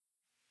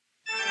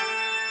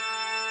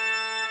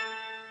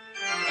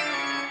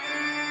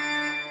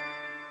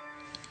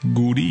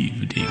Good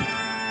evening,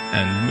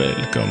 and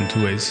welcome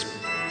to a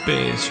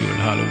special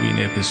Halloween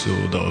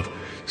episode of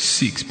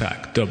Six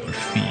Pack Double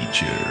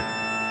Feature.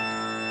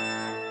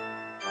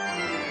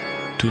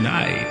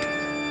 Tonight,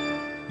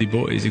 the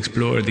boys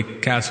explore the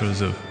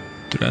castles of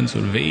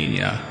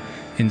Transylvania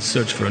in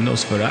search for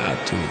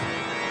Nosferatu,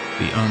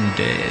 the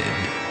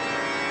undead,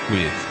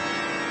 with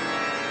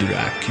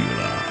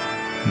Dracula,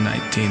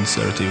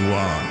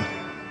 1931,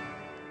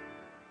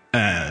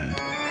 and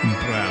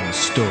Bram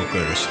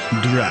Stoker's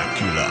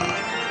Dracula.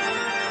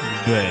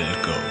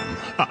 Welcome.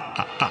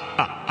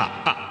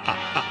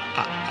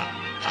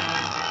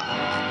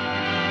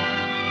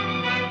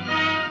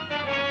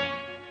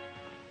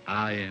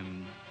 I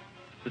am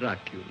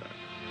Dracula.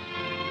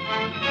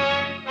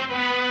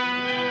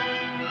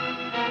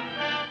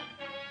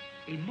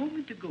 A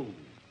moment ago,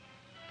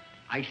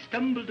 I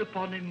stumbled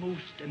upon a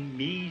most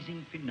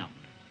amazing phenomenon.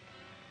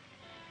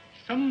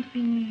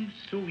 Something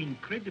so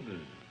incredible,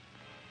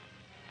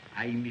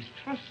 I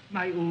mistrust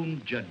my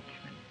own judgment.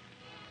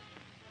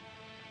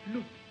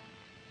 Look.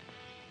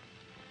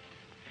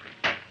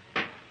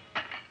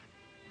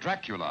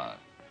 Dracula.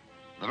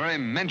 The very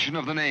mention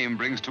of the name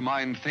brings to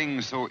mind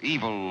things so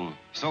evil,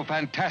 so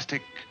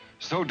fantastic,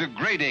 so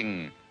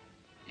degrading.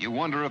 You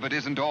wonder if it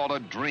isn't all a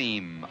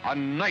dream, a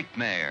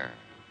nightmare.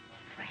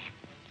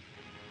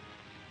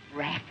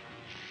 Rats.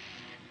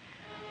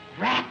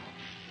 Rats.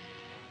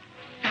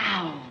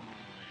 Thousands.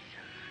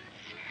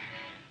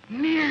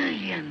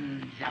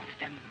 Millions of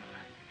them.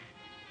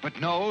 But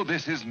no,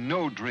 this is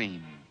no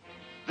dream.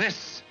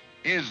 This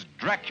is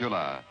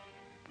Dracula,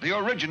 the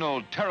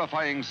original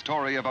terrifying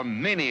story of a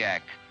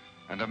maniac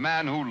and a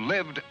man who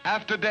lived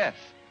after death,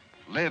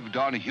 lived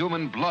on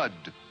human blood,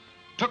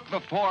 took the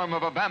form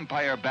of a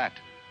vampire bat,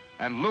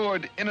 and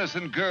lured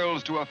innocent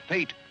girls to a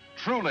fate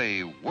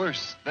truly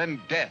worse than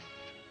death.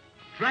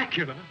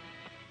 Dracula?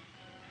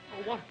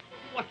 Oh,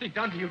 what's he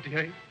done to you,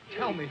 dearie?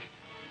 Tell me.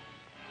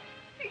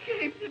 He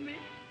came to me.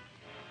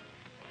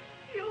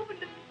 He opened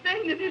a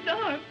vein in his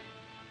arm,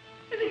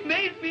 and he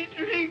made me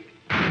drink.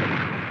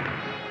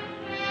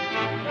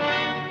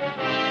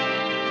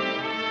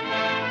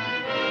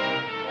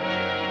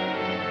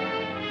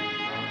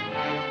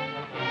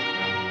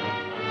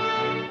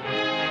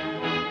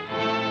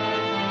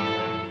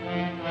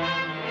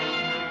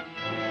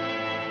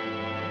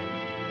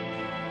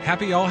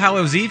 Happy All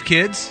Hallows Eve,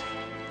 kids.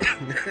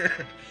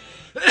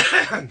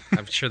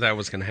 I'm sure that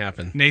was going to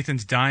happen.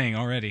 Nathan's dying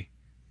already.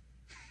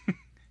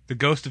 The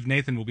ghost of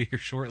Nathan will be here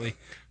shortly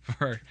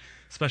for our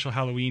special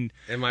Halloween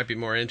It might be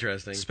more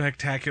interesting.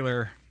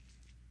 spectacular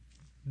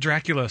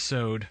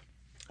Dracula-sode.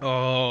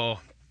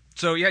 Oh,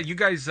 So yeah, you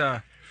guys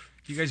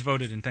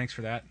voted, and thanks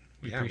for that.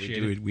 We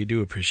appreciate it. We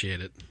do appreciate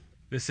it.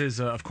 This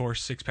is, of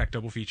course, six-pack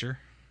double feature.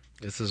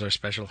 This is our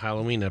special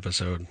Halloween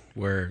episode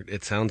where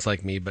it sounds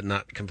like me, but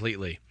not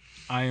completely.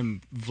 I am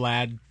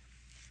Vlad.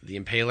 The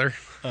Impaler.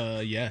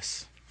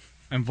 Yes.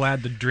 I'm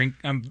Vlad the drink.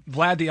 I'm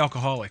Vlad the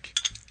alcoholic.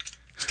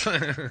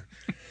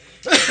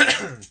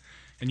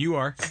 And you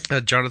are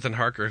Jonathan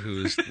Harker,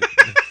 who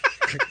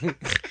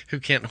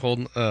can't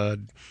hold a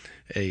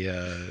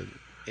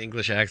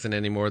English accent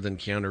any more than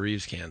Keanu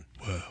Reeves can.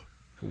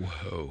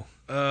 Whoa.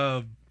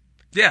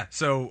 Yeah.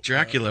 So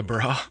Dracula,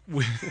 bro.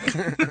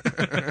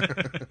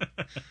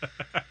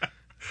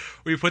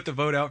 We put the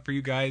vote out for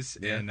you guys,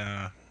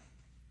 Yeah.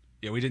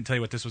 and we didn't tell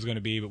you what this was going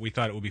to be, but we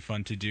thought it would be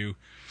fun to do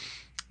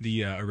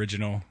the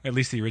original, at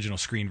least the original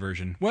screen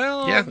version.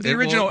 Well, Yeah, the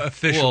original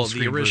official the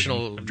screen original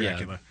version of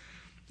Dracula,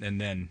 and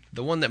then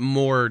The one that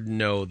more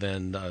know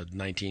than the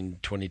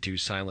 1922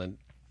 silent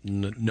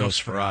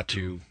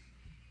Nosferatu.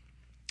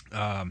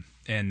 and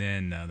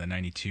then the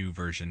 '92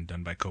 version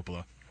done by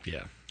Coppola.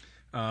 Yeah.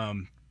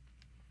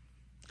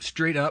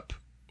 Straight up,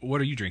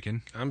 what are you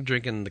drinking? I'm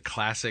drinking the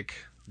classic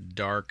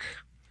dark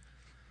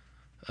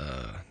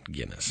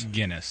Guinness.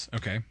 Guinness.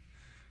 Okay.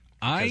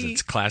 Because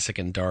it's classic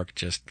and dark,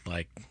 just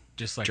like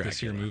Just like this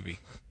here Dracula. movie.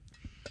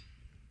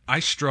 I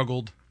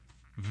struggled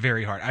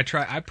very hard.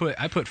 I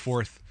put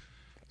forth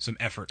some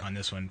effort on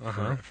this one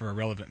for a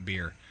relevant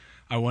beer.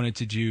 I wanted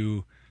to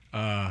do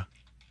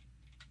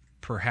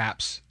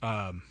perhaps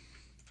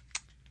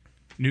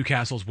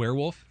Newcastle's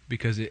Werewolf,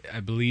 because I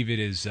believe it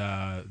is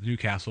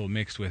Newcastle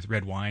mixed with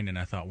red wine, and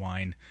I thought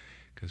wine,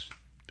 because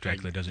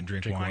Dracula doesn't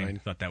drink wine.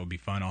 Thought that would be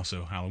fun,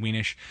 also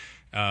Halloweenish.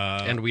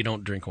 and we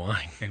don't drink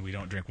wine. And we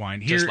don't drink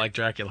wine. Just like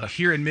Dracula.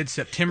 Here in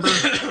mid-September,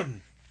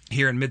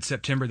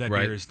 that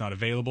Right. beer is not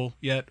available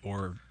yet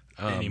or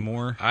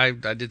anymore. I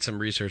did some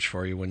research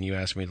for you when you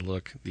asked me to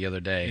look the other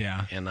day.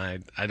 Yeah. And I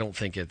don't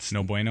think it's...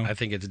 No bueno? I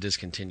think it's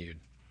discontinued.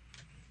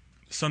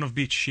 Son of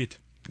bitch shit.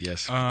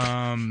 Yes. So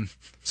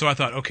I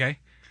thought, okay,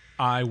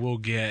 I will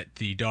get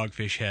the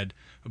Dogfish Head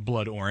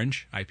Blood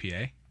Orange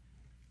IPA.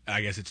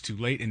 I guess it's too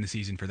late in the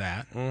season for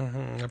that.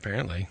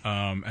 Apparently.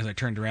 As I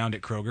turned around at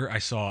Kroger, I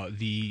saw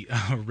the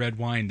red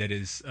wine that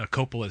is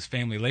Coppola's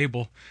family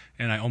label,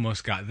 and I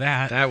almost got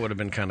that. That would have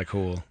been kind of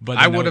cool. But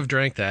I then would have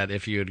drank that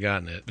if you had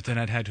gotten it. But then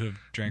I'd had to have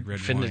drank red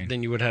wine.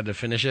 Then you would have had to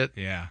finish it.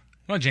 Yeah.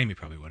 Well, Jamie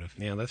probably would have.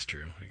 Yeah, that's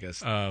true. I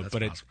guess. But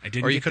possible. I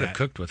didn't. Or you get could have that.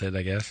 cooked with it,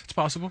 I guess. It's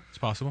possible. It's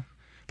possible.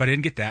 But I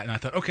didn't get that, and I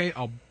thought, okay,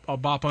 I'll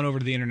bop on over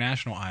to the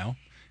international aisle,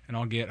 and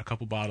I'll get a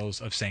couple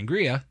bottles of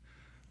sangria,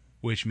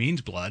 which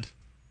means blood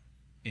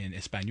in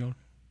Espanol.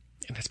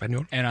 In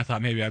Espanol. And I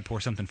thought maybe I'd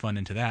pour something fun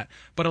into that.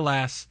 But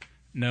alas,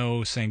 no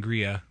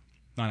sangria,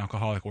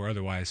 non-alcoholic or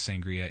otherwise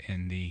sangria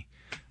in the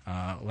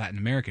Latin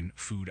American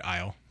food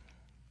aisle.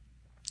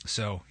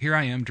 So here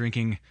I am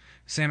drinking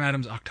Sam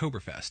Adams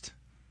Oktoberfest,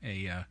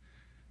 a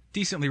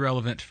decently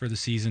relevant for the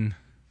season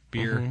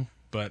beer,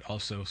 but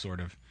also sort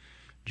of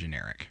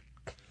generic.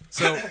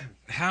 So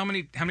how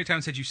many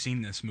times had you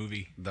seen this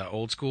movie? The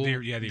old school? The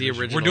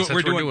original.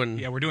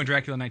 We're doing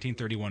Dracula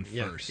 1931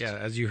 first. Yeah,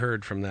 as you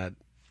heard from that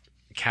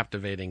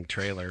captivating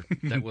trailer,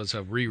 that was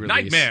a re-release.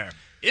 Nightmare!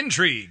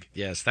 Intrigue!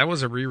 Yes, that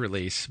was a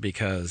re-release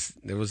because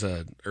it was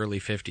a early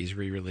 50s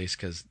re-release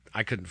because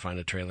I couldn't find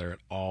a trailer at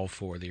all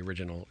for the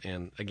original.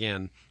 And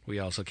again, we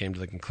also came to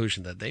the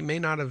conclusion that they may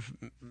not have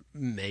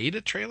made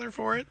a trailer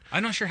for it.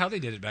 I'm not sure how they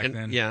did it back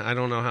then. Yeah, I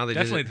don't know how they did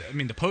it. Definitely, I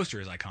mean, the poster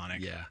is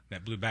iconic. Yeah.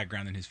 That blue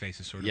background and his face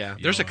is sort of Yeah,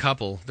 there's a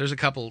couple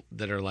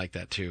that are like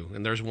that too.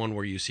 And there's one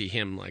where you see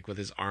him like with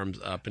his arms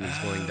up and he's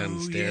going down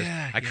the stairs.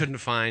 I couldn't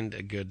find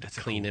a good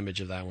clean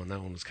image of that one.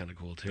 That one was kind of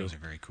cool too. Those are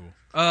very cool.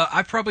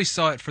 I probably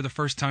saw it for the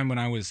first time when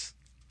I was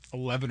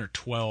 11 or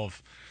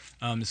 12.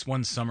 This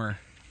one summer,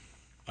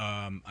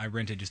 I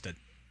rented just a.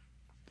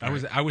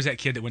 I was that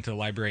kid that went to the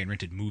library and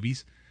rented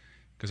movies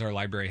because our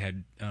library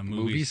had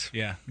movies.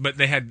 Yeah, but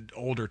they had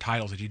older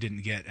titles that you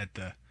didn't get at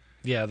the.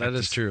 Yeah, that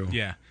is true.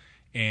 Yeah,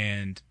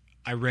 and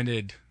I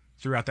rented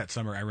throughout that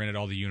summer. I rented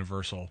all the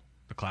Universal,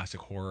 the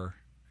classic horror,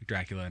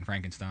 Dracula and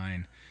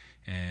Frankenstein,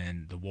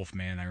 and the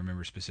Wolfman. I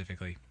remember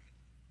specifically.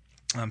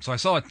 So I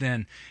saw it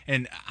then,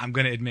 and I'm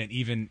going to admit,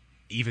 even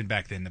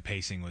back then, the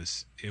pacing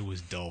was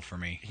dull for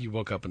me. He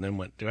woke up and then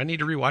went, "Do I need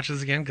to rewatch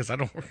this again? Because I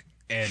don't."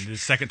 And the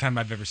second time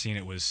I've ever seen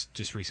it was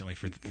just recently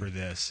for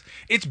this.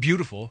 It's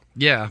beautiful.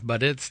 Yeah,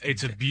 but it's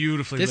a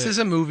beautifully. This lit. is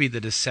a movie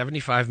that is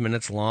 75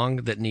 minutes long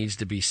that needs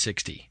to be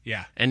 60.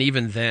 Yeah, and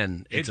even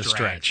then, it's a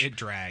stretch. It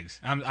drags.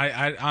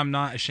 I'm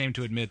not ashamed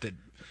to admit that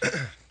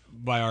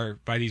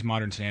by these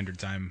modern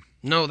standards,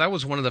 No, that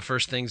was one of the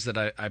first things that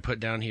I put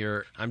down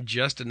here. I'm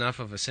just enough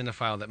of a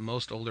cinephile that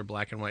most older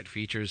black and white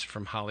features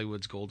from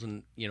Hollywood's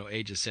golden,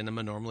 age of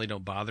cinema normally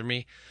don't bother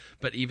me.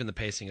 But even the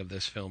pacing of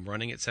this film,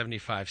 running at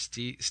 75,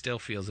 still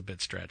feels a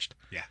bit stretched.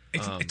 Yeah,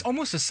 it's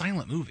almost a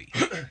silent movie.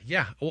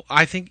 Yeah, well,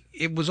 I think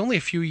it was only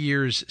a few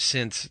years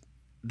since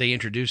they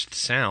introduced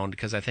sound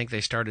because I think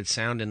they started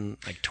sound in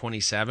like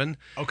 27.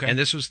 Okay, and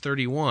this was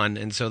 31,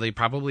 and so they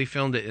probably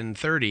filmed it in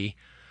 30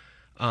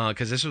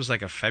 because this was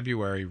like a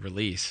February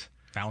release.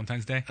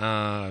 Valentine's Day?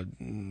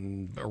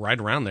 Right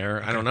around there.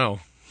 Okay. I don't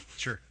know.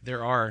 Sure.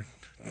 There are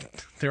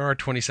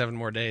 27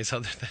 more days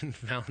other than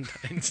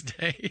Valentine's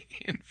Day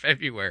in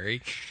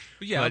February.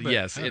 Yeah, but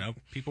yes. I don't know.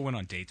 People went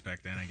on dates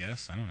back then, I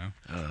guess. I don't know.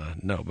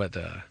 No, but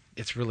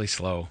it's really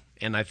slow.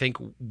 And I think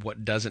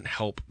what doesn't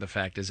help the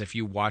fact is if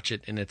you watch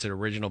it and it's an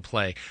original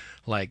play,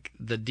 like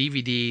the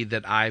DVD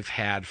that I've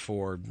had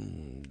for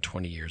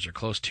 20 years or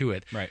close to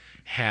it, right,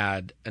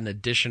 had an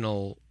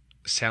additional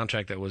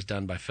soundtrack that was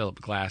done by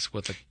Philip Glass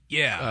with the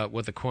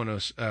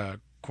Kronos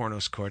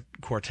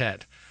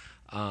Quartet.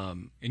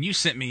 And you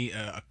sent me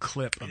a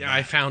clip of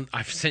that.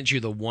 I've sent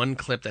you the one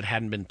clip that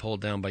hadn't been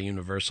pulled down by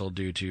Universal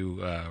due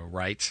to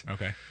rights.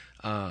 Okay.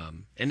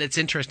 And it's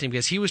interesting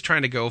because he was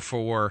trying to go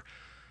for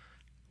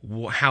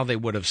how they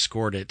would have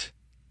scored it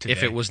today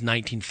if it was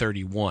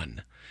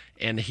 1931.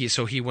 And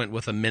he went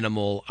with a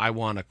minimal, I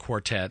want a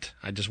quartet.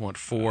 I just want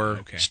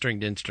 4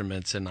 stringed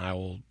instruments and I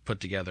will put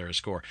together a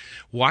score.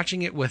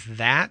 Watching it with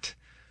that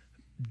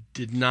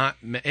it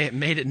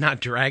made it not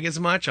drag as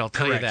much, I'll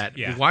tell you that.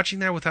 Yeah. Watching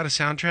that without a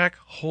soundtrack,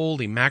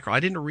 holy mackerel. I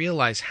didn't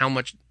realize how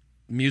much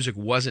music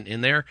wasn't in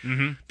there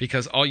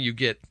because all you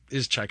get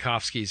is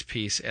Tchaikovsky's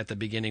piece at the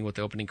beginning with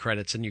the opening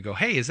credits and you go,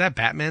 hey, is that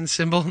Batman's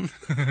symbol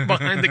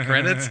behind the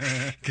credits?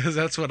 Because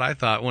that's what I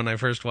thought when I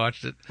first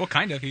watched it. Well,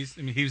 kind of. He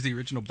was the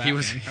original Batman. He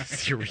was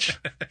the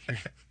original.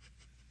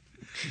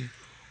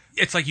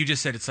 It's like you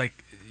just said, it's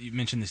like you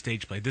mentioned the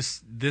stage play.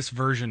 This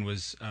version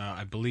was,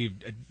 I believe,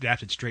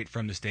 adapted straight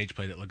from the stage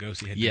play that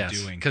Lugosi had been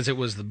doing. Because it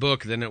was the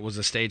book, then it was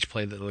a stage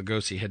play that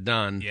Lugosi had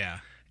done. Yeah.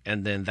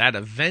 And then that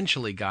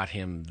eventually got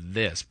him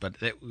this, but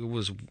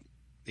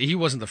he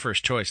wasn't the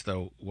first choice,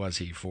 though, was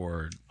he,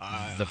 for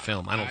the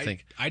film? I don't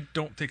think. I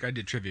don't think I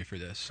did trivia for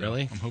this. So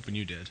really? I'm hoping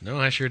you did.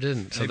 No, I sure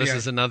didn't. So this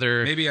is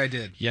another. Maybe I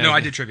did. Yeah, no, I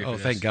did trivia for this.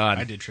 Oh, thank God.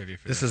 I did trivia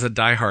for this. This is a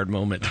diehard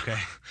moment. Okay.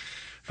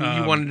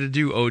 You wanted to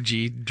do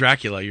OG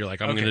Dracula. You're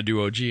like, I'm going to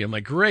do OG. I'm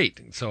like,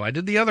 great. So I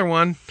did the other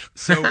one.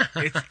 So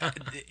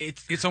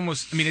it's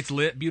almost. I mean, it's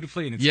lit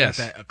beautifully, and it's got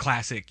that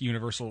classic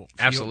Universal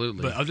feel.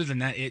 Absolutely. But other than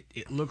that,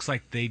 it looks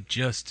like they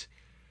just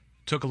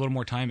took a little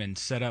more time and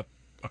set up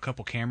a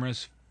couple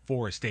cameras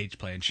for a stage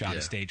play and shot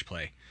a stage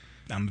play.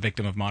 I'm a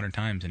victim of modern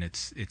times, and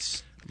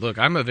it's. Look,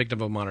 I'm a victim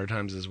of modern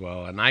times as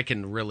well, and I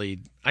can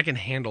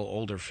handle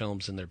older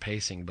films and their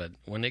pacing, but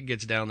when it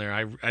gets down there,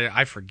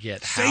 I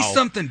forget how. Say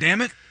something,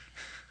 damn it!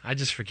 I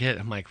just forget.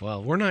 I'm like,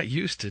 well, we're not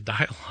used to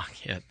dialogue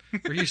yet.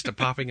 We're used to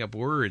popping up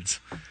words.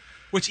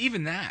 Which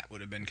even that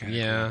would have been kind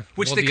of cool.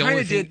 Which Well, they the kind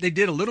only of did. They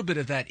did a little bit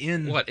of that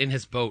in in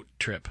his boat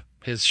trip,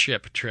 his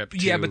ship trip.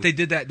 Yeah, to- but they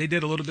did that. They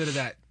did a little bit of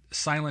that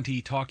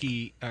silent-y,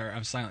 talky, or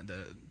I'm silent.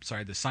 The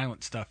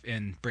silent stuff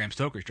in Bram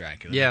Stoker's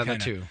Dracula. Yeah, They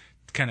that too.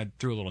 Kind of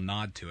threw a little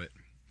nod to it,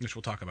 which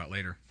we'll talk about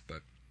later.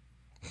 But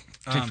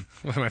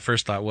What my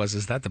first thought was,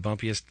 is that the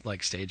bumpiest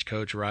like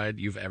stagecoach ride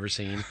you've ever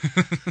seen?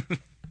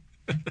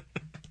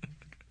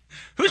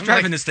 who's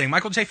driving this thing?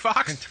 Michael J.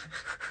 Fox.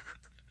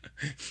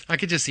 I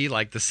could just see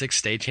like the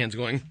 6 stagehands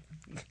going,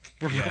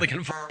 we're really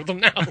going to f with them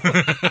now.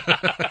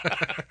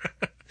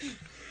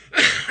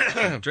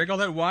 Drink all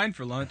that wine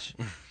for lunch.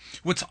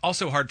 What's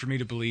also hard for me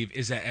to believe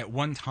is that at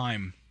one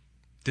time,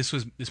 this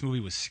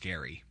movie was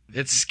scary.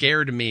 It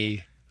scared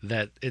me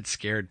that it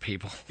scared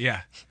people.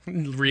 Yeah.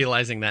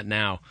 Realizing that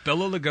now.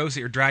 Bela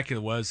Lugosi, or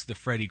Dracula, was the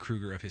Freddy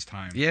Krueger of his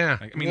time. Yeah.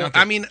 Like, I mean, well,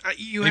 not that-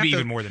 you maybe have to,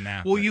 even more than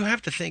that. Well, but- you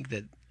have to think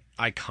that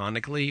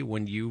iconically,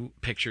 when you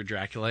picture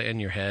Dracula in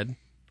your head,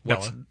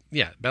 Bela.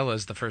 Bela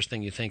is the first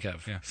thing you think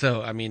of. Yeah.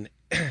 So, I mean,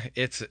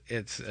 it's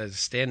a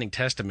standing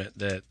testament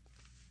that,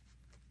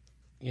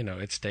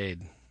 it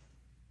stayed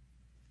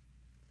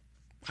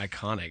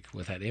iconic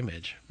with that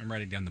image. I'm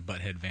writing down the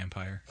butthead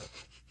vampire.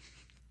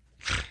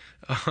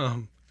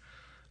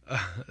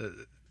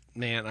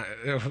 Man,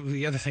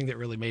 the other thing that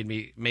really made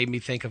me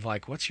think of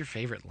like, what's your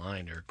favorite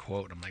line or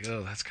quote? I'm like,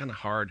 oh, that's kind of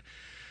hard.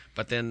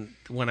 But then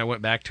when I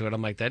went back to it,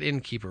 I'm like, that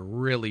innkeeper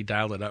really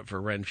dialed it up for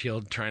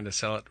Renfield, trying to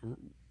sell it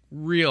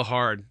real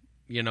hard,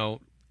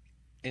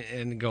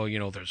 and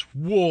go, there's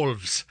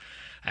wolves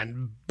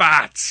and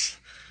bats,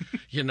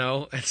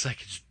 It's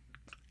like, it's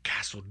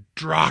Castle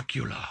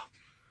Dracula.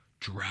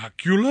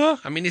 Dracula?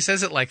 I mean, he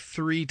says it like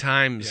 3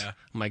 times. Yeah.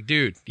 I'm like,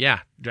 dude,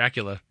 yeah,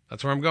 Dracula.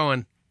 That's where I'm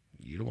going.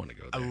 You don't want to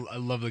go there. I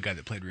love the guy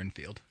that played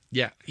Renfield.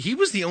 Yeah, he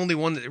was the only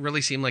one that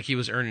really seemed like he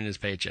was earning his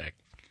paycheck.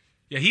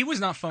 Yeah, he was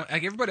not fun.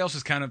 Like, everybody else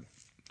was kind of...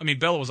 I mean,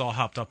 Bella was all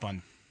hopped up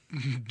on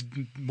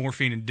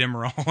morphine and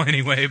Demerol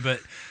anyway, but...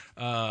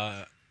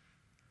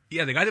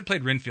 yeah, the guy that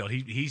played Renfield,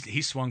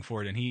 he swung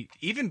for it, and he...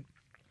 Even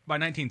by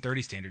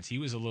 1930 standards, he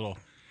was a little...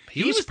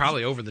 He was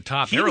probably over the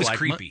top. He They were was like,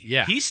 creepy.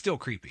 Yeah. He's still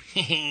creepy.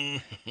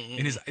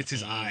 It's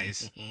his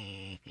eyes.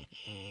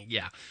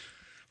 Yeah.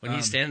 When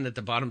he's standing at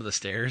the bottom of the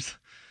stairs,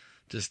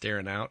 just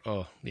staring out.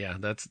 Oh, yeah,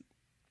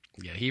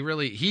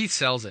 he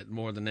sells it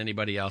more than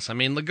anybody else. I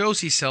mean,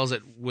 Lugosi sells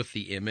it with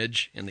the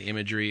image and the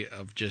imagery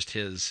of just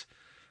his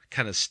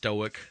kind of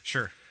stoicness,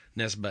 Sure.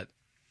 but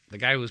the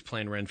guy who was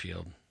playing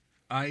Renfield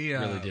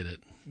really did it.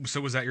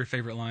 So was that your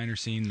favorite line or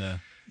scene?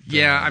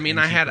 Yeah, I mean,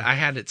 I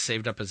had it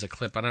saved up as a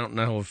clip. I don't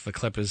know if the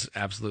clip is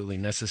absolutely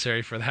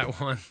necessary for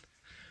that one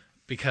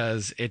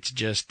because it's.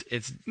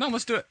 No,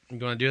 let's do it. You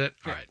going to do it?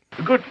 All right.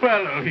 Good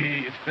fellow,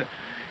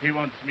 he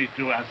wants me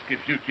to ask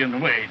if you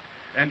can wait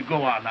and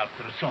go on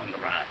after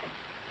sunrise.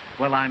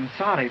 Well, I'm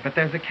sorry, but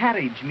there's a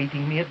carriage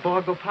meeting me at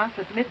Borgo Pass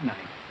at midnight.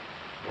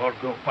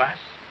 Borgo Pass?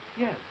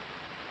 Yes.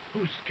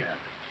 Whose carriage?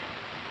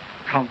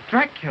 Count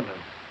Dracula's.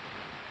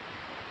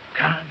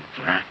 Count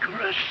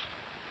Dracula's?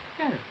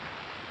 Yes.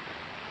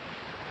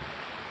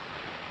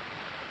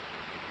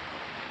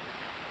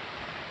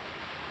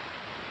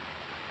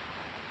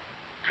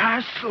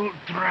 Castle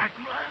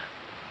Dracula?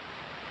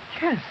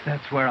 Yes,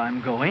 that's where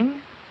I'm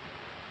going.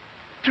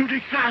 To the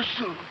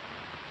castle?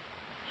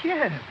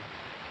 Yes.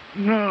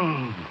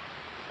 No.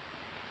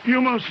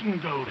 You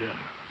mustn't go there.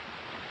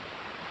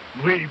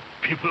 We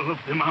people of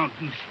the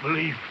mountains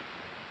believe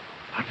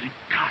at the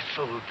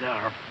castle there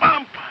are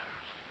vampires.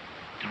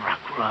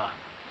 Dracula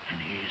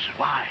and his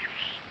wives.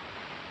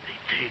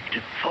 They take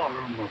the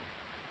form of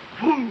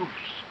wolves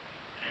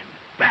and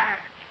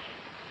bats.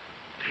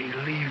 They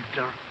leave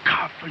their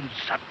coffins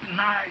at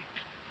night,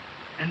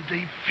 and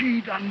they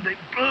feed on the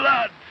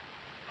blood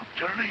of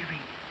the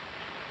living.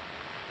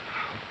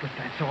 But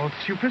that's all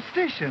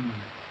superstition.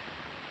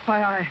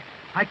 Why,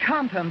 I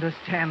can't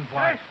understand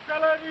why...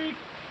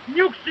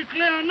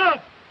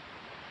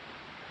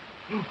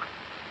 Look,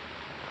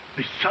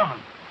 the sun.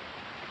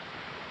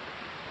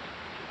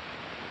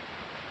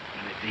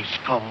 When it is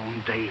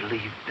gone, they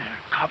leave their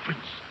coffins.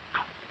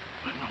 Come,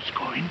 we must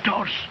go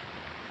indoors.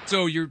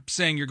 So you're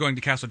saying you're going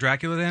to Castle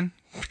Dracula then?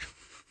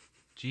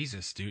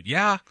 Jesus, dude.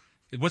 Yeah.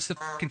 What's the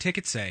fucking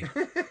ticket say?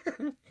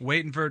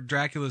 Waiting for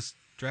Dracula's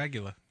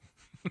Dracula.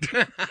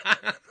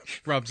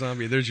 Rob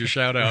Zombie, there's your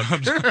shout out.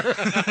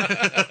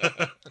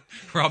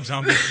 Rob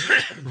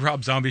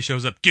Zombie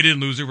shows up. Get in,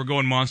 loser. We're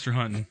going monster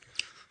hunting.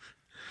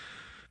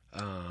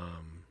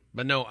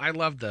 But no, I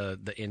love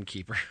the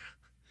innkeeper.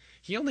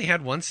 He only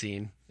had one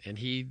scene, and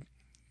he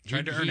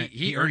tried to earn it.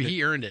 He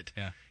earned it.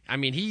 Yeah. I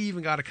mean, he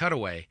even got a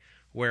cutaway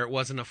where it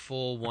wasn't a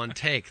full one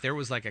take. There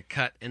was like a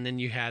cut, and then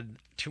you had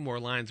 2 more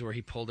lines where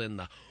he pulled in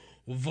the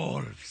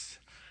wolves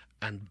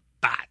and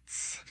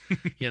bats.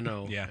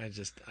 Yeah.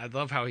 I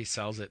love how he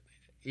sells it,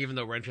 even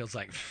though Renfield's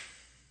like,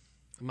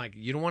 I'm like,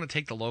 you don't want to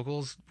take the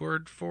locals'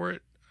 word for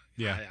it?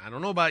 Yeah. I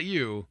don't know about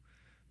you,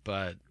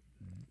 but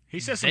He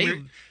says some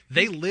weird,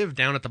 they live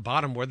down at the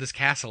bottom where this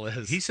castle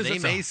is. He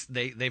says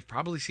they've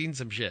probably seen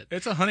some shit.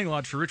 It's a hunting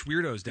lodge for rich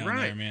weirdos down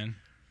there, man.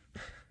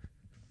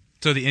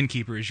 So the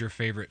innkeeper is your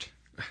favorite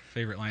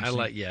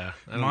line.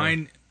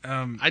 Mine.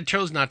 I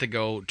chose not to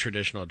go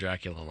traditional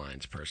Dracula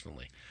lines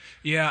personally.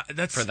 Yeah,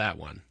 that's for that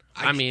one.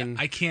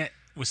 I can't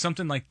with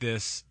something like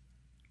this.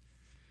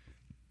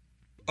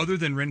 Other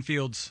than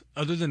Renfield's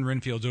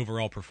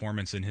overall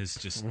performance and his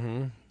just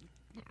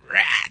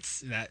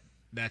rats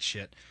that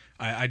shit.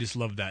 I just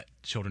love that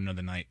Children of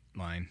the Night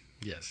line.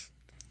 Yes.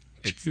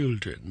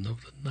 Children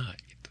of the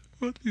Night.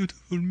 What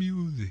beautiful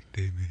music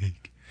they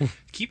make.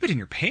 Keep it in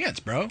your pants,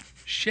 bro.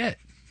 Shit.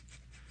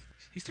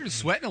 He started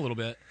sweating a little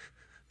bit.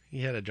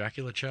 He had a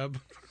Dracula chub.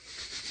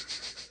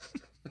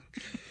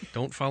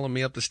 Don't follow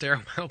me up the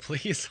stairwell,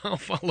 please. I'll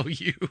follow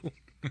you.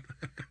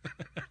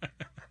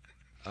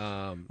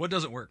 What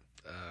doesn't work?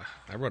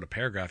 I wrote a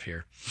paragraph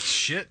here.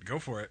 Shit, go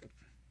for it.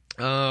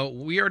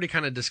 We already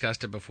kind of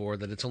discussed it before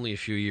that it's only a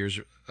few years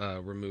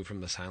removed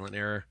from the silent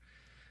era.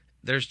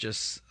 There's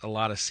just a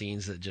lot of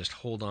scenes that just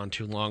hold on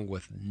too long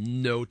with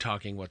no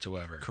talking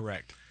whatsoever.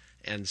 Correct.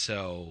 And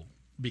so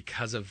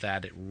because of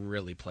that, it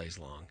really plays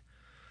long.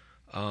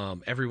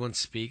 Everyone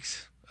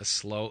speaks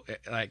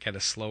at a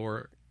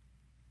slower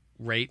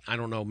rate. I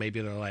don't know.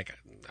 Maybe they're like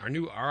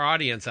our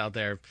audience out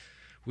there.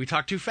 We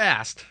talk too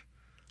fast.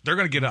 They're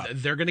going to get up.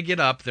 They're going to get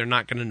up. They're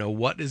not going to know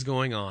what is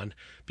going on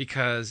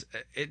because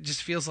it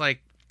just feels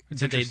like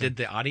did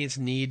the audience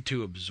need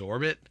to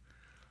absorb it?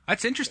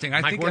 That's interesting.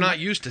 I think we're not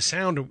used to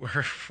sound.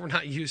 We're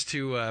not used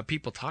to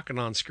people talking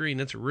on screen.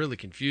 It's really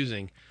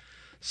confusing.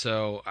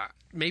 So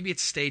maybe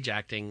it's stage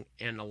acting,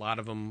 and a lot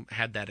of them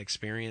had that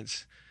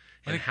experience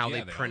and how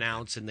they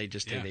pronounce and they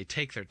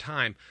take their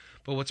time.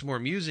 But what's more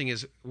amusing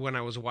is when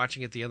I was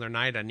watching it the other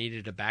night, I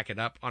needed to back it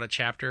up on a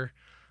chapter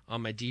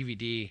on my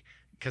DVD.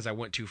 Because I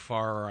went too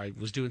far or I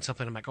was doing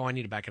something. I'm like, I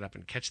need to back it up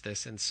and catch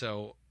this.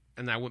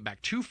 And I went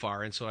back too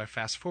far. And so I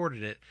fast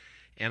forwarded it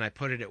and I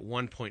put it at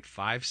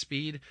 1.5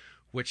 speed,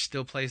 which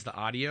still plays the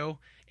audio.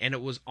 And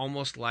it was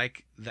almost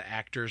like the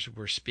actors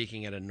were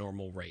speaking at a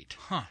normal rate.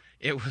 Huh.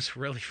 It was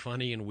really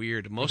funny and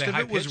weird. Most of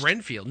it was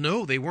Renfield.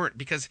 No, they weren't,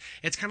 because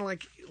it's kind of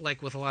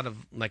like with a lot of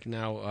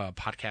now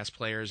podcast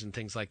players and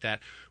things like that,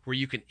 where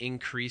you can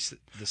increase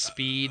the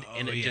speed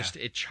and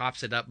it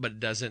chops it up, but it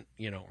doesn't,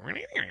 it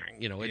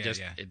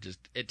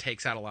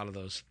takes out a lot of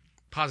those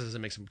pauses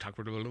and makes them talk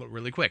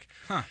really quick.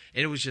 Huh.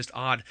 And it was just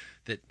odd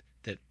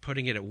that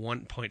putting it at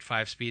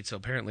 1.5 speed. So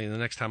apparently the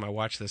next time I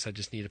watch this, I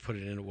just need to put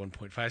it in at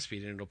 1.5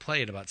 speed and it'll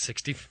play at about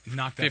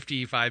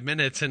 55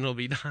 minutes and it'll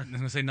be done. I was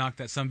going to say knock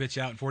that sumbitch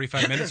out in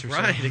 45 minutes or so.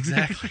 Right,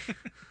 exactly.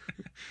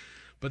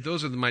 But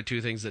those are my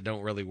two things that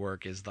don't really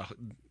work is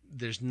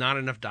there's not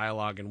enough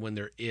dialogue, and when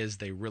there is,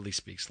 they really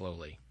speak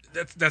slowly.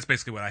 That's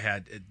basically what I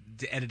had.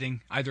 The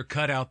editing, either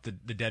cut out the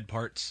dead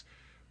parts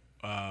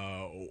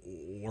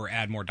or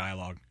add more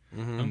dialogue.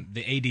 Mm-hmm.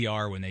 The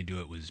ADR when they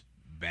do it was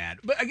bad.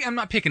 But again, I'm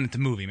not picking at the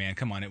movie, man.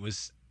 Come on,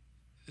 it's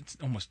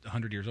almost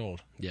 100 years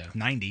old. Yeah,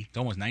 90. It's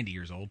almost 90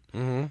 years old.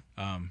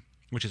 Mm-hmm.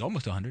 Which is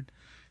almost 100.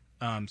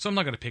 So I'm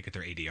not going to pick at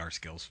their ADR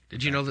skills.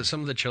 Did you know that some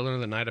of the Children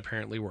of the Night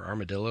apparently were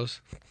armadillos?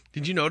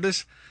 Did you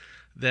notice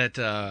that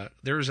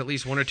there was at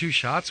least one or two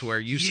shots where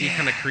you see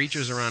kind of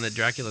creatures around at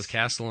Dracula's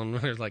castle and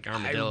there's like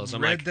armadillos? I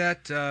read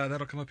that.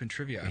 That'll come up in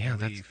trivia, I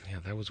believe.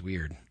 That was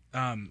weird.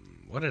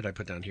 What did I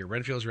put down here?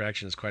 Renfield's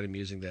reaction is quite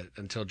amusing that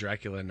until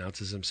Dracula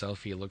announces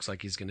himself, he looks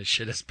like he's going to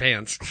shit his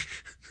pants.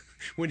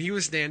 When he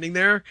was standing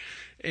there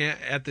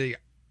and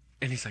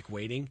he's like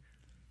waiting,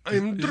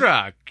 I'm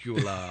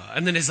Dracula.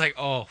 And then it's like,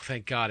 oh,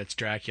 thank God it's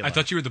Dracula. I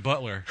thought you were the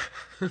butler.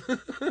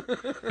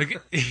 Like,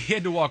 he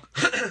had to walk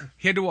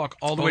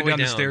all the way down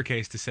the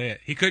staircase to say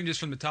it. He couldn't just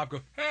from the top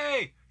go,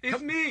 hey,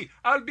 it's me.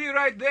 I'll be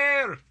right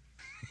there.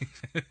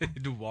 He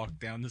had to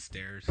walk down the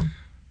stairs.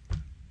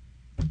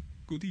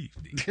 Good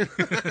evening.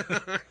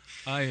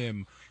 I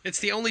am... It's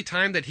the only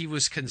time that he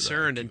was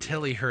concerned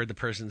until he heard the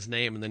person's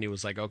name, and then he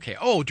was like, okay,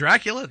 oh,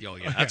 Dracula? Oh,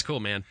 yeah, that's cool,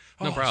 man.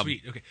 No problem.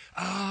 Sweet. Okay.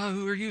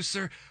 Who are you,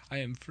 sir? I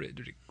am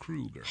Frederick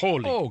Krueger.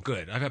 Holy. Oh,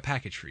 good. I have a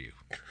package for you.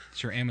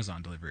 It's your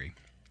Amazon delivery.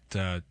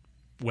 It's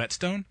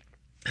Whetstone.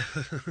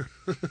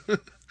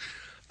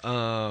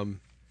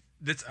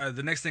 That's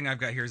the next thing I've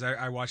got here is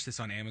I watched this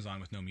on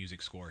Amazon with no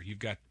music score. You've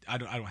got I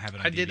don't have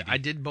it on DVD. I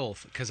did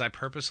both because I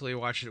purposely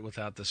watched it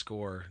without the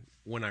score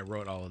when I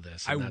wrote all of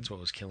this, and that's what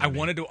was killing me.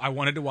 I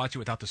wanted to watch it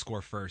without the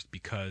score first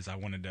because I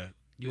wanted to.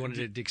 You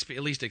wanted to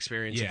at least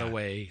experience it the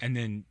way. And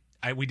then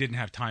we didn't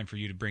have time for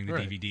you to bring the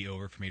DVD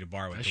over for me to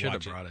borrow it. I should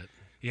have brought it.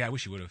 Yeah, I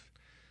wish you would have,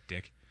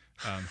 Dick.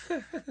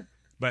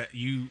 But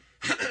you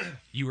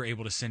were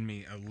able to send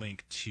me a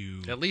link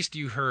to. At least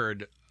you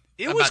heard.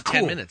 It about was cool.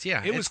 10 minutes.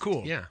 Yeah, it was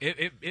cool. Yeah,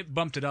 it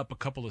bumped it up a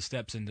couple of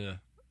steps into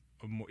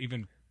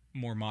even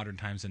more modern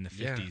times in the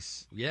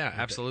 50s. Yeah,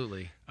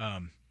 absolutely.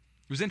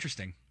 It was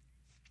interesting.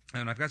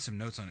 And I've got some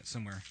notes on it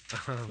somewhere.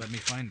 Let me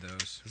find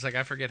those. It's like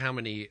I forget how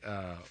many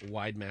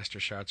wide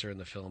master shots are in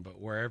the film, but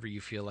wherever you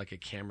feel like a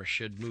camera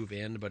should move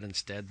in, but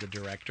instead the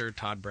director,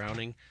 Todd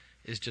Browning,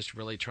 is just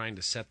really trying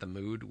to set the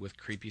mood with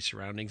creepy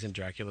surroundings in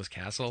Dracula's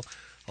castle.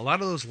 A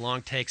lot of those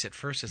long takes at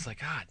first, it's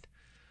like, God,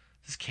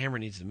 this camera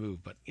needs to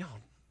move, but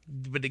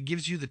but it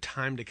gives you the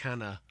time to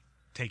kind of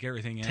take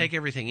everything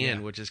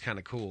in, which is kind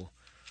of cool.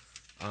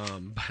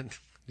 But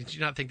did you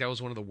not think that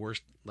was one of the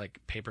worst like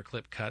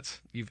paperclip cuts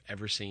you've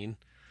ever seen?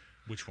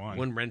 Which one?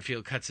 When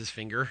Renfield cuts his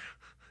finger.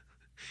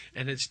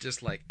 And it's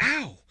just like,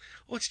 ow!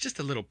 Oh, it's just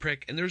a little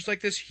prick. And there's like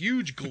this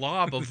huge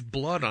glob of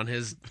blood on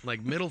his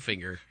like middle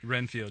finger.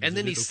 Renfield. And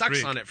then he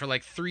sucks on it for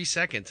like 3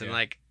 seconds. And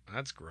like,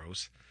 that's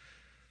gross.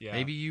 Yeah.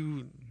 Maybe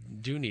you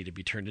do need to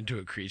be turned into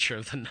a creature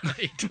of the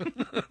night.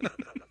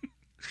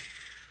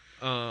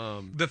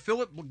 The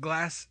Philip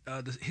Glass,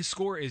 his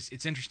score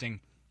it's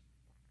interesting.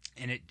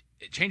 And it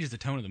changes the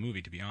tone of the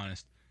movie, to be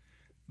honest.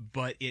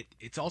 But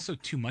it's also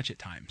too much at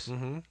times.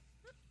 Mm-hmm.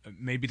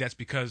 Maybe that's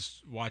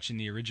because watching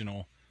the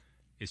original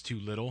is too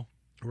little.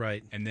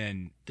 Right. And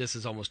then this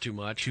is almost too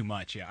much. Too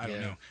much, yeah. I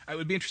don't know. It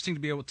would be interesting to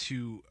be able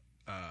to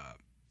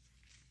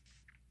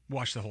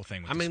watch the whole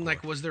thing with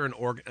like, was there an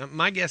organ?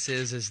 My guess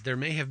is there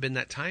may have been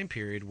that time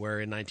period where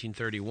in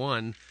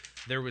 1931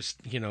 there was,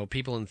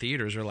 people in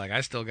theaters are like,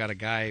 I still got a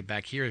guy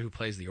back here who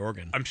plays the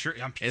organ. I'm sure.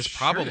 It's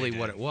probably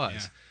what it was.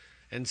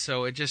 Yeah. And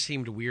so it just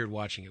seemed weird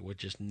watching it with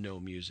just no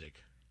music.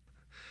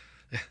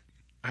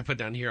 I put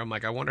down here, I'm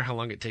like, I wonder how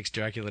long it takes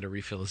Dracula to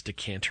refill his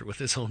decanter with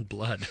his own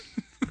blood.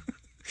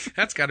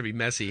 That's got to be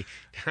messy.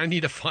 I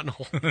need a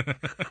funnel.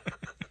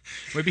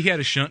 Maybe he had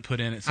a shunt put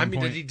in at some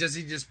point. Does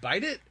he just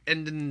bite it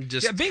and then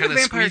just kind of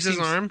squeeze his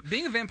arm?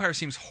 Being a vampire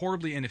seems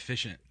horribly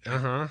inefficient.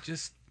 Uh-huh.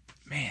 Just,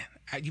 man,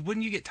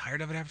 wouldn't you get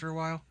tired of it after a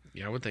while?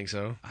 Yeah, I would think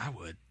so. I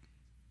would.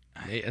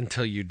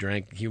 Until you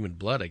drank human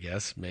blood, I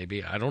guess.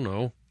 Maybe. I don't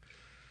know.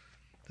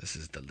 This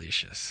is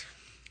delicious.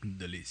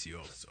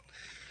 Delicioso.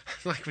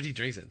 Like when he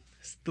drinks it.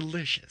 It's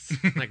delicious.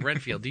 Like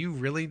Redfield, do you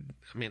really?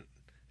 I mean,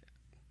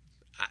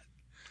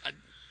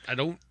 I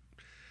don't.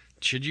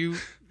 Should you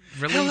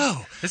really?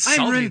 Hello, it's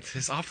salty.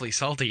 It's awfully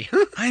salty.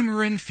 I'm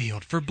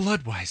Renfield for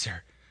Bloodweiser,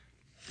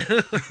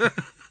 the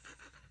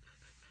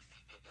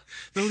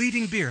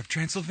leading beer of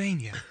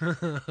Transylvania.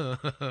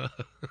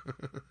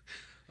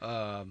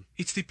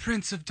 It's the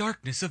Prince of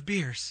Darkness of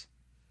beers.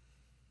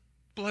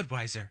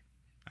 Bloodweiser.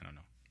 I don't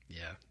know.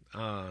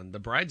 Yeah. The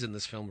brides in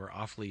this film were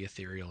awfully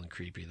ethereal and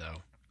creepy,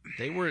 though.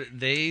 They were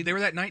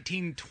that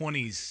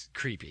 1920s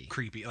creepy.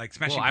 Like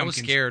Smashing Well, I was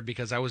Pumpkins. scared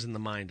because I was in the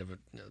mind of it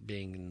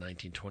being in the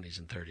 1920s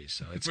and 30s,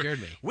 so it scared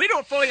me. We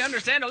don't fully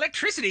understand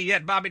electricity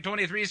yet, Bobby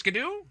 23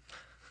 Skidoo.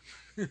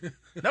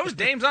 Those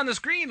dames on the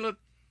screen look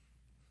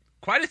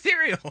quite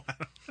ethereal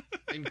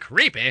and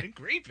creepy.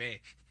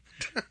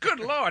 Good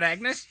Lord,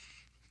 Agnes.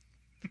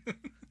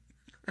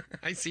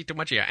 I see too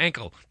much of your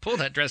ankle. Pull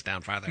that dress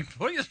down farther.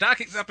 Pull your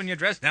stockings up and your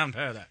dress down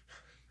further.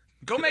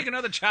 Go make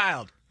another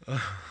child. Oh,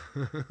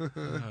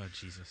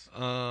 Jesus.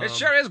 It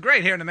sure is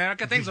great here in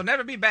America. Things will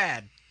never be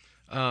bad.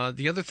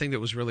 The other thing that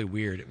was really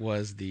weird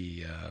was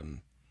the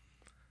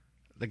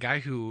guy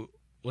who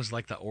was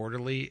like the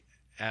orderly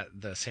at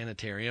the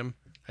sanitarium.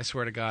 I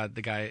swear to God,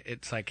 the guy,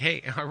 it's like,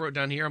 hey, I wrote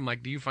down here, I'm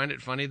like, do you find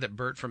it funny that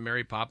Bert from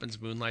Mary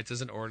Poppins Moonlights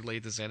is an orderly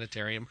at the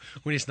sanitarium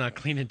when he's not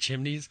cleaning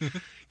chimneys?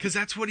 Because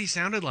that's what he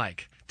sounded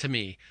like to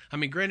me. I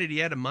mean, granted, he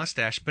had a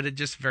mustache, but it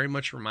just very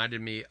much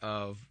reminded me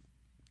of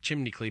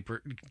chimney cleaner,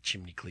 Bert.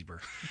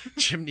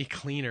 Chimney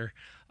cleaner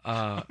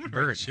down.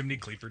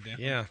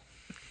 Yeah,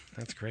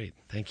 that's great.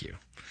 Thank you.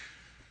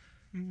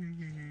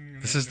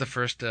 This is the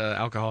first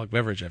alcoholic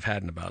beverage I've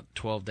had in about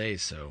 12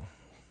 days, so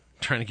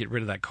trying to get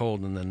rid of that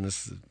cold, and then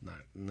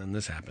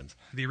this happens.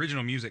 The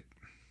original music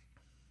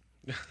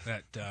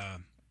that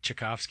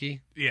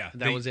Tchaikovsky. Yeah,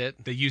 that was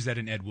it. They use that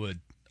in Ed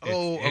Wood.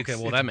 Okay.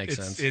 Well, that makes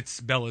sense. It's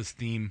Bella's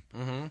theme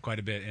quite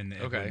a bit in the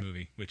Ed Wood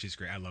movie, which is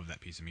great. I love that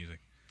piece of music.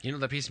 You know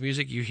that piece of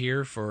music you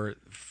hear for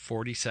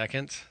 40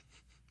 seconds,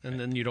 and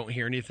then you don't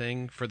hear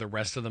anything for the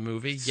rest of the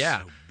movie? It's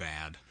yeah. So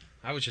bad.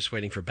 I was just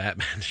waiting for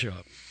Batman to show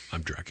up.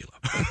 I'm Dracula.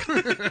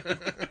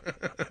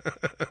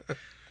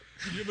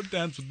 You ever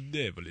dance with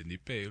the devil in the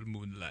pale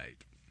moonlight?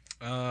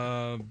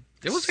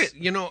 It was,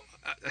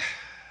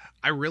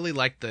 I really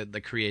liked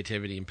the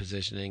creativity and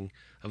positioning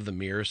of the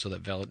mirror so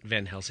that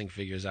Van Helsing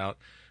figures out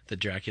that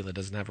Dracula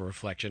doesn't have a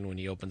reflection when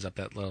he opens up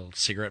that little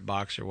cigarette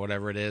box or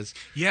whatever it is.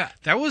 Yeah.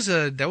 That was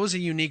a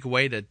unique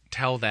way to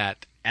tell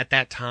that at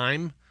that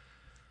time.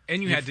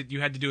 And you had to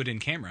do it in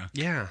camera.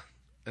 Yeah.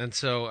 And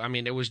so, I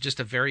mean, it was just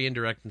a very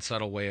indirect and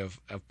subtle way of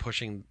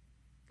pushing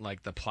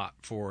like the plot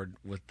forward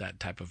with that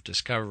type of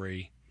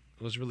discovery.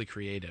 It was really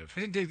creative.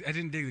 I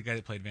didn't dig the guy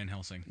that played Van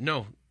Helsing.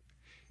 No.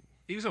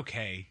 He was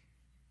okay.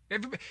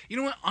 You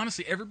know what?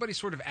 Honestly, everybody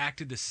sort of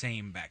acted the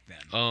same back then.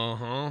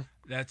 Uh-huh.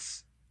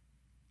 That's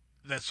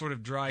that sort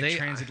of dry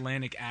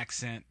transatlantic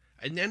accent.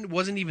 And then it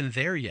wasn't even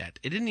there yet.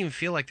 It didn't even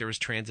feel like there was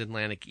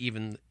transatlantic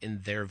even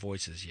in their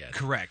voices yet.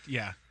 Correct,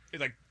 yeah.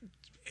 I'm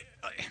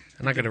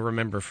not going to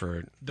remember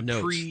for the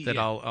notes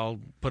I'll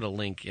put a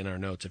link in our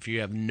notes. If you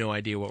have no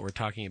idea what we're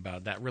talking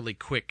about, that really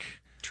quick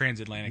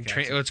transatlantic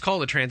accent. It's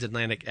called a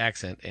transatlantic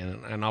accent,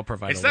 and I'll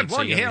provide it's a link. It's that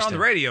one you hear on the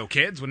radio,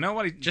 kids, when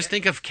nobody... Just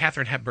think of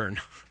Katharine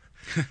Hepburn.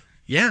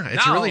 Yeah,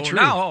 it's really true.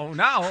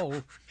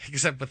 No.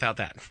 Except without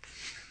that.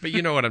 But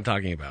you know what I'm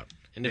talking about.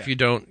 And if you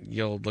don't,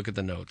 you'll look at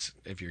the notes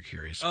if you're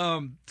curious.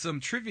 Some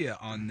trivia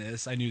on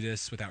this. I knew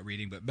this without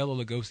reading, but Bela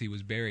Lugosi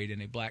was buried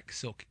in a black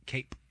silk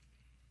cape.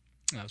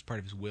 That was part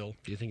of his will.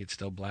 Do you think it's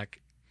still black?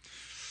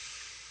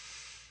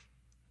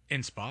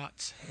 In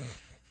spots.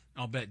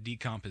 I'll bet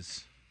Decomp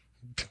is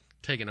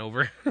taken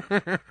over.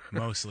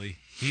 Mostly.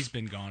 He's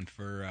been gone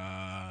for,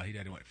 he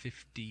died in what,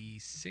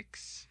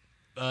 56?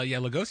 Yeah,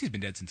 Lugosi's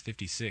been dead since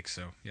 56,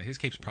 so yeah, his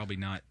cape's probably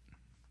not,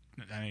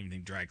 I don't even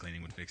think dry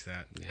cleaning would fix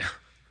that. Yeah.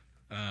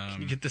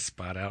 Can you get this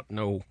spot out?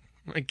 No,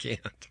 I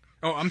can't.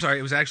 Oh, I'm sorry.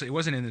 It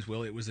wasn't in his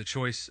will. It was a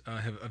choice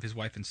of his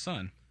wife and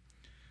son.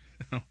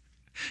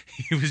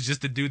 He was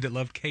just a dude that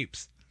loved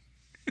capes.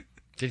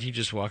 Did he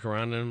just walk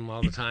around in them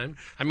all the time?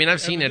 I mean,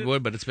 I've seen Ed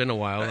Wood, but it's been a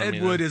while.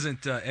 Ed Wood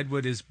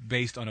is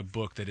based on a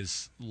book that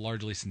is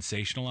largely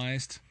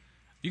sensationalized.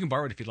 You can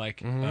borrow it if you'd like.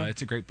 Mm-hmm.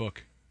 It's a great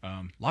book.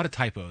 A lot of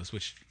typos,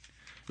 which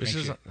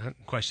is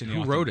question.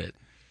 Who wrote it?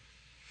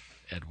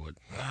 Ed Wood.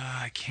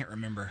 I can't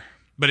remember,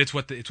 but it's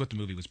what the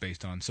movie was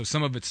based on. So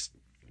some of it's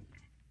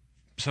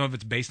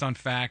based on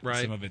fact,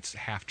 right. Some of it's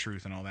half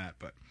truth and all that.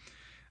 But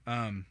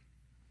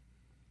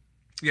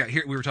yeah,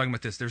 here we were talking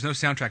about this. There's no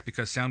soundtrack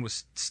because sound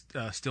was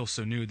still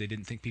so new. They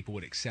didn't think people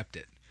would accept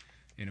it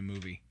in a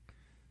movie,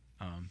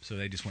 so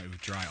they just went with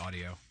dry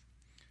audio.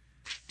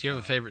 Do you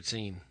have a favorite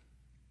scene?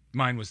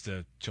 Mine was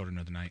the Children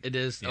of the Night. It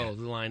is. Yeah. Oh,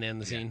 the line and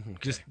the scene.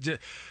 Yeah. Okay.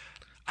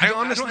 I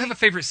don't have a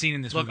favorite scene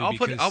in this movie.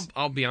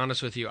 I'll be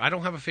honest with you. I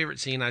don't have a favorite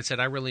scene. I said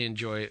I really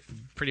enjoy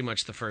pretty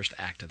much the first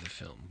act of the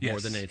film more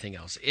than anything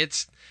else.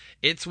 It's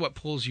what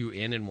pulls you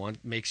in and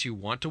makes you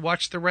want to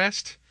watch the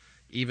rest,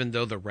 even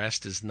though the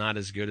rest is not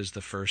as good as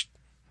the first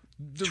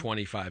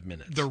 25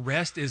 minutes. The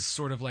rest is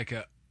sort of like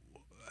a.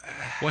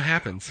 What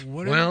happens?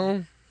 What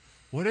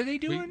are they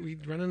doing? We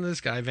run into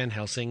this guy Van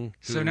Helsing.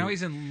 So now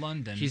he's in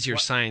London. He's your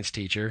science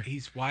teacher.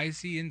 Why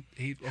is he in?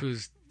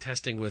 Who's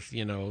testing with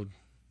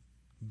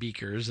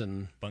beakers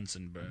and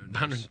Bunsen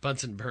burners.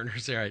 Bunsen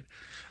burners, right?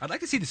 I'd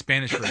like to see the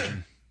Spanish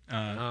version.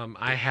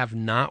 I have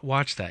not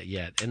watched that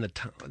yet. In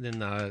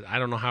the I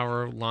don't know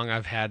how long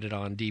I've had it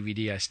on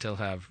DVD. I still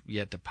have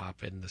yet to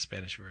pop in the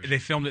Spanish version. They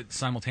filmed it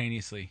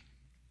simultaneously.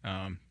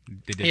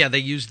 They did. Yeah, they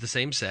used the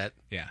same set.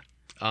 Yeah.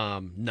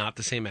 Not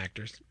the same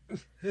actors.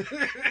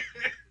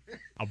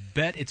 I'll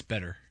bet it's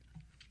better.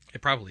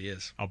 It probably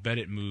is. I'll bet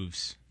it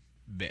moves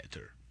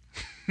better.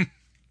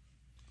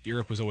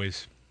 Europe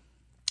is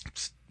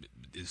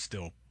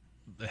still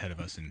ahead of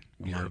us in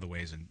a lot of the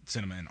ways in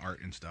cinema and art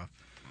and stuff.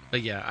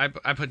 But yeah,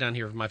 I put down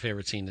here my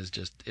favorite scene is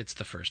it's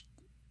the first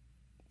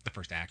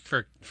act.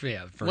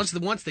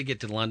 Once they get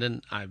to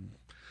London,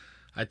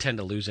 I tend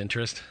to lose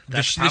interest.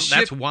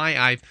 That's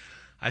why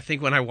I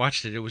think when I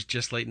watched it, it was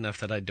just late enough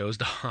that I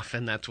dozed off,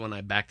 and that's when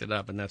I backed it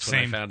up, and that's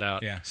when I found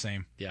out. Yeah,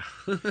 same. Yeah.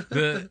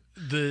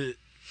 the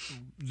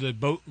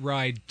boat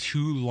ride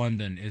to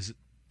London is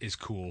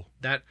cool.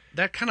 That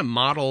kind of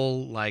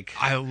model, like,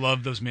 I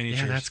love those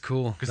miniatures. Yeah, that's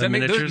cool because that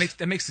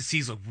makes the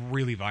seas look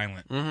really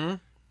violent. Mm-hmm.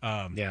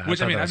 Yeah,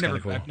 which I've never.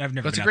 Cool. I've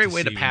never. It's a great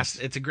way to pass.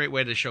 It's a great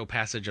way to show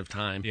passage of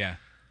time. Yeah,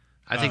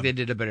 I think they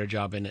did a better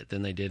job in it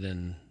than they did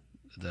in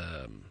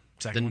the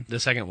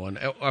second one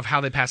of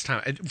how they passed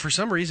time. For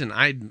some reason,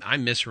 I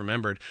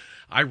misremembered.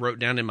 I wrote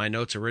down in my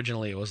notes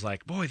originally, it was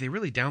like, boy, they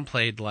really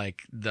downplayed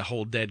like the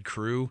whole dead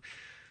crew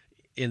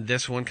in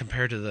this one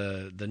compared to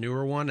the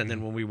newer one. And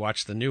then when we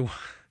watched the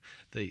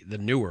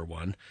newer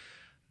one,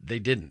 they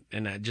didn't.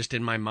 And just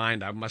in my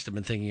mind, I must have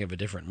been thinking of a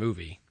different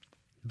movie.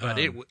 But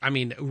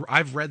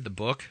I've read the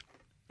book.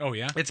 Oh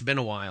yeah, it's been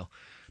a while.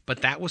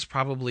 But that was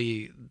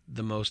probably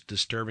the most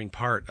disturbing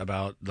part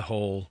about the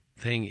whole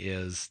thing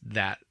is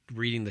that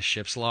reading the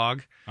ship's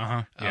log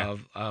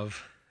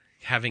of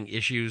having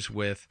issues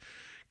with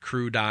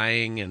crew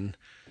dying and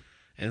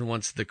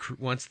once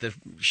the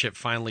ship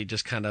finally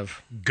just kind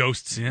of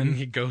ghosts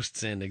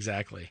in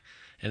exactly,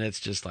 and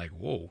it's just like,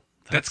 whoa,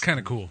 that's kind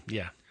of cool.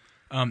 Yeah.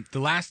 The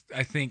last,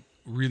 I think,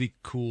 really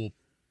cool,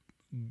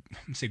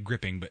 I'd say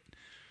gripping, but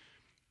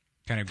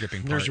kind of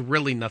gripping part. There's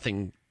really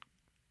nothing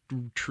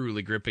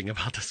truly gripping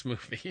about this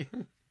movie.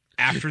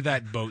 After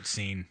that boat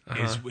scene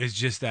is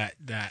just that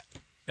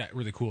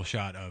really cool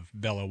shot of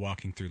Bella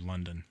walking through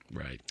London,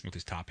 right, with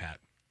his top hat.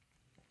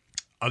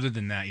 Other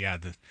than that, yeah,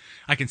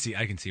 I can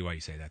see why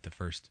you say that. The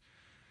first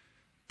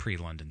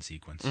pre-London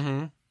sequence,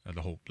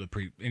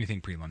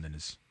 anything pre-London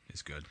is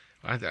good.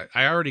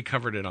 I already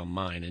covered it on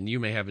mine, and you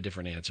may have a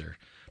different answer,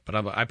 but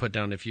I put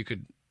down, if you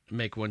could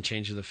make one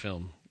change to the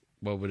film,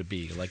 what would it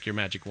be? Like your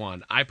magic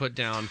wand. I put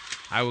down,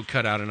 I would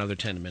cut out another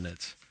 10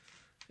 minutes.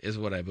 Is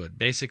what I would.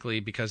 Basically,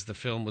 because the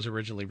film was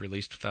originally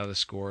released without a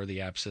score, the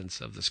absence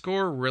of the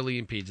score really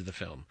impedes the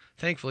film.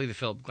 Thankfully, the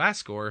Philip Glass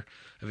score,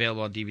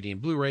 available on DVD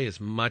and Blu-ray, is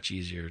much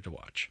easier to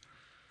watch.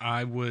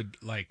 I would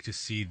like to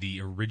see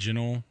the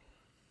original.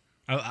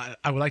 I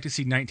would like to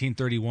see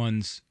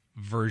 1931's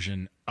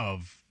version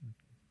of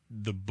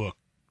the book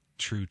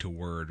true to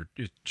word,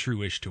 or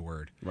true-ish to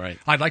word. Right.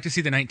 I'd like to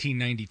see the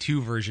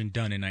 1992 version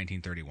done in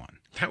 1931.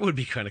 That would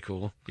be kind of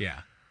cool.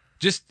 Yeah.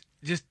 Just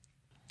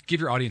give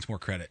your audience more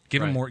credit.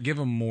 Give them Right.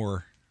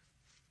 more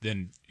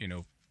than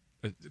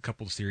a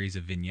couple of series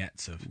of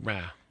vignettes of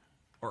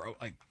or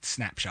like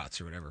snapshots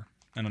or whatever.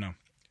 I don't know.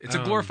 It's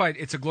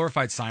a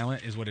glorified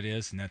silent is what it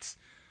is, and that's.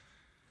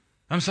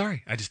 I'm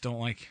sorry, I just don't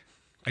like.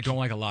 I don't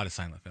like a lot of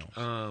silent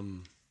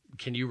films.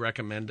 Can you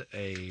recommend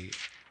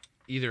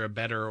either a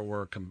better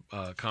or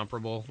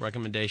comparable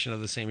recommendation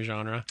of the same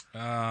genre?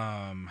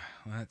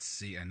 Let's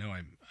see. I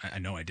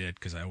know I did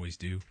because I always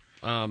do.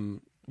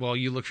 Well,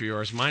 you look for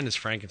yours. Mine is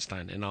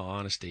Frankenstein, in all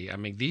honesty. I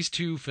mean, these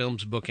two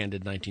films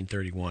bookended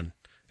 1931.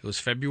 It was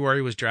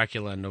February was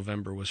Dracula and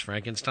November was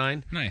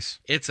Frankenstein. Nice.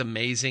 It's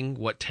amazing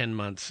what 10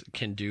 months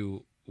can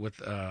do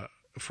with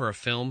for a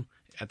film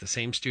at the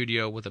same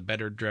studio with a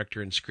better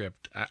director and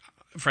script.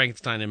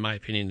 Frankenstein, in my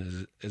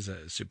opinion, is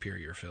a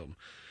superior film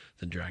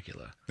than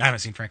Dracula. I haven't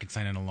seen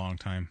Frankenstein in a long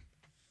time.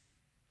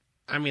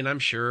 I mean, I'm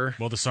sure.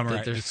 Well, the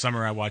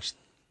summer I watched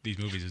these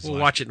movies is. We'll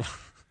watch it.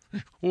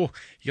 Well,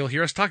 you'll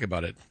hear us talk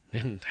about it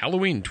in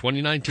Halloween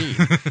 2019.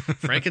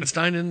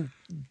 Frankenstein and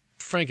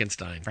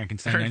Frankenstein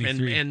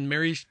 93. and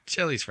Mary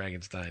Shelley's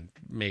Frankenstein.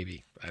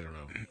 Maybe, I don't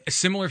know. A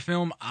similar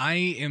film. I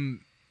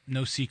am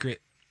no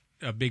secret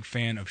a big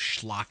fan of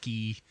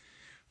schlocky,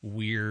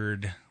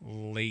 weird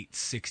late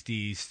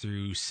 60s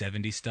through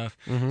 70s stuff.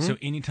 Mm-hmm. So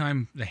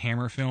anytime the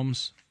Hammer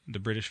films, the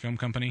British film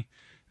company,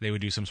 they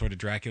would do some sort of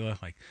Dracula,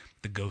 like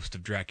the ghost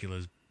of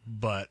Dracula's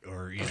butt,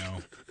 or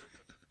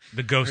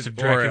the ghost of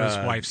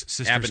Dracula's wife's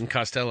sister. Abbott and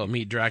Costello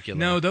meet Dracula.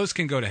 No, those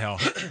can go to hell.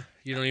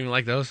 You don't even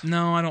like those?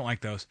 No, I don't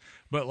like those.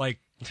 But like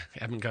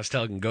Abbott and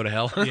Costello can go to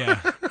hell.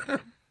 Yeah.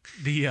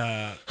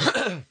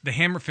 The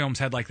Hammer films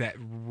had like that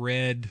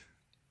red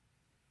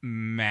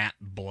matte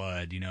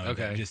blood,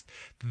 Okay. Just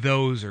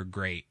those are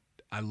great.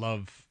 I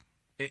love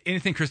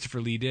anything Christopher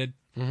Lee did.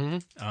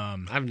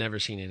 Mm-hmm. I've never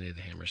seen any of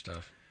the Hammer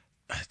stuff.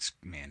 It's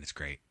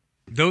great.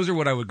 Those are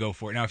what I would go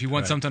for. Now, if you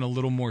want Right. something a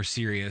little more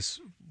serious,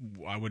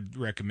 I would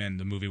recommend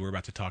the movie we're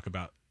about to talk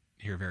about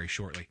here very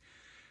shortly.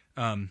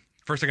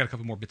 First, I got a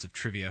couple more bits of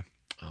trivia.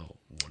 Oh,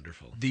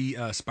 wonderful. The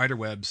spider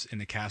webs in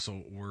the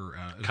castle were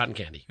Cotton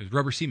candy. It was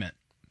rubber cement.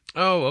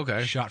 Oh,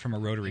 okay. Shot from a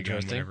rotary gun,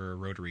 Interesting. whatever a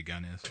rotary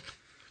gun is.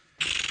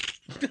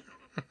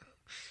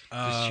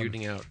 Just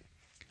shooting out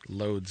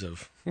loads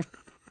of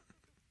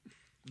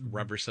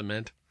rubber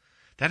cement.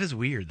 That is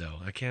weird, though.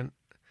 I can't.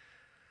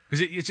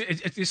 Because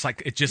it's just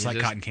like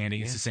cotton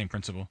candy. It's the same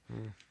principle.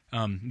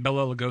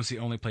 Bela Lugosi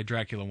only played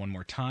Dracula one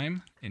more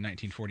time in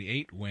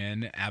 1948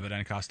 when Abbott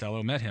and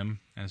Costello met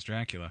him as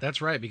Dracula.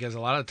 That's right, because a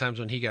lot of times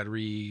when he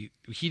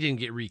didn't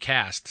get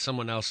recast.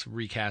 Someone else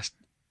recast.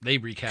 They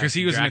recast because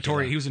he was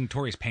Dracula. a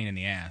notorious pain in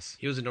the ass.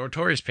 He was a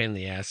notorious pain in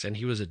the ass, and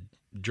he was a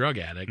drug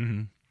addict.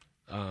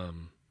 Mm-hmm.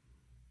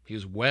 He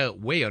was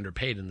way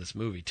underpaid in this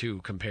movie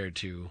too, compared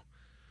to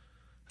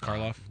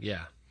Karloff.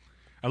 Yeah.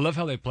 I love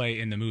how they play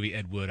in the movie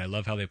Ed Wood. I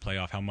love how they play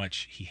off how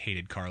much he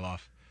hated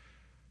Karloff.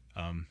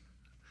 Do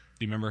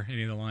you remember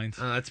any of the lines?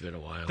 That's been a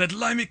while. That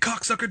limey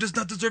cocksucker does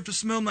not deserve to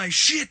smell my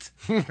shit.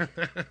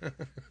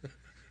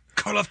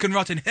 Karloff can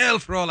rot in hell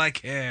for all I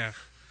care.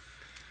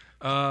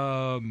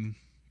 Some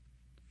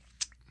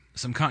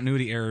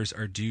continuity errors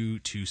are due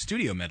to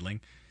studio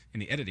meddling in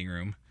the editing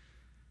room.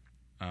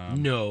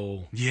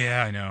 No.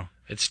 Yeah, I know.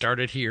 It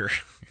started here.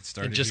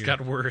 It just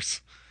got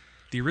worse.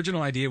 The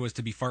original idea was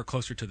to be far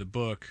closer to the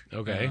book.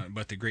 Okay.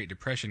 But the Great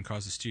Depression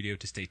caused the studio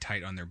to stay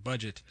tight on their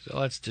budget. So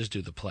let's just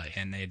do the play.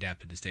 And they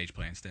adapted the stage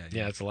play instead.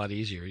 Yeah, it's a lot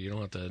easier. You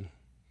don't have to.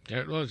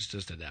 Yeah, let's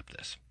just adapt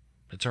this.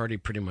 It's already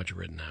pretty much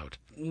written out.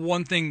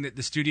 One thing that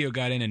the studio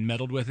got in and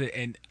meddled with it,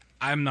 and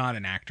I'm not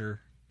an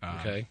actor.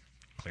 Okay.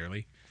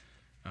 Clearly.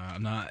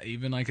 I'm not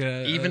even like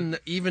a...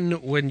 Even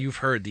when you've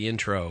heard the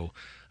intro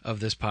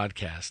of this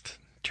podcast,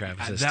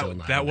 Travis is still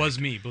not. That was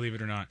me, believe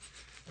it or not.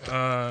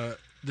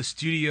 The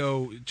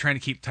studio, trying to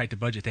keep tight to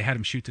budget, they had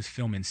him shoot this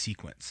film in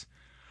sequence.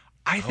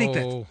 I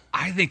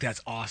think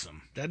that's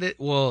awesome. That it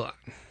well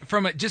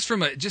from an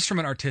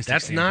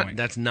artistic standpoint.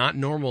 That's not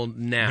normal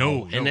now.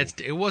 No. And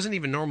it wasn't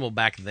even normal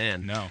back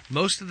then. No.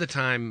 Most of the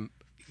time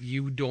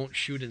you don't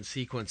shoot in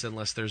sequence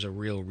unless there's a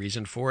real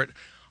reason for it.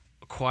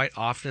 Quite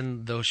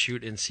often they'll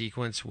shoot in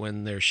sequence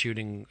when they're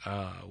shooting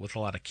with a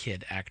lot of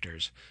kid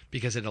actors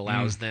because it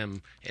allows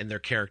them and their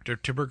character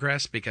to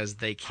progress because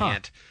they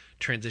can't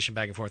transition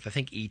back and forth. I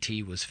think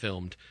E.T. was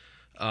filmed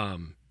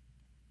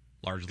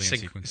largely in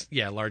sequence.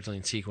 Yeah, largely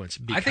in sequence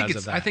because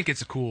of that. I think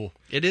it's cool.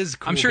 It is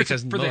cool. I'm sure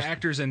because for the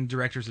actors and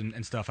directors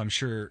and stuff, I'm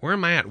sure. Where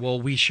am I at?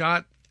 Well, we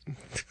shot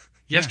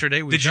yesterday.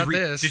 Yeah. We shot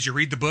this. Did you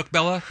read the book,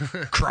 Bella?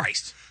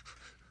 Christ.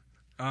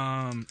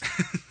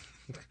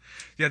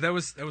 Yeah, that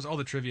was all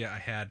the trivia I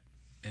had,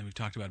 and we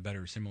talked about a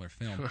better similar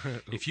film.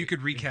 If you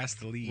could recast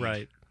the lead,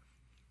 right?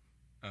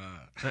 I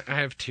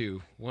have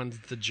two. One's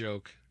the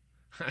joke.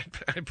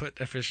 I put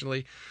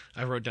officially.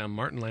 I wrote down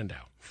Martin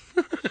Landau.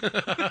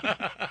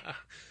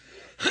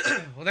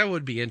 Well, that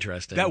would be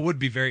interesting. That would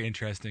be very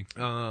interesting.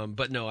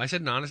 But no, I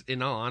said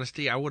in all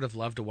honesty, I would have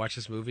loved to watch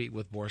this movie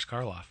with Boris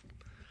Karloff.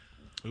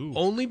 Ooh.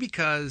 Only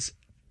because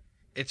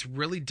it's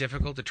really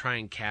difficult to try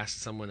and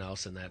cast someone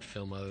else in that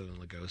film other than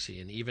Lugosi,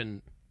 and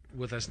even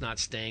with us not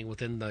staying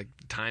within the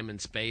time and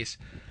space,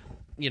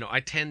 I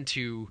tend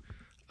to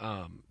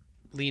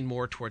lean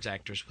more towards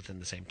actors within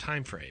the same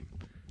time frame.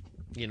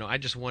 I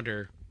just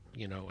wonder,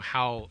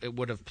 how it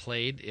would have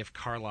played if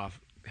Karloff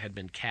had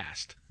been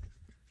cast.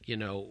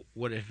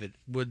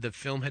 Would the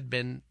film had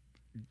been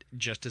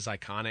just as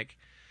iconic?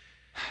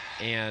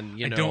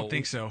 And I don't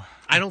think so.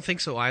 I don't think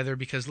so either,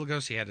 because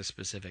Lugosi had a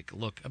specific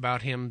look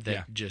about him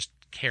that just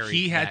carried.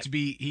 He had to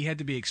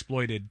be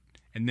exploited,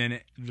 and then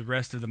the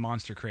rest of the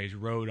monster craze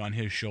rode on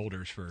his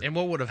shoulders for. And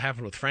what would have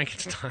happened with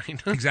Frankenstein?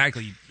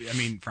 Exactly. I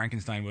mean,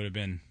 Frankenstein would have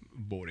been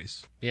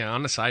Boris. Yeah.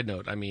 On a side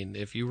note, I mean,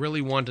 if you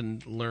really want to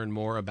learn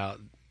more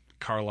about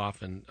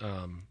Karloff and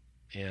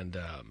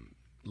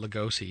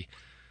Lugosi,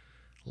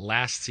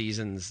 last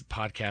season's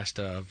podcast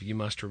of You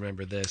Must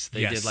Remember This,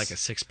 they did like a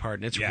 6-part,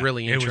 and it's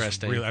really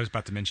interesting. I was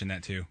about to mention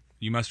that too.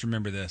 You Must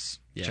Remember This.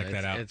 Yeah, check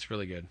that out. It's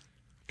really good.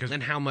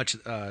 And how much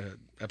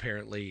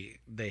apparently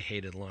they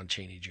hated Lon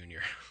Chaney Jr.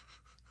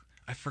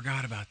 I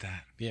forgot about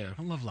that. Yeah.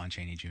 I love Lon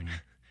Chaney Jr.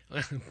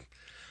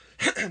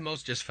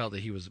 Most just felt that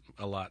he was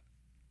a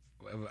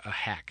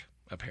hack,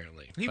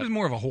 apparently. He was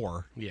more of a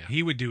whore. Yeah.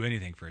 He would do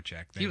anything for a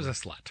check. He was a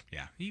slut.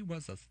 Yeah, he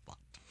was a slut.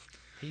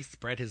 He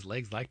spread his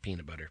legs like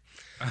peanut butter.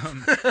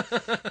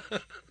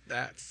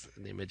 That's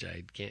an image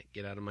I can't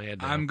get out of my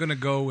head now. I'm going to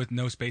go with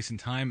No Space and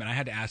Time, and I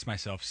had to ask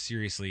myself,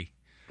 seriously,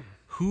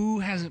 who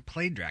hasn't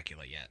played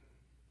Dracula yet?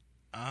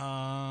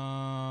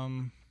 How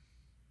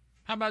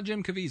about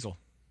Jim Caviezel?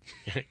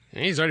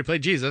 He's already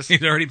played Jesus.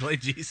 He's already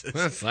played Jesus.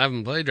 Let's have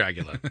him play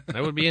Dracula.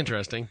 That would be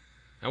interesting.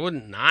 I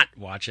wouldn't not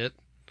watch it.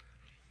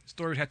 The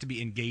story would have to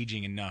be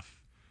engaging enough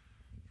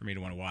for me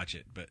to want to watch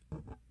it, but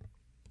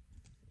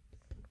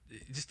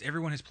just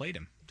everyone has played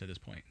him to this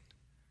point.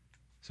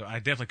 So I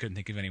definitely couldn't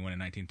think of anyone in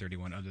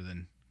 1931 other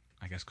than,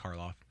 I guess,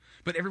 Karloff.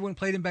 But everyone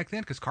played him back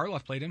then because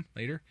Karloff played him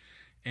later,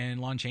 and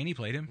Lon Chaney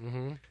played him.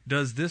 Mm-hmm.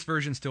 Does this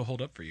version still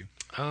hold up for you?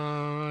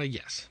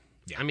 Yes.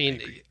 Yeah, I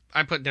mean,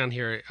 I put down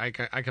here, I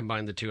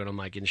combined the two, and I'm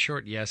like, in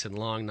short, yes, and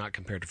long, not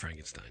compared to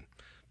Frankenstein,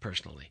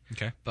 personally.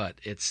 Okay. But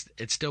it's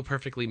still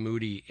perfectly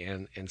moody,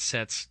 and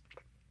sets,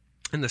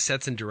 and the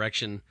sets and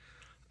direction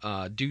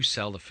do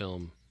sell the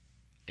film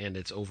and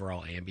its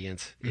overall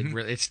ambience. Mm-hmm.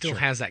 It still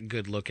has that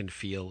good look and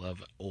feel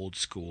of old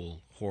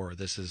school horror.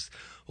 This is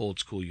old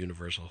school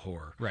Universal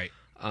horror. Right.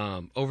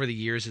 Over the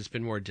years, it's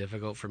been more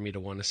difficult for me to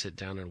want to sit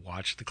down and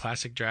watch the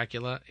classic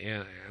Dracula,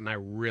 and I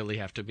really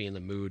have to be in the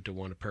mood to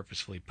want to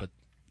purposefully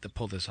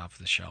pull this off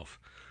the shelf,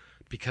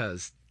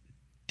 because,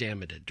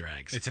 damn it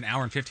drags. It's an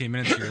hour and 15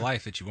 minutes of your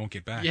life that you won't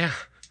get back. Yeah,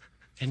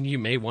 and you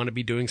may want to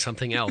be doing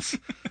something else,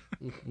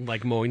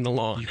 like mowing the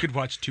lawn. You could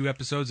watch 2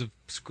 episodes of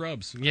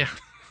Scrubs. Yeah.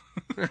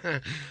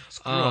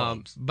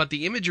 Scrubs. But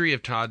the imagery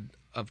of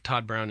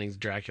Todd Browning's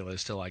Dracula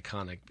is still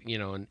iconic,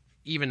 and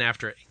even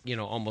after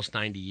almost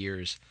 90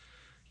 years.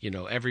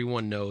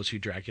 Everyone knows who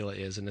Dracula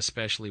is, and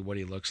especially what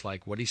he looks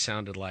like, what he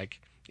sounded like,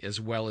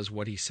 as well as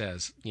what he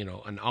says,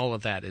 and all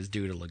of that is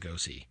due to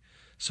Lugosi.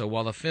 So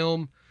while the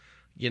film,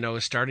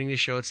 is starting to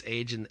show its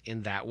age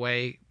in that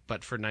way,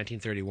 but for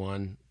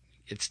 1931,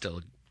 it's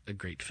still a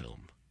great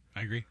film.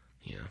 I agree.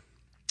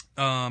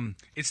 Yeah.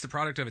 It's the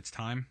product of its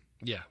time.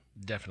 Yeah,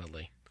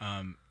 definitely.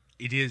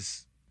 It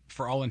is,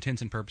 for all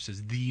intents and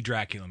purposes, the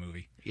Dracula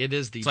movie. It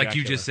is the It's Dracula. like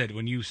you just said,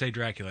 when you say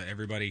Dracula,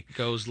 everybody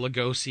goes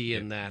Lugosi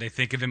and that. They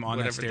think of him on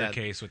that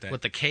staircase with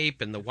the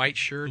cape and the white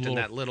shirt and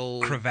that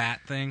little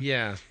cravat thing.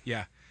 Yeah.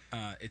 Yeah.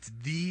 It's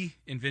the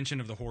invention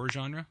of the horror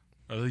genre,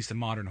 or at least the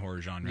modern horror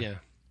genre. Yeah.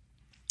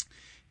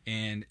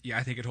 And yeah,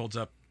 I think it holds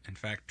up. In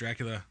fact,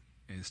 Dracula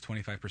is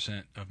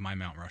 25% of my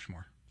Mount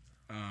Rushmore.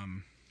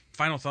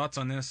 Final thoughts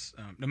on this.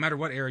 No matter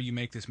what era you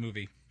make this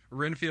movie,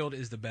 Renfield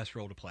is the best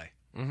role to play.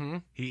 Mm-hmm.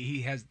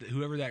 He has,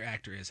 whoever that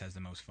actor is has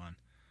the most fun.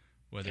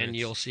 And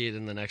you'll see it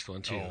in the next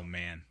one, too. Oh,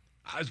 man.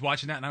 I was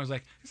watching that, and I was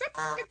like, is that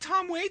fucking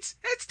Tom Waits?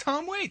 That's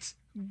Tom Waits.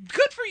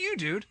 Good for you,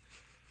 dude.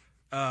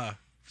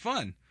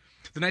 Fun.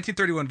 The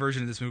 1931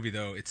 version of this movie,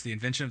 though, it's the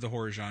invention of the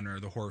horror genre,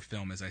 the horror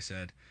film, as I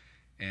said.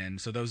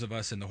 And so those of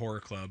us in the horror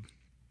club,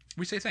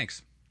 we say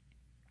thanks.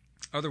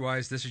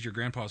 Otherwise, this is your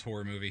grandpa's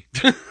horror movie.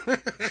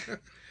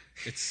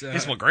 It's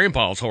my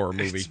grandpa's horror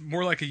movie. It's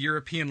more like a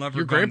European lover.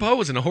 Your grandpa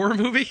was in a horror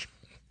movie?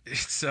 He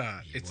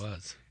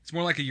was. It's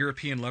more like a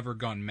European lover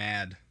gone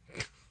mad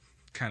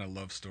kind of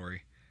love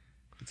story.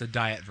 It's a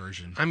diet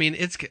version. I mean,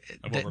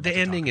 the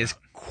ending is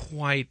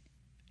quite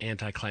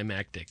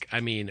anticlimactic. I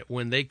mean,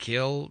 when they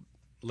kill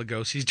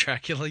Lugosi's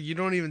Dracula, you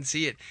don't even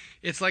see it.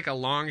 It's like a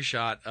long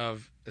shot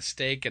of a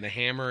stake and a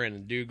hammer and a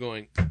dude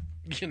going,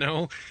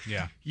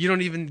 Yeah. You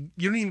don't even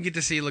get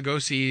to see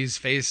Lugosi's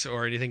face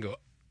or anything go,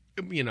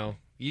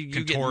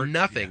 you get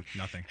nothing.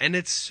 Yeah, nothing. And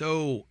it's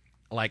so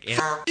like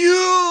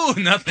you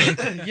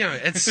nothing. Yeah,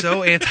 it's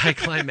so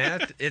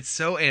anticlimactic. It's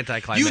so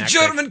anticlimactic. You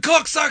German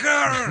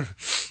cocksucker!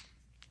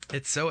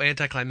 It's so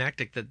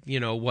anticlimactic that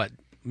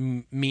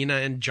Mina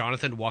and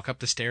Jonathan walk up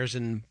the stairs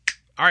and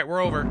all right,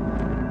 we're over.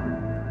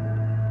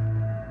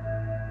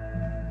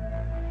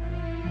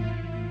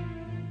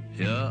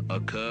 Here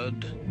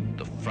occurred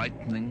the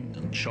frightening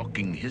and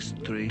shocking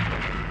history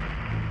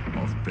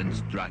of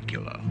Prince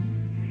Dracula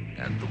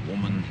and the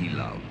woman he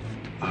loved.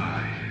 I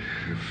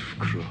have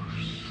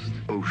crossed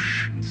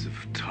oceans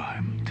of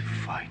time to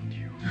find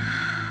you.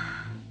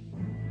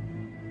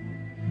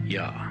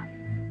 Ja,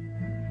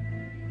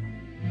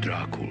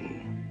 Dracul.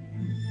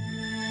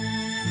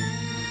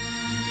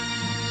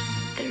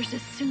 There's a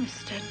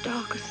sinister,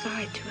 darker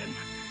side to him.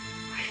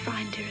 I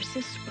find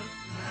irresistible.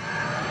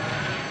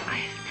 I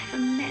have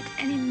never met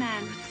any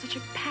man with such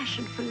a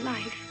passion for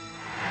life.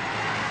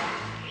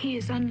 He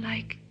is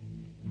unlike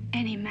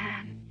any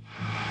man.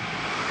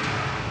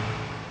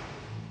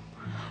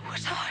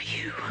 What are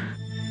you?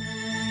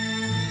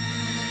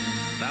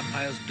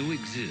 Vampires do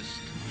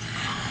exist.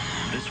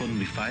 This one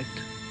we fight,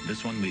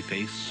 this one we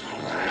face,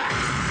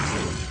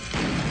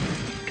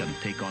 can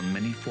take on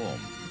many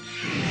forms.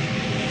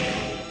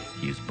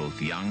 He is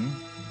both young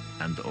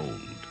and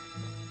old.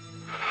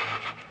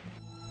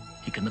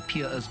 He can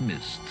appear as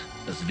mist,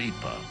 as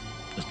vapor,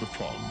 as the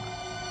fog.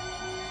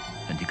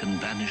 And he can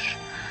vanish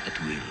at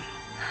will.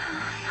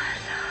 My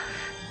love.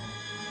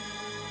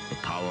 The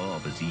power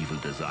of his evil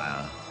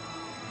desire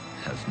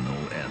has no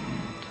end.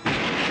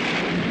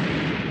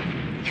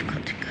 You've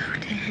got to go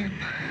to him.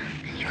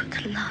 You've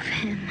got to love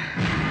him.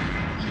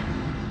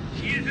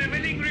 She is a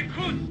willing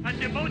recruit and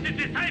devoted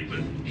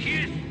disciple. She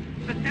is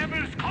the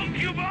devil's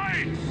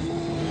concubine.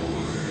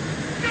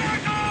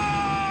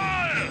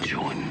 Dragon!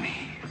 Join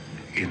me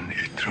in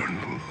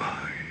eternal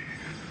life.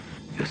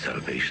 Your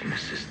salvation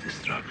is his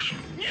destruction.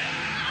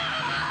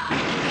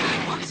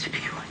 I want to be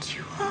what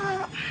you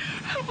are.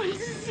 I want to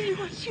see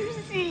what you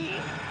see.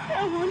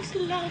 I want to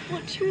love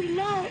what you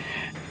love.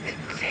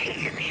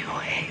 Take me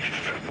away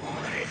from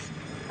all this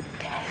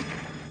death.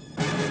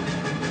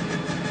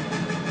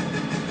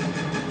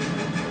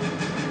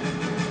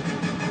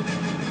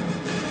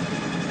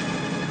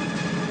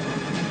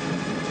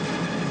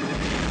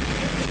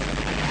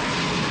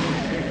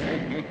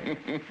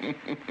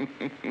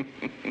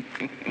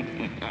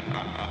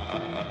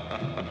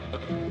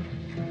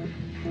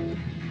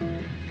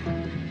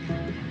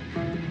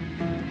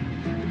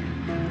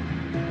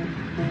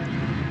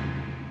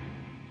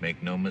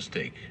 Make no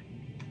mistake,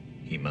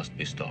 he must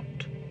be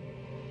stopped.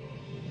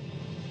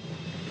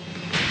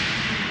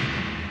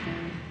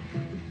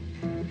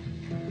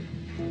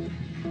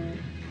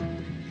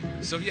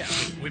 So yeah,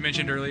 we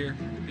mentioned earlier,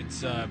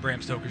 it's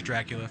Bram Stoker's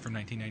Dracula from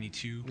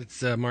 1992.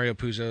 It's Mario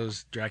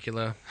Puzo's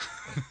Dracula.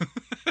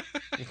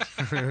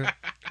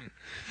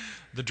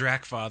 The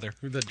Drac Father.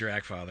 The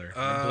Drac Father.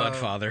 The Blood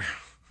Father.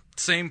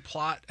 Same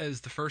plot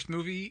as the first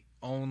movie,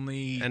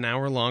 only an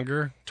hour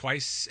longer.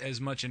 Twice as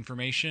much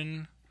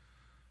information,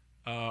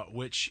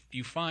 which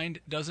you find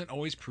doesn't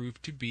always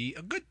prove to be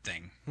a good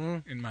thing,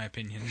 in my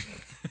opinion.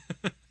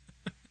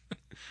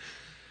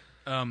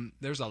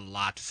 There's a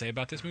lot to say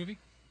about this movie.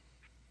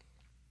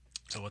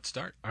 So let's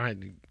start. All right,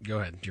 go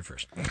ahead. You're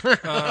first.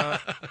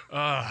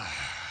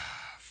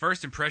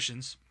 First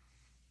impressions.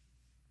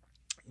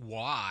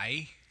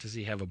 Why does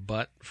he have a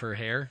butt for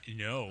hair?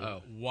 No.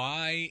 Oh.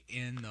 Why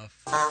in the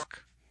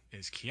fuck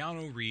is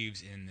Keanu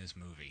Reeves in this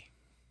movie?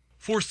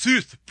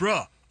 Forsooth,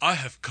 bruh, I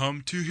have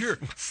come to here,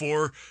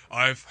 for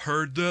I've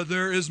heard that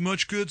there is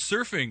much good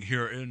surfing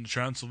here in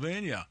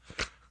Transylvania.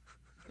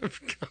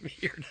 I've come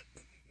here to...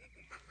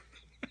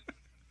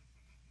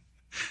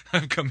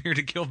 I've come here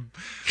to kill...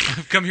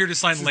 I've come here to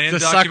sign land to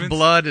documents. Suck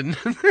blood and...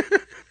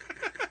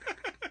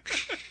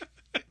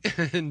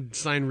 and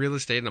sign real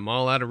estate, and I'm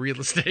all out of real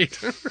estate.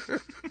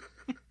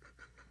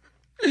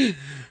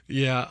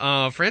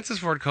 Yeah, Francis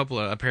Ford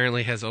Coppola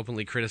apparently has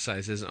openly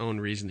criticized his own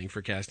reasoning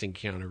for casting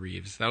Keanu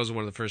Reeves. That was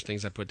one of the first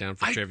things I put down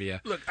for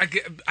trivia. Look, I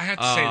have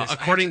to say this.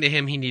 According to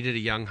him, he needed a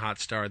young hot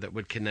star that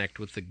would connect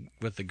with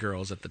the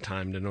girls at the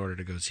time in order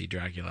to go see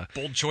Dracula.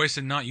 Bold choice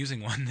in not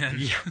using one then.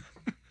 Yeah.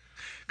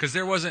 Because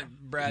there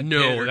wasn't Brad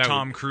Pitt or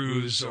Tom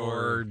Cruise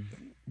or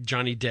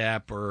Johnny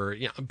Depp or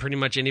pretty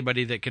much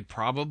anybody that could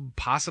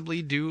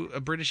possibly do a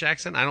British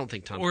accent. I don't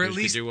think Tom Cruise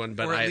could do one,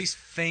 but at least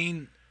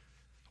feign.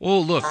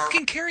 Well, look,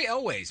 fucking Carrie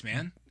Elways,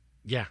 man.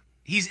 Yeah,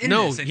 he's in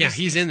this.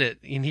 He's in it,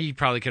 and he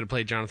probably could have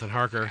played Jonathan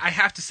Harker. I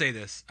have to say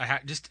this.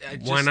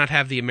 Why not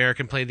have the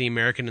American play the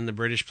American and the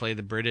British play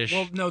the British?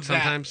 Well, no,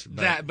 sometimes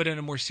but in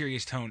a more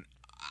serious tone.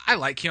 I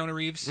like Keanu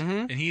Reeves,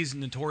 and he's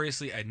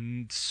notoriously a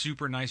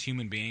super nice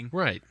human being.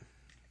 Right.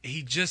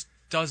 He just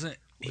doesn't.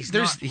 He's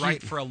not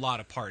right for a lot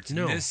of parts.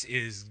 No, and this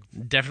is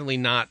definitely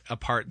not a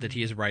part that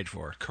he is right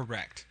for.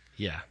 Correct.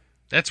 Yeah,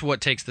 that's what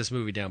takes this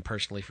movie down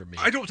personally for me.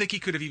 I don't think he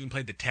could have even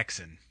played the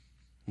Texan.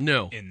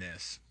 No. In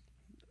this,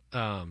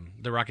 the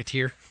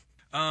Rocketeer.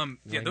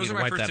 Yeah, those are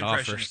my first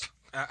impressions.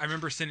 I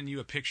remember sending you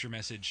a picture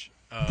message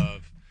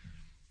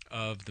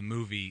of the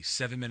movie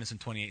 7 minutes and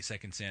 28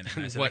 seconds in.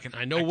 And I said,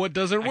 I know what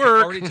doesn't work. I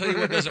can already tell you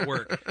what doesn't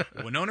work.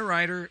 Winona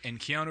Ryder and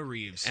Keanu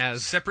Reeves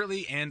as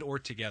separately and or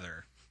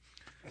together.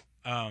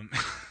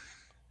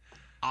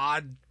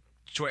 Odd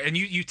choice. And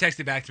you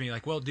texted back to me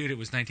like, well, dude, it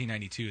was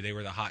 1992. They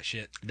were the hot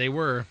shit. They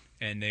were.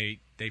 And they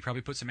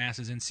probably put some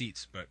asses in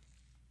seats. But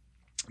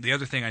the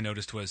other thing I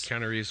noticed was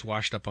Keanu Reeves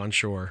washed up on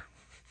shore.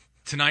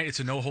 Tonight, it's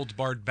a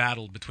no-holds-barred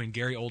battle between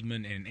Gary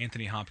Oldman and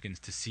Anthony Hopkins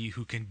to see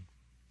who can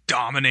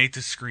dominate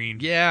the screen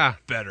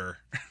better.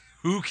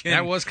 Who can?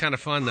 That was kind of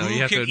fun, though, who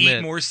you have to can admit.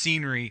 eat more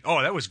scenery?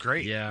 Oh, that was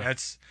great. Yeah.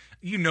 That's,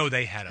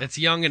 they had It's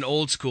young and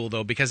old school,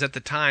 though, because at the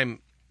time,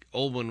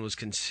 Oldman was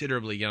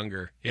considerably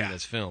younger in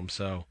this film,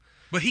 so...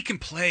 But he can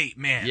play,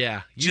 man.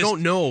 Yeah, you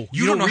don't know.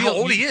 You don't know how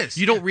old he is.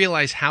 You don't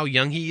realize how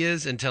young he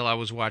is until I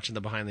was watching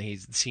the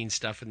behind-the-scenes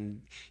stuff,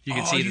 and you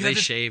can see that they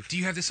shaved. Do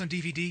you have this on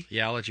DVD?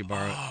 Yeah, I'll let you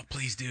borrow it. Oh,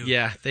 please do.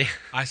 Yeah,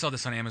 I saw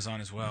this on Amazon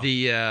as well.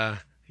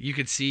 You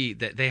could see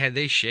that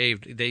they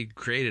shaved. They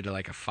created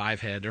like a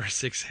 5-head or a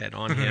 6-head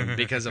on him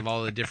because of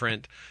all the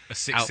different a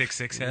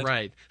 666 head,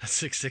 right? A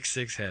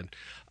 666 head.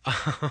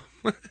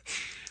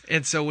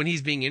 And so when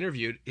he's being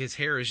interviewed, his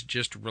hair is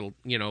just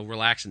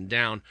relaxing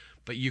down,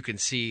 but you can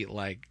see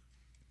like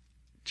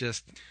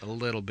just a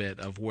little bit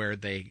of where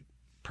they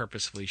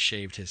purposefully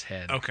shaved his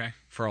head. Okay.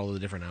 For all of the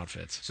different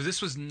outfits. So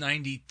this was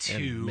 92.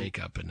 And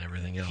makeup and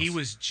everything else. He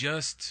was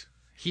just...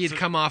 He had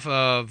come off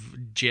of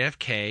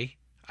JFK.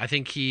 I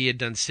think he had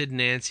done Sid and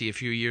Nancy a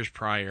few years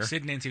prior.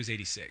 Sid and Nancy was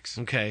 86.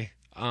 Okay.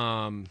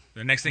 The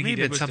next thing he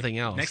did was something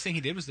else. Next thing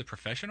he did was The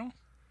Professional.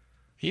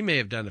 He may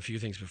have done a few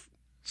things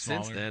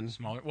since then.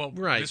 Smaller. Well,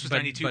 right. This was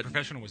 92. But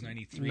Professional was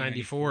 93.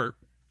 94.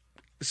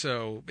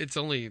 So it's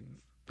only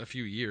a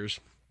few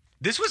years.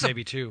 This was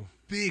maybe two.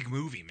 Big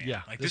movie, man.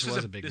 Yeah, like this was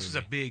a big movie. This was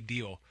a big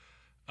deal.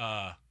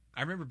 I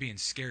remember being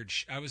scared.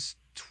 I was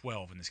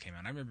 12 when this came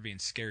out. I remember being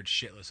scared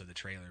shitless of the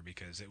trailer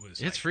because it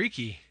was. It's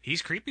freaky.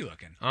 He's creepy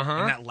looking. Uh-huh.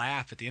 And that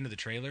laugh at the end of the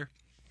trailer.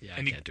 Yeah,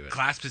 and I can't do it.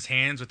 Clasped his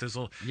hands with his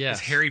little his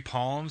hairy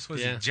palms.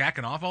 Was he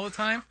jacking off all the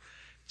time?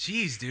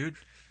 Jeez, dude.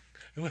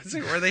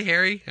 Were they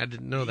hairy? I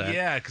didn't know that.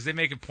 Yeah, because they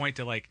make a point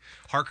to like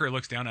Harker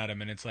looks down at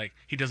him and it's like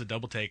he does a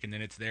double take and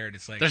then it's there and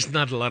it's like there's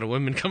not a lot of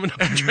women coming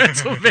up in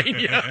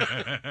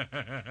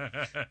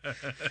Transylvania.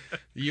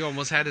 You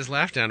almost had his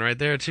laugh down right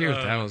there too.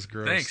 That was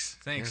gross.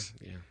 Thanks.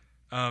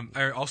 Yeah.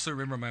 I also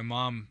remember my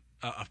mom,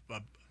 a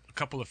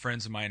couple of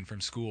friends of mine from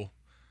school.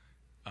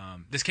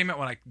 This came out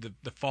when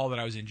the fall that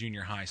I was in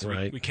junior high. So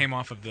we came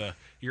off of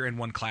you're in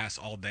one class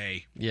all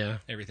day. Yeah.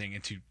 Everything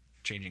into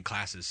changing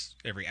classes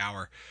every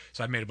hour.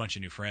 So I made a bunch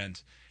of new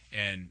friends,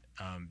 and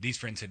these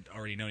friends had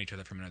already known each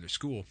other from another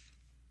school,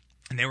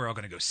 and they were all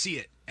going to go see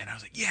it. And I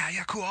was like, yeah,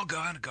 cool, I'll go.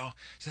 So I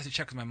had to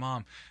check with my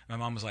mom. My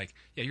mom was like,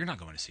 yeah, you're not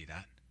going to see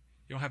that.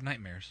 You don't have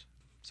nightmares.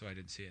 So I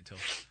didn't see it until.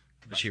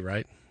 Was she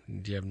right?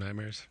 Do you have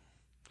nightmares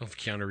of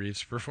Keanu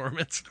Reeves'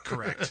 performance?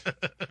 Correct. I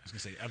was going to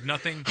say, of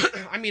nothing.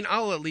 I mean,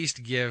 I'll at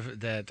least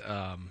give that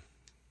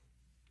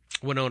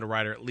Winona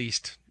Ryder at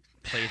least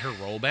played her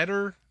role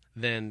better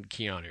than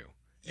Keanu.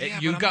 Yeah,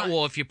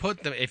 if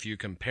you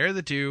compare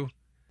the two,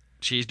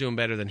 she's doing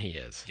better than he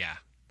is. Yeah.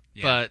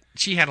 But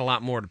she had a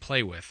lot more to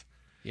play with,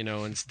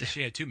 and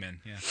she had two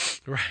men. Yeah.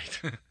 Right.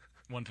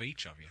 One for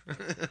each of you.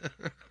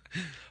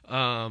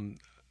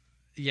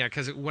 Yeah,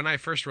 because when I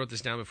first wrote this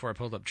down before I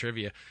pulled up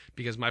trivia,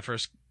 because my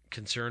first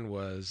concern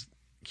was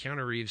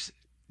Keanu Reeves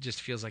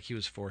just feels like he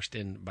was forced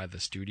in by the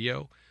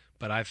studio,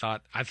 but I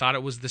thought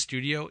it was the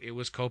studio. It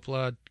was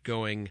Coppola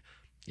going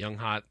young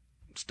hot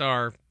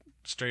star.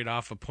 Straight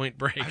off of Point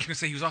Break. I was going to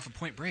say he was off of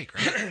Point Break,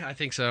 right? I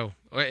think so.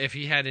 If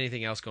he had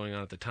anything else going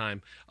on at the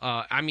time.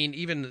 I mean,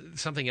 even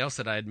something else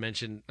that I had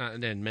mentioned,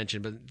 didn't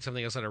mention, but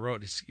something else that I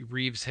wrote is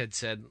Reeves had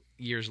said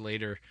years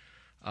later,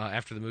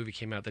 after the movie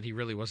came out, that he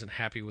really wasn't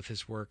happy with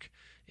his work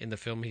in the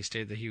film. He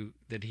stated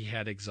that he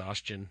had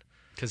exhaustion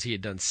because he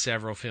had done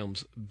several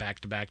films back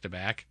to back to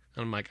back.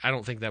 And I'm like, I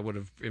don't think that would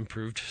have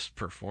improved his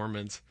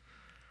performance.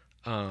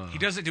 He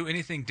doesn't do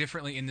anything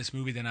differently in this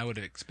movie than I would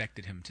have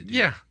expected him to do.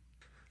 Yeah.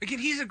 Again,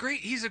 he's a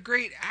great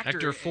actor.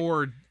 Actor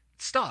for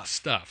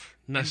stuff.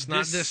 That's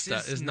not this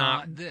stuff. Is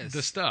not this.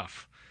 The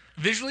stuff.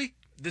 Visually,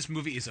 this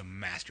movie is a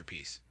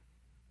masterpiece.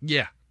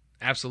 Yeah,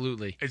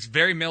 absolutely. It's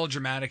very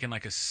melodramatic and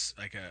like a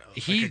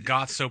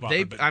goth soap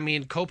opera.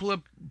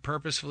 Coppola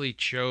purposefully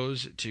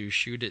chose to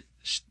shoot it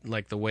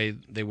like the way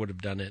they would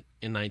have done it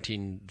in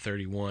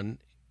 1931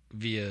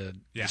 via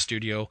the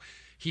studio.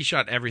 He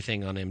shot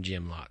everything on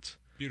MGM lots.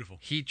 Beautiful.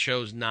 He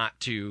chose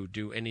not to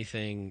do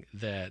anything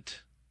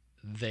that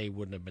they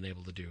wouldn't have been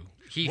able to do.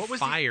 He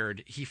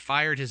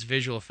fired his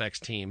visual effects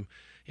team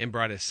and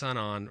brought his son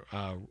on,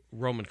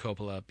 Roman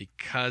Coppola,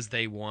 because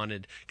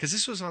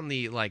this was on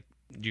the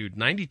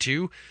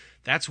 92.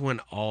 That's when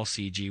all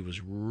CG was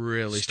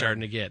really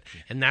starting to get,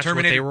 and that's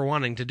what they were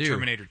wanting to do.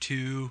 Terminator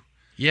 2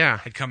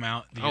 had come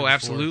out the year before.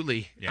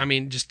 Absolutely. Yeah. I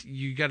mean, just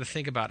you got to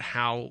think about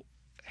how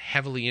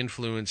heavily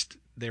influenced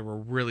they were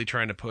really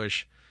trying to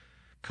push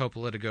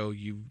Coppola to go,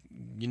 you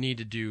need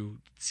to do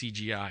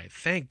CGI.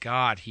 Thank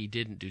God he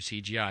didn't do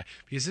CGI,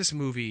 because this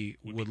movie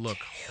would look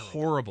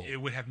horrible. It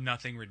would have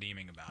nothing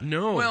redeeming about it.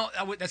 No, well,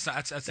 that's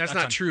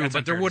not true.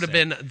 But there would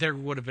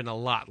have been a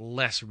lot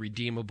less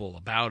redeemable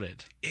about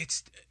it.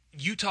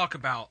 You talk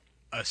about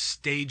a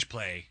stage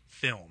play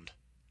filmed.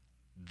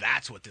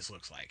 That's what this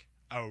looks like.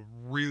 A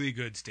really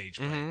good stage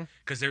play,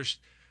 because there's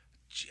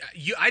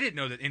I didn't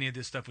know that any of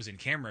this stuff was in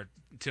camera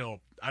until,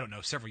 I don't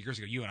know, several years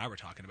ago. You and I were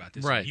talking about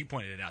this. Right. And you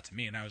pointed it out to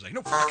me, and I was like,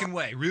 no fucking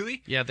way.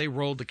 Really? Yeah, they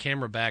rolled the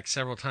camera back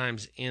several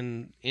times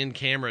in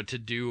camera to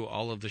do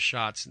all of the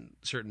shots,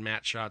 certain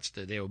matte shots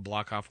that they would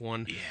block off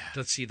one. Yeah.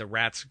 To see the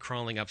rats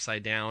crawling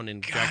upside down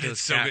and God,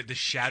 it's so good. The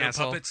shadow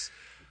castle. puppets.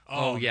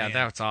 Oh yeah, man.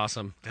 that's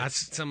awesome.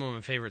 That's some of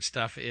my favorite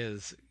stuff.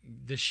 Is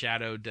the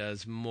shadow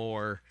does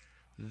more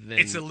than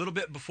It's a little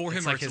bit before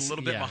him, or it's a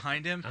little bit yeah.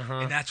 behind him,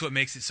 Uh-huh. and that's what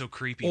makes it so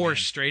creepy. or man.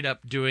 straight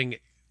up doing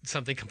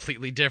something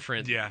completely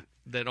different. Yeah.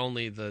 That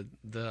only the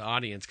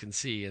audience can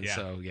see, and Yeah.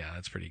 so yeah,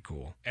 that's pretty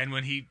cool. And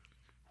when he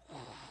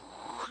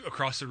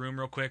across the room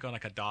real quick on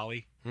like a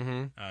dolly,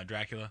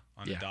 Dracula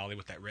on Yeah. the dolly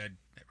with that red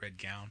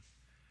gown.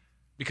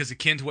 Because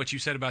akin to what you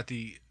said about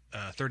the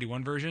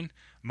 31 version,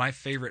 my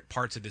favorite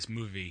parts of this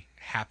movie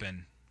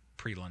happen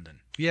pre-London.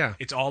 Yeah.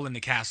 It's all in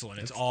the castle, and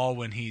it's all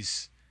when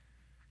he's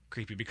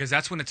creepy, because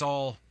that's when it's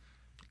all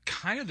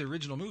kind of the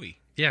original movie.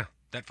 Yeah.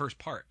 That first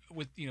part,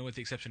 with the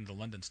exception of the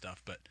London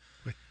stuff, but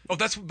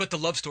the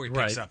love story picks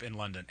Right. up in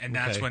London, and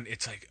that's Okay. when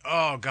it's like,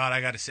 oh god, I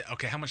got to say,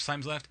 okay, how much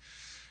time's left?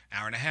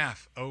 Hour and a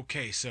half.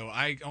 Okay, so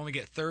I only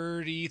get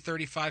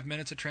 35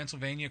 minutes of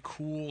Transylvania,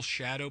 cool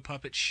shadow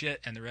puppet shit,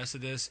 and the rest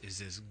of this is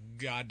this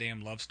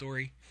goddamn love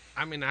story.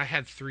 I mean, I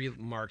had 3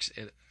 marks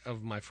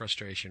of my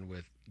frustration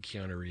with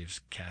Keanu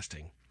Reeves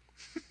casting.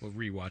 Well,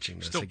 rewatching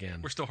this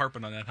again. We're still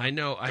harping on that. Huh? I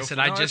know. I Go said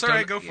for- I no, just it's all don't.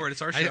 right, go for it.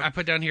 It's our show. I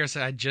put down here. I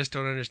said I just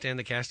don't understand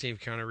the casting of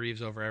Keanu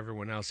Reeves over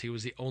everyone else. He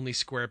was the only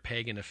square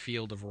peg in a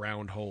field of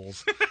round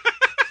holes.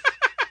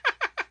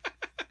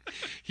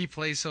 He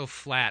plays so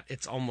flat,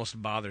 it's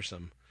almost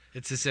bothersome.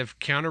 It's as if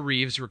Keanu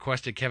Reeves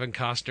requested Kevin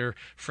Costner,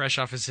 fresh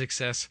off his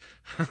success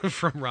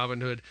from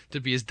Robin Hood, to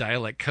be his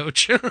dialect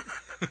coach.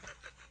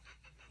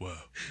 Whoa,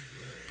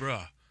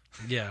 bruh,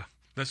 yeah.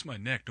 that's my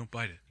neck. Don't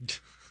bite it.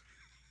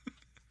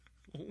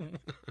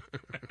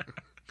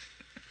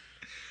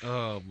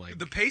 Oh my!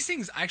 The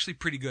pacing's actually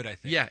pretty good, I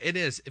think. Yeah, it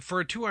is for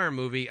a 2-hour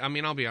movie. I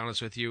mean, I'll be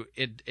honest with you,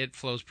 it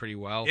flows pretty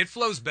well. It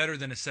flows better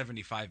than a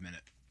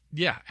 75-minute.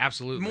 Yeah,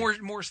 absolutely.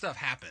 More stuff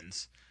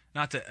happens.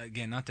 Not to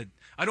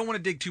I don't want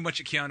to dig too much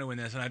at Keanu in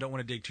this, and I don't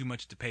want to dig too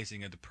much at the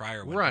pacing of the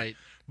prior one. Right.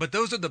 But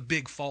those are the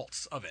big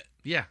faults of it.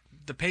 Yeah.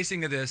 The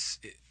pacing of this,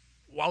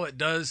 while it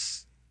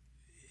does,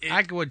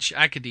 I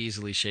could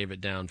easily shave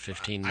it down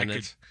 15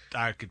 minutes.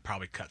 I could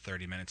probably cut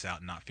 30 minutes out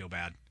and not feel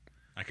bad.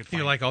 I could.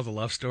 You like all the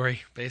love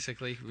story,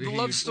 basically. The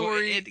love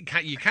story.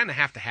 You kind of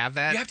have to have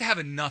that. You have to have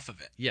enough of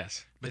it.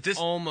 Yes, but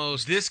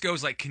this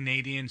goes like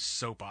Canadian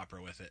soap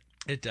opera with it.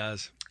 It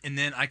does. And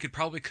then I could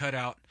probably cut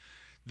out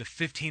the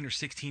 15 or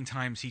 16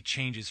 times he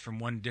changes from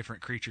one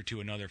different creature to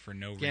another for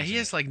no reason. Yeah, he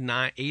has like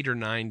 8 or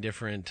 9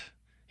 different.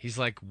 He's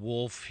like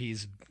wolf.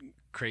 He's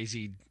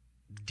crazy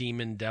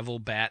demon devil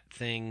bat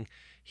thing.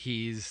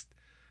 He's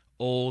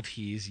old.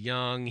 He's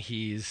young.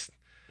 He's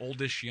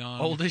oldish young.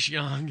 Oldish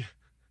young.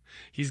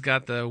 He's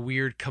got the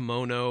weird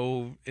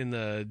kimono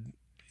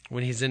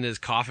when he's in his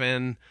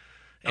coffin.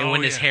 And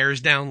when his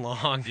hair's down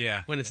long,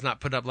 when it's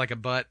not put up like a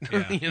butt,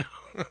 you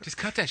know, just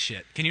cut that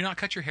shit. Can you not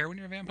cut your hair when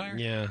you're a vampire?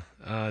 Yeah,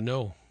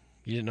 no,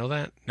 you didn't know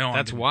that. No,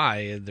 that's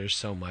why there's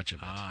so much of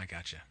it. Ah, I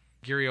gotcha.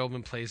 Gary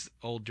Oldman plays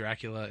old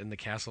Dracula in the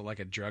castle like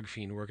a drug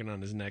fiend working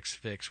on his next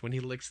fix. When he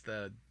licks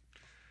the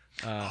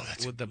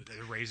with the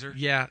razor.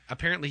 Yeah,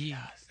 apparently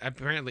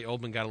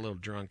Oldman got a little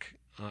drunk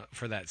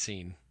for that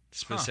scene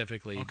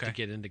specifically to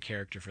get into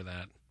character for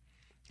that,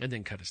 and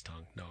then cut his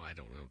tongue. No, I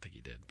don't think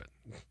he did, but.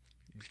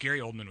 Gary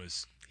Oldman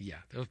was... Yeah,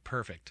 that was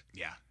perfect.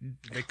 Yeah.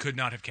 They could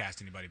not have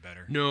cast anybody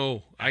better.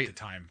 No. At the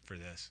time for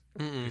this.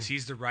 Because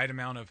he's the right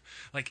amount of...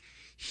 Like,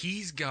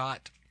 he's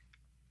got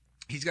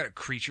a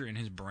creature in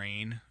his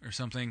brain or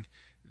something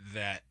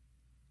that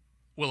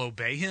will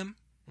obey him,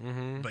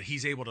 but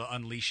he's able to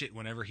unleash it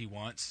whenever he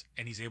wants,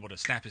 and he's able to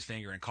snap his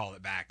finger and call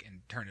it back and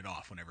turn it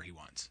off whenever he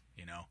wants,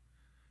 you know?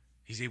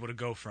 He's able to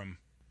go from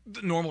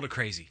normal to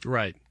crazy.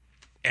 Right.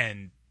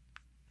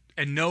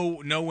 And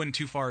no one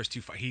too far is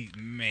too far. He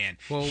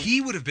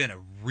would have been a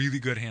really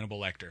good Hannibal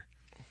Lecter.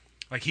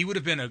 Like, he would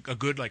have been a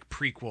good, like,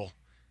 prequel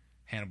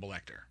Hannibal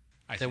Lecter,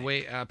 I think.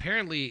 Way,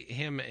 apparently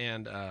him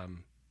and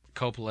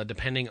Coppola,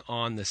 depending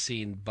on the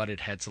scene, butted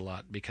heads a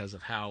lot because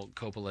of how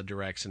Coppola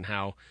directs and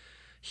how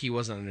he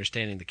wasn't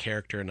understanding the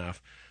character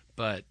enough.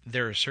 But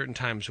there are certain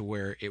times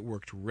where it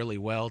worked really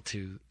well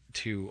to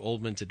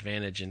Oldman's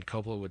advantage, and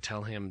Coppola would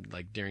tell him,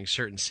 like, during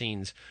certain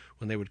scenes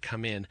when they would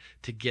come in,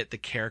 to get the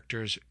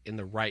characters in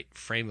the right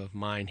frame of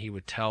mind, he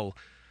would tell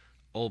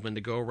Oldman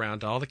to go around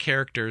to all the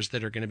characters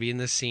that are going to be in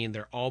this scene.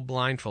 They're all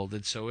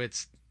blindfolded, so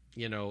it's,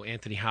 you know,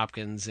 Anthony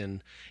Hopkins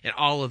and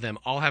all of them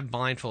all have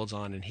blindfolds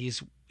on, and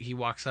he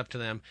walks up to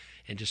them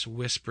and just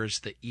whispers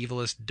the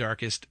evilest,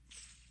 darkest,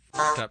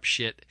 fucked up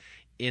shit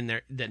in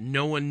there that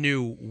no one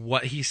knew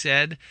what he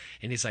said,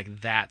 and he's like,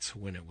 that's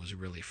when it was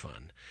really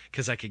fun,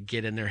 because I could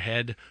get in their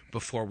head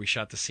before we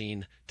shot the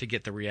scene to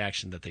get the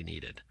reaction that they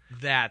needed.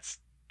 That's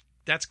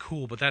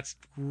cool, but that's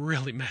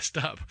really messed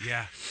up.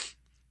 Yeah.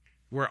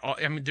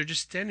 they're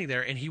just standing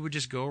there, and he would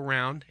just go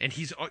around, and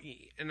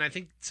I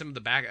think some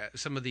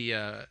of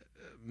the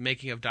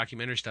making of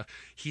documentary stuff,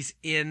 he's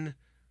in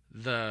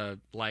the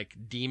like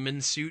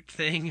demon suit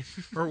thing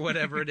or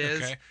whatever it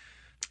is. Okay.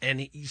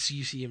 And you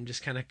see him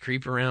just kind of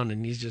creep around,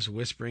 and he's just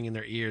whispering in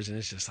their ears, and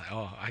it's just like,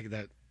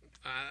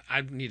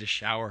 I need a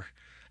shower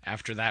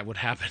after that would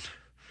happen.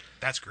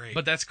 That's great.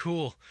 But that's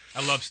cool.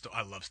 I love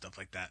stuff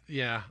like that.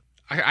 Yeah.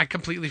 I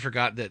completely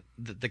forgot that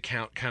the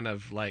Count kind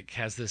of like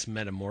has this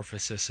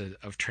metamorphosis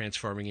of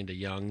transforming into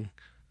young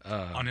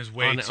on his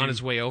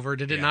way over.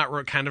 Did it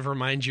not kind of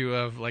remind you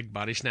of like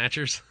Body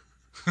Snatchers?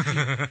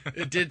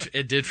 It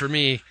did for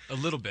me a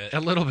little bit.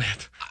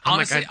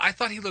 Honestly, I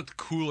thought he looked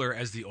cooler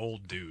as the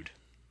old dude.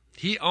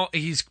 He's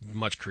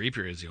much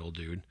creepier as the old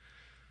dude.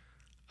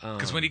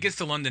 Because when he gets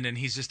to London and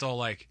he's just all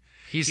like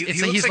he's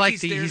like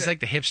the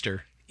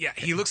hipster. Yeah,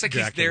 he looks like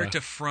Dracula. He's there to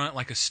front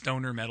like a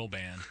stoner metal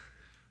band.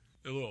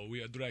 Hello,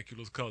 we are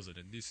Dracula's cousin,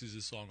 and this is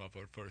a song of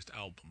our first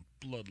album,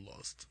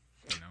 Bloodlust.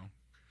 You know,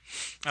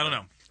 I don't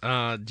know.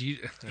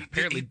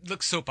 Apparently, he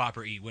looks soap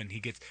opera-y when he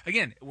gets.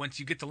 Again, once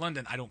you get to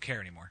London, I don't care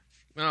anymore.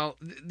 Well,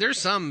 there's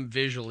some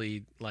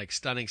visually like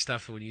stunning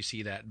stuff when you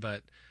see that,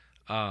 but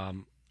I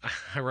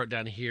wrote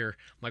down here,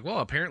 I'm like, well,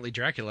 apparently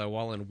Dracula,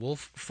 while in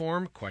wolf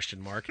form, ?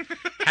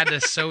 Had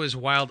to sow his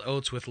wild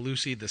oats with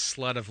Lucy, the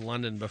slut of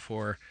London,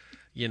 before,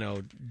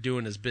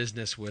 doing his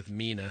business with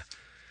Mina.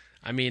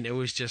 I mean, it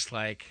was just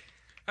like.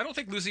 I don't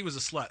think Lucy was a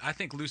slut. I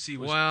think Lucy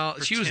was. Well,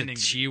 she was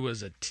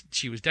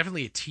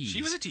definitely a tease.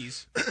 She was a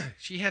tease.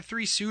 She had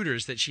 3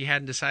 suitors that she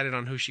hadn't decided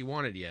on who she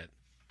wanted yet.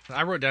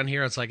 I wrote down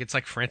here, it's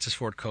like Francis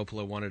Ford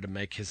Coppola wanted to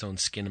make his own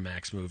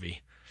Skinamax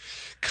movie.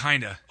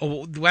 Kinda. Oh,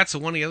 well, that's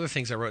one of the other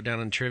things I wrote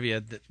down in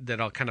trivia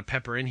that I'll kind of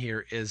pepper in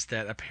here is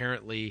that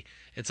apparently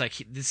it's like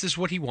this is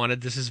what he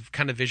wanted. This is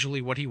kind of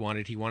visually what he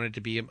wanted. He wanted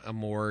to be a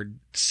more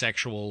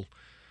sexual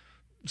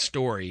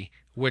story,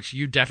 which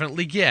you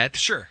definitely get.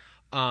 Sure.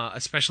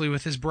 Especially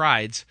with his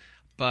brides,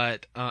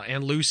 but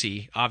and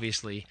Lucy,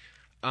 obviously.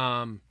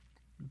 But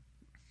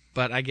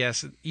I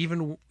guess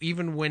even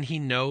when he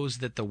knows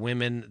that the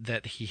women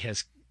that he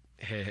has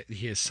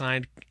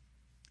signed,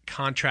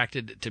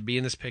 contracted to be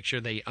in this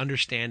picture, they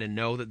understand and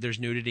know that there's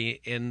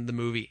nudity in the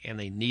movie, and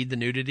they need the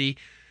nudity,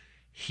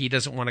 he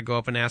doesn't want to go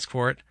up and ask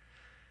for it.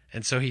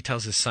 And so he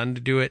tells his son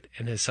to do it,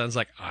 and his son's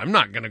like, I'm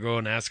not going to go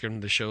and ask him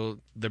to show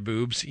their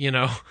boobs,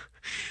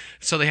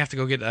 So they have to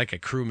go get like a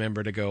crew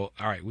member to go,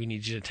 all right, we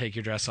need you to take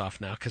your dress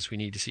off now because we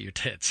need to see your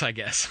tits, I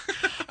guess.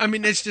 I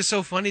mean, it's just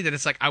so funny that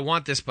it's like, I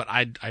want this, but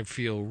I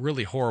feel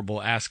really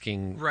horrible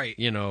asking, right.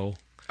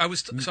 I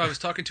was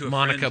talking to a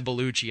Monica friend.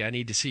 Bellucci, I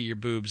need to see your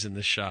boobs in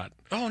this shot.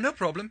 Oh, no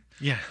problem.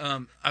 Yeah.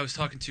 I was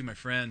talking to my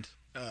friend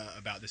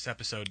about this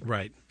episode.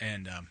 Right.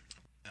 And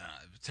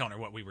telling her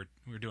what we were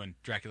doing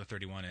Dracula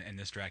 31 and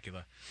this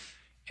Dracula,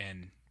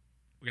 and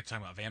we got to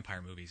talking about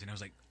vampire movies, and I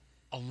was like,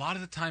 a lot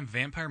of the time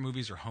vampire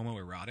movies are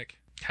homoerotic.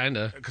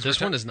 Kinda. This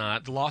one is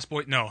not. The Lost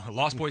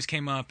Boys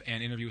came up,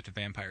 and Interview with the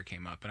Vampire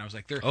came up, and I was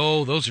like,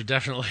 those are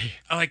definitely.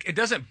 Like, it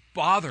doesn't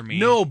bother me.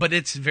 No, but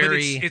it's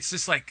very. But it's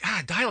just like,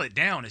 dial it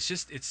down.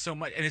 It's so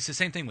much, and it's the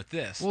same thing with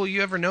this. Well,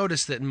 you ever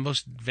notice that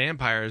most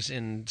vampires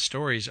in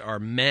stories are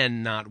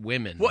men, not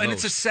women? Well, and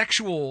it's a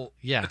sexual.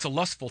 Yeah. It's a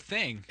lustful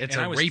thing. It's a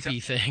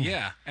rapey thing.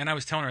 Yeah, and I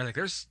was telling her like,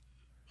 there's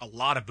a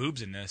lot of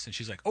boobs in this, and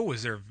she's like, oh,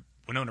 is there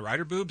Winona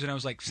Ryder boobs? And I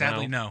was like,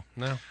 sadly, no.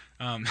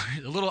 A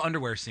little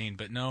underwear scene,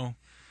 but no.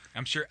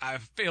 I'm sure. I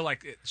feel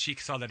like she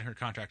saw that in her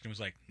contract and was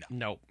like,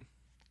 "No,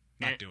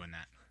 not doing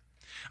that."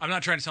 I'm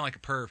not trying to sound like a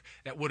perv.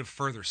 That would have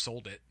further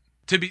sold it.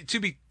 To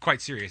be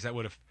quite serious, that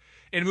would have,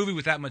 in a movie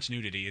with that much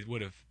nudity, it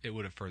would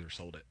have further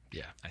sold it.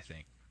 Yeah, I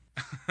think.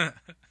 Do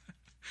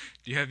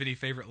you have any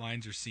favorite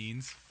lines or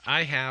scenes?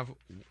 I have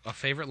a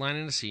favorite line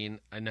in a scene.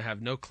 I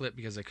have no clip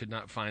because I could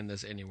not find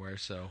this anywhere.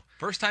 So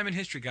first time in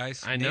history,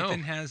 guys. I know.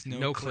 Nathan has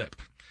no clip.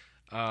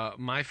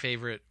 My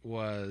favorite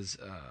was.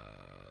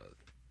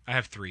 I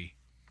have 3.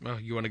 Well,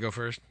 you want to go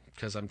first?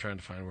 Because I'm trying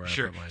to find where I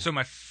put mine. So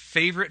my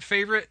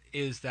favorite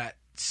is that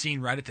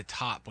scene right at the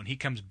top when he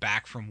comes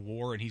back from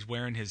war and he's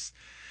wearing his...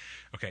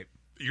 Okay,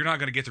 you're not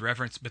going to get the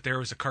reference, but there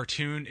was a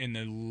cartoon in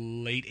the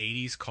late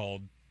 80s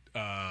called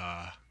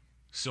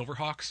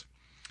Silverhawks.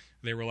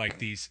 They were like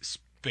these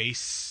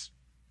space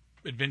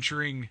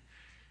adventuring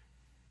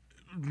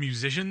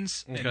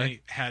musicians, and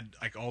they had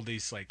like all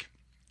these like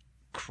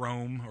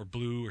chrome or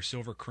blue or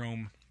silver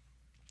chrome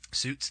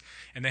suits,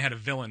 and they had a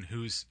villain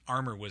whose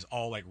armor was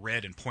all like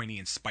red and pointy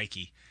and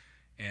spiky,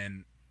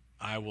 and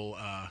I will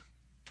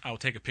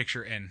take a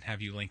picture and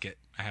have you link it.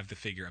 I have the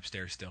figure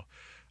upstairs still,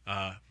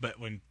 but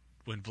when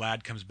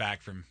Vlad comes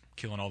back from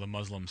killing all the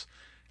Muslims,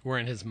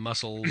 wearing his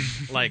muscle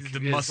like the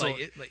muscle,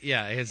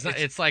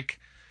 it's like,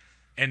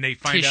 and they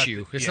find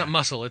tissue. Out it's not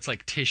muscle, it's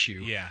like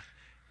tissue. Yeah,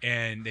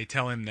 and they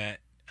tell him that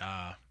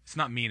it's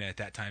not Mina at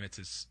that time.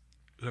 It's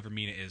whoever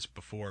Mina is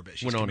before, but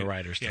she's Winona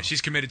Ryder still. Yeah, she's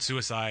committed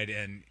suicide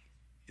and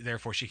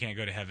therefore she can't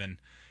go to heaven,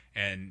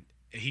 and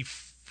he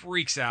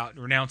freaks out,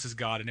 renounces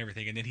God and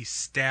everything, and then he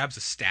stabs a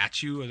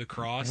statue of the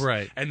cross,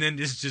 right? And then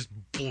it's just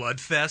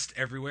bloodfest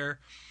everywhere.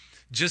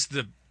 Just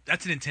the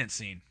That's an intense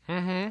scene.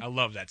 Mm-hmm. I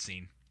love that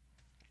scene.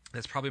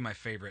 That's probably my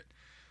favorite.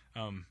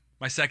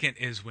 My second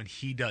is when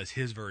he does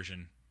his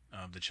version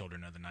of the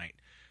Children of the Night,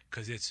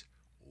 because it's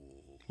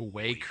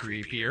way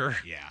creepier.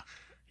 Yeah.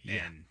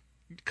 And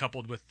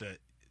coupled with the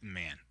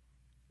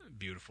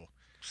beautiful.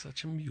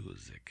 Such a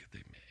music they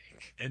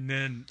make. And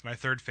then my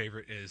third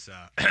favorite is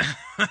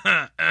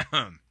An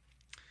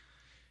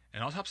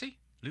Autopsy?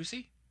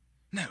 Lucy?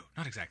 No,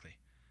 not exactly.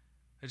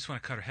 I just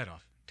want to cut her head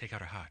off, take out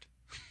her heart.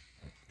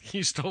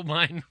 You stole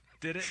mine.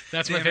 Did it?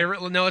 That's my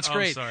favorite. No, it's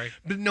great. I'm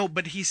sorry.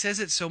 But he says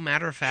it so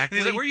matter of factly.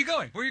 He's like, "Where are you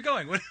going? Where are you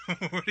going? Why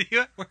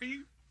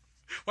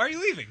are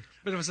you leaving?"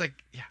 But it was like,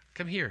 "Yeah,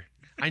 come here.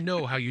 I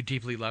know how you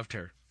deeply loved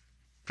her.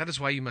 That is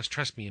why you must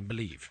trust me and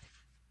believe."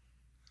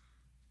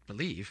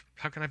 Believe?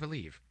 How can I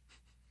believe?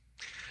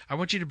 I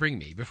want you to bring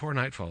me, before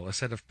nightfall, a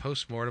set of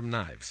post-mortem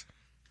knives.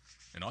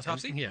 An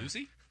autopsy? Yeah.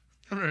 Lucy?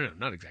 No,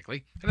 not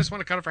exactly. I just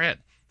want to cut off her head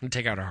and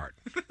take out her heart.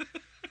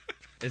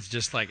 It's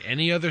just like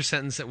any other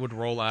sentence that would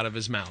roll out of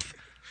his mouth.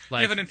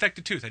 Like, you have an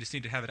infected tooth. I just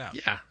need to have it out.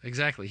 Yeah,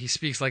 exactly. He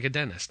speaks like a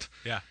dentist.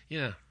 Yeah.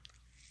 Yeah.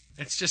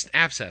 It's just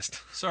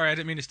abscessed. Sorry, I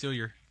didn't mean to steal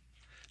your...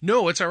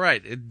 No, it's all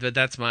right. But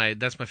that's my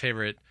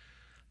favorite.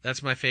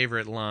 That's my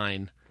favorite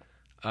line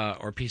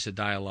or piece of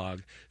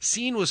dialogue.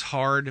 Scene was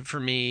hard for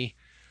me.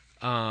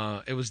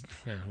 It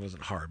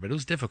wasn't hard, but it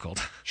was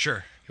difficult.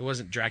 Sure. It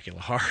wasn't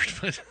Dracula hard,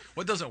 but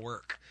what doesn't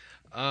work?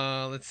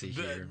 Let's see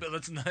here. But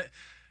let's not...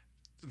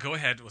 Go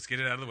ahead. Let's get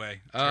it out of the way.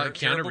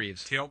 Keanu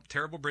Reeves.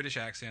 Terrible British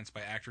accents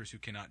by actors who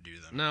cannot do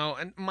them. No,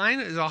 and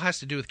mine all has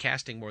to do with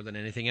casting more than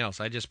anything else.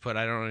 I don't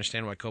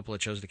understand why Coppola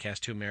chose to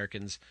cast two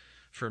Americans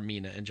for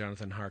Mina and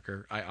Jonathan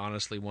Harker. I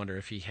honestly wonder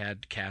if he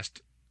had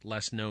cast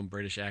less known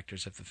British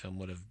actors, if the film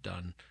would have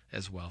done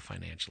as well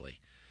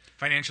financially.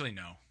 Financially,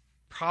 no.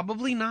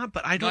 Probably not,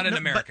 but I don't know. Not in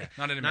America.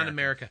 Not in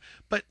America.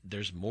 But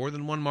there's more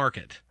than one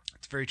market.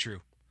 It's very true.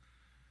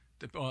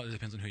 Well, it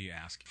depends on who you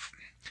ask.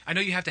 I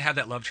know you have to have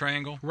that love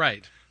triangle.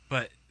 Right.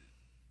 But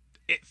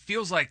it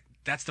feels like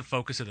that's the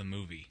focus of the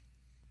movie.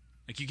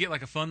 Like you get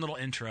like a fun little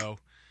intro,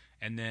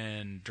 and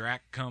then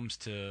Drac comes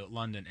to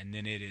London, and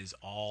then it is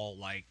all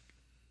like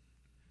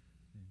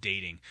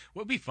dating.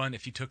 What would be fun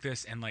if you took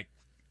this and like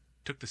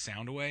took the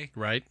sound away.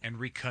 Right.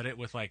 And recut it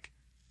with like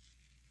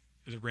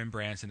the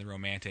Rembrandts and the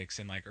Romantics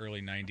and like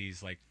early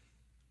 90s like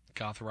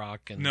goth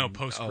rock and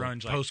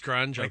post-grunge,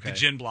 post-grunge, like the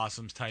Gin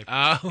Blossoms type.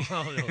 Oh,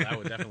 that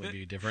would definitely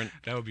be different.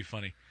 That would be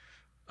funny.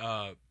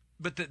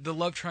 But the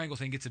love triangle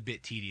thing gets a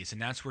bit tedious,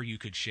 and that's where you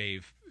could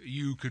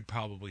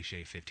probably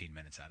shave 15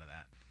 minutes out of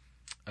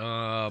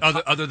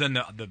that. Other than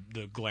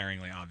the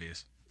glaringly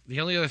obvious.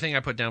 The only other thing I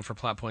put down for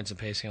plot points and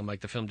pacing, I'm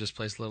like, the film just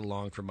plays a little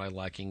long for my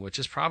liking, which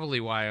is probably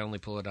why I only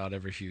pull it out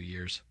every few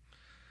years.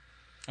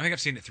 I think I've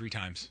seen it 3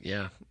 times.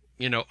 Yeah.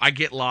 I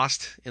get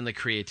lost in the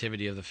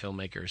creativity of the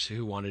filmmakers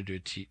who wanted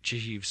to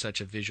achieve such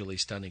a visually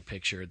stunning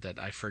picture that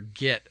I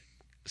forget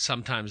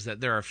sometimes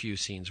that there are a few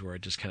scenes where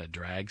it just kind of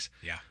drags.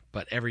 Yeah.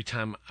 But every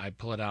time I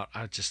pull it out,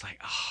 I was just like,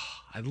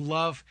 I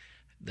love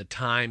the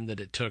time that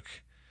it took.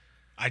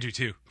 I do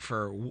too.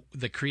 For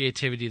the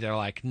creativity. They're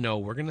like, no,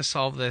 we're going to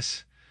solve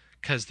this.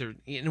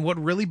 And what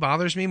really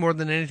bothers me more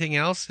than anything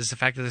else is the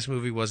fact that this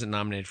movie wasn't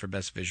nominated for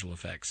Best Visual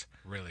Effects.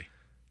 Really?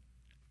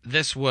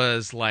 This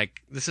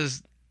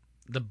is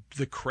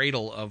the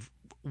cradle of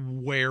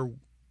where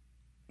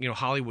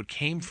Hollywood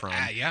came from.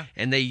 Yeah.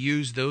 And they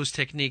use those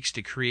techniques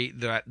to create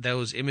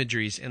those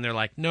imageries, and they're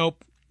like,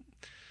 nope.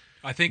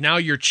 I think now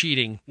you're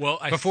cheating. Well,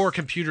 before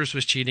computers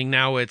was cheating,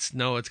 now it's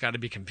got to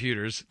be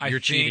computers. You're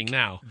cheating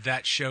now.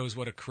 That shows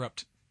what a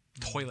corrupt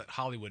toilet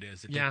Hollywood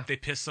is. They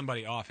pissed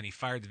somebody off, and he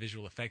fired the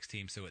visual effects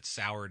team, so it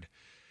soured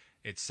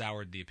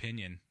the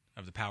opinion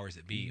of the powers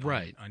that be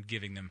on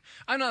giving them.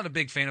 I'm not a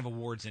big fan of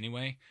awards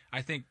anyway.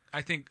 I think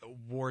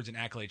awards and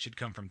accolades should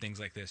come from things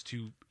like this.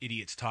 2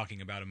 idiots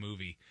talking about a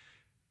movie.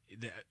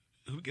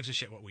 Who gives a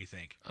shit what we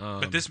think?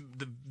 But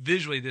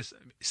visually,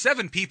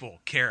 7 people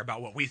care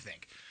about what we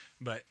think.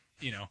 But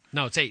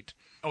no, it's 8.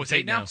 Oh, it's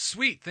 8 now.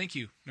 Sweet, thank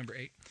you. Number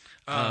 8.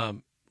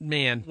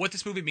 Man, what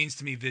this movie means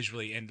to me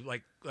visually, and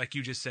like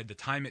you just said, the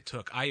time it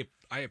took, I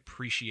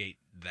appreciate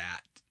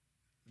that.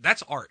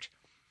 That's art.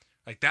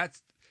 Like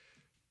that's.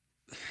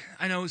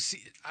 I know.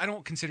 I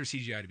don't consider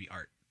CGI to be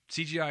art.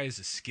 CGI is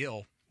a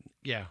skill.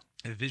 Yeah.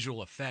 A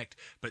visual effect,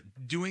 but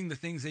doing the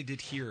things they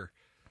did here,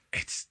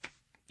 it's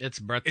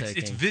breathtaking.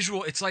 It's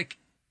visual. It's like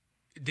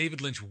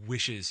David Lynch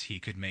wishes he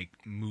could make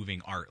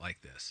moving art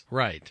like this.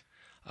 Right.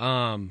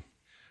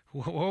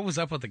 What was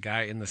up with the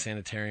guy in the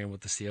sanitarium with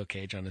the steel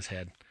cage on his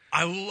head?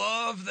 I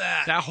love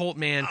that. That whole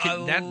man. I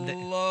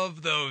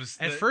love those.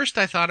 At first,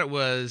 I thought it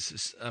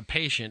was a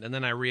patient, and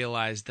then I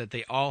realized that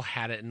they all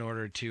had it in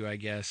order to, I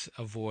guess,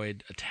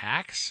 avoid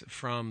attacks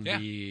from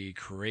the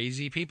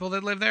crazy people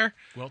that live there.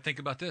 Well, think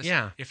about this.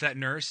 Yeah. If that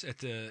nurse at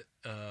the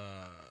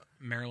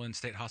Maryland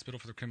State Hospital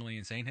for the Criminally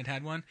Insane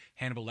had one,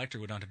 Hannibal Lecter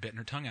would not have bitten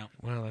her tongue out.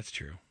 Well, that's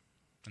true.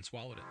 And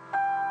swallowed it.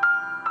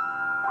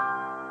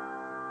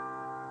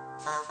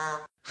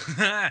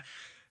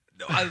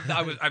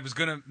 I was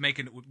gonna make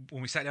it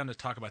when we sat down to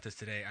talk about this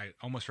today. I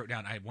almost wrote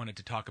down I wanted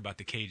to talk about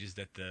the cages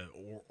that the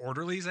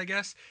orderlies, I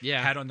guess,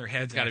 had on their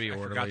heads. Got to be I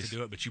orderlies. forgot to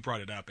do it, but you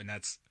brought it up, and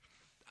that's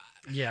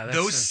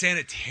those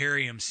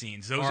sanitarium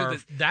scenes.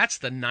 That's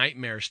the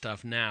nightmare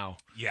stuff now.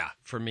 Yeah,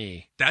 for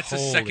me, that's the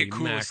Holy second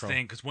coolest mackerel.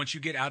 thing because once you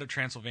get out of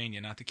Transylvania,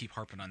 not to keep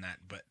harping on that,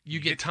 but you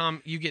get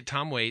Tom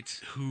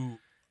Waits,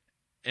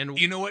 and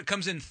you know what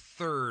comes in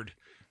third,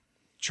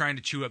 trying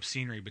to chew up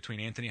scenery between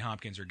Anthony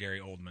Hopkins or Gary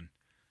Oldman.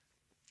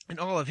 And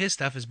all of his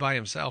stuff is by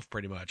himself,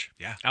 pretty much.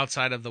 Yeah.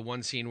 Outside of the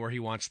one scene where he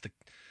wants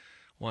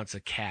a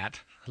cat,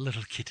 a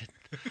little kitten.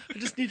 I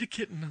just need a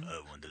kitten.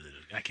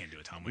 I can't do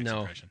a Tom Waits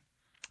impression.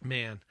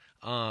 Man,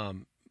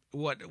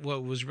 what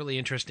was really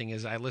interesting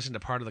is I listened to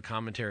part of the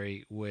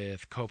commentary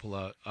with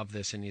Coppola of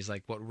this, and he's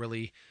like, what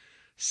really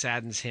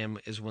saddens him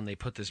is when they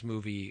put this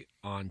movie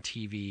on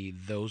TV,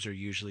 those are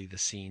usually the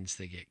scenes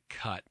that get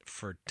cut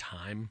for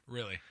time.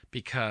 Really?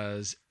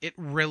 Because it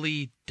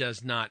really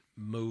does not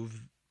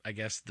move, I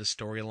guess, the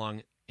story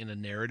along in a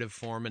narrative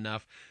form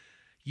enough.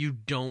 You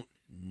don't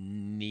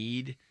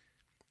need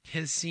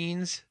his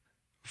scenes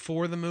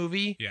for the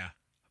movie. Yeah.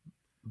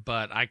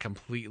 But I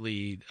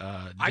completely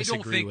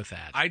disagree with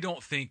that. I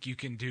don't think you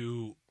can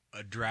do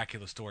a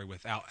Dracula story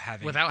without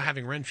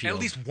having Renfield. At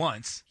least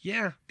once.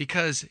 Yeah,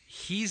 because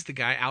he's the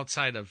guy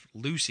outside of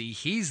Lucy.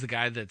 He's the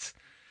guy that's...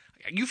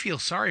 You feel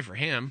sorry for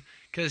him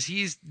because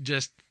he's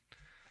just...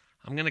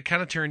 I'm going to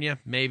kind of turn you,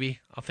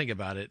 maybe. I'll think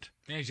about it.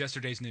 Yeah, he's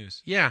yesterday's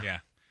news. Yeah. Yeah.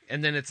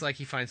 And then it's like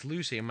he finds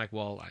Lucy. I'm like,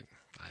 well,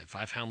 if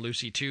I found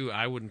Lucy too,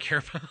 I wouldn't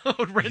care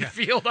about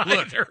Renfield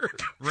either.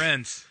 Look,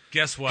 Renz,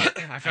 guess what?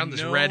 I found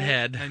this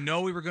redhead. I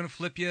know we were going to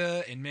flip you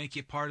and make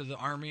you part of the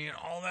army and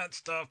all that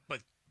stuff,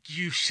 but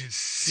you should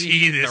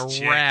see this the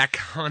chick. rack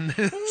on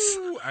this.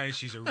 Ooh,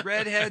 she's a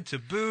redhead to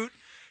boot.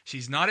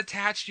 She's not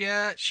attached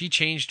yet. She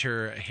changed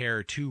her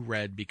hair to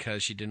red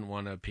because she didn't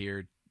want to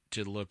appear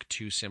to look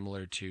too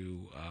similar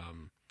to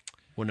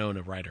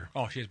Winona Ryder.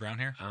 Oh, she has brown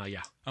hair?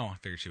 Yeah. Oh, I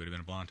figured she would have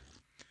been a blonde.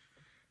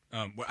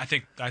 Well, I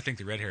think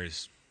the red hair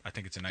is. I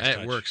think it's a nice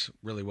touch. It works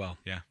really well.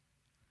 Yeah.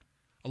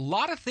 A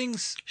lot of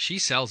things. She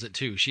sells it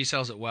too. She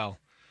sells it well.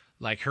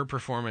 Like her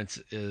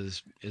performance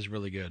is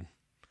really good.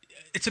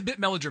 It's a bit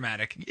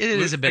melodramatic. It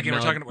is a bit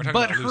melodramatic. We're talking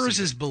but about hers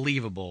Lucy. is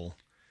believable.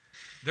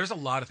 There's a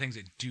lot of things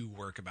that do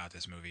work about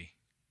this movie.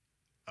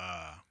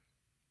 I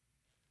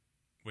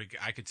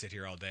could sit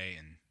here all day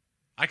and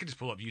I could just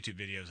pull up YouTube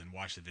videos and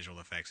watch the visual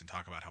effects and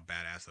talk about how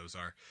badass those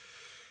are.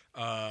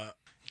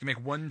 You can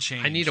make one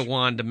change. I need a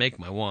wand to make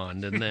my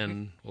wand, and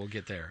then we'll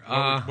get there.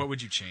 What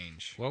would you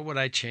change? What would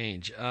I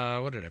change?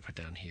 What did I put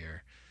down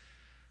here?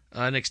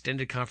 An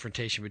extended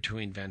confrontation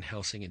between Van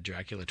Helsing and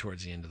Dracula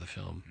towards the end of the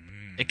film.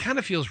 It kind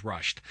of feels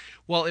rushed.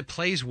 Well, it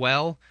plays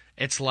well.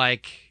 It's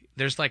like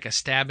there's like a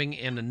stabbing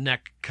and a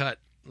neck cut,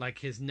 like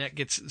his neck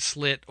gets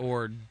slit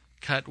or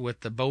cut with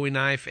the Bowie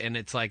knife, and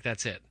it's like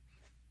that's it.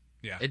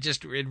 Yeah.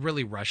 It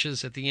really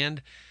rushes at the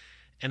end,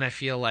 and I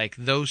feel like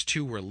those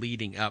two were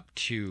leading up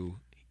to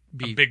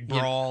a big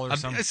brawl or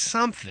something.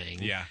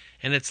 Something. Yeah.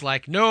 And it's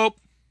like, nope,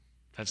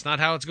 that's not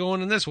how it's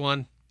going in this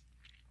one.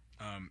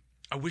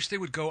 I wish they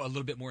would go a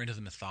little bit more into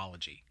the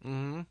mythology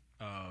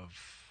of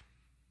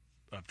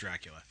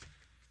Dracula.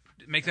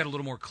 Make that a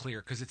little more clear,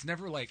 because it's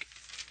never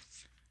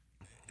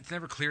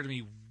clear to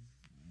me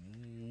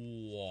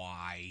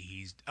why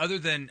he's other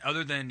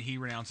than he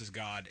renounces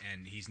God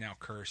and he's now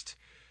cursed,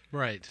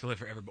 right, to live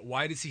forever. But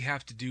why does he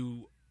have to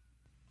do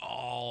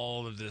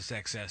all of this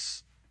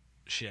excess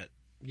shit?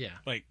 Yeah,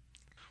 like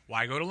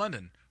why go to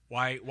London?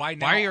 Why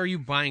now? Why are you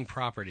buying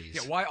properties?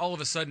 Yeah, why all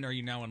of a sudden are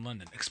you now in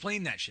London?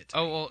 Explain that shit to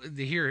me. Well,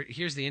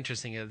 here's the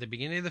interesting. At the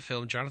beginning of the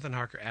film, Jonathan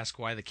Harker asked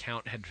why the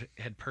Count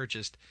had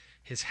purchased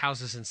his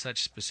houses in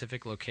such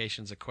specific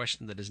locations, a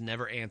question that is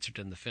never answered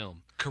in the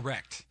film.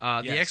 Correct.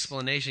 The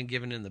explanation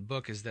given in the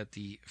book is that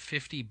the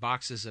 50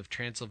 boxes of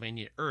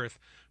Transylvania earth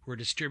were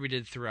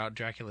distributed throughout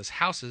Dracula's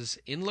houses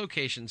in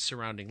locations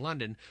surrounding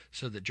London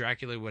so that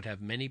Dracula would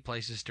have many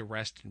places to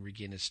rest and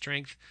regain his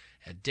strength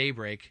at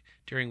daybreak,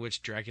 during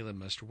which Dracula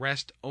must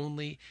rest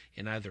only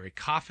in either a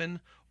coffin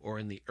or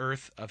in the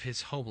earth of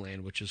his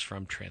homeland, which is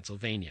from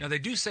Transylvania. Now, they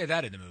do say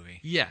that in the movie.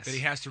 Yes. That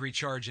he has to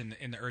recharge in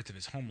the earth of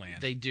his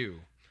homeland. They do.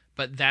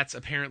 But that's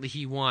apparently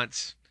he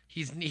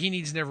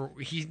needs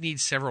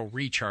several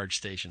recharge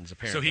stations,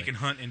 apparently. So he can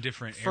hunt in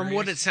different areas? From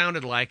what it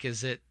sounded like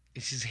is that...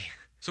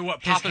 So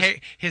what?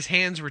 His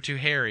hands were too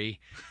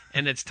hairy,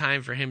 and it's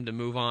time for him to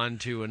move on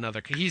to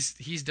another.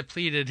 He's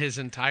depleted his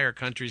entire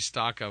country's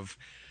stock of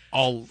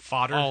all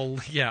fodder, all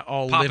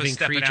Papa's living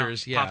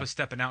creatures. Out, yeah, Papa's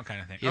stepping out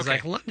kind of thing. He's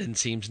like, London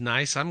seems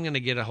nice. I'm going to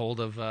get a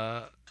hold of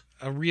a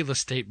real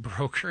estate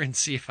broker and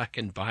see if I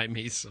can buy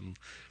me some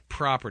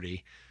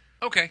property.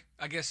 Okay,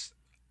 I guess.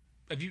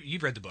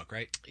 You've read the book,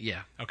 right?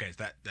 Yeah. Okay,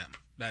 so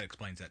that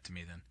explains that to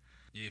me then.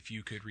 If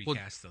you could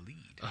recast the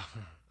lead.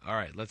 All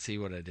right, let's see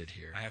what I did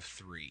here. I have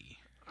 3.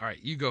 All right,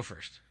 you go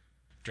first.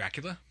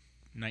 Dracula,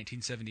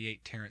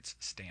 1978, Terrence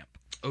Stamp.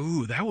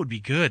 Ooh, that would be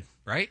good.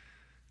 Right?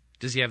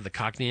 Does he have the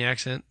Cockney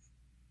accent?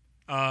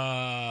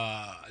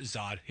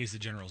 Zod. He's the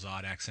General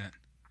Zod accent.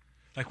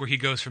 Like where he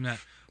goes from that.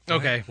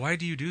 Okay. Why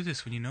do you do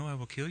this when you know I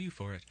will kill you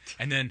for it?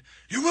 And then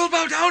you will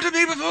bow down to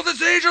me before the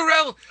sage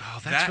Orel. Oh,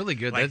 that's really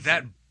good. Like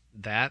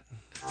that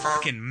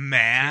fucking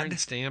mad Kieran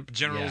Stamp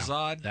General yeah,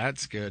 Zod.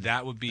 That's good.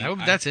 That would be.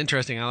 That's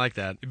interesting. I like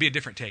that. It'd be a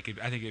different take.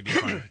 I think it'd be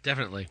fun.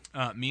 Definitely.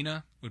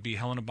 Mina would be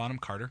Helena Bonham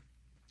Carter.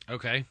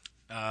 Okay.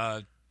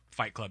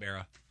 Fight Club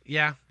era.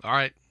 Yeah. All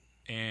right.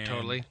 And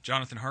totally.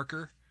 Jonathan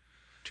Harker,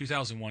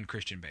 2001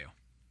 Christian Bale.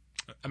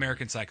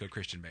 American Psycho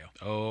Christian Bale.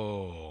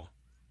 Oh.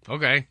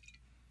 Okay.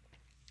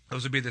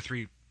 Those would be the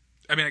three.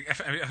 I mean,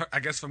 I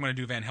guess if I'm going to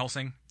do Van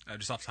Helsing,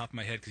 just off the top of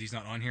my head because he's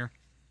not on here,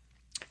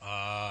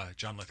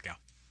 John Lithgow.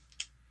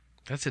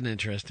 That's an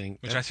interesting.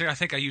 Which I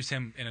think I used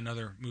him in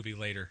another movie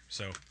later.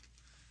 So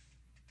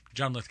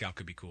John Lithgow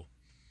could be cool.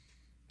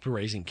 For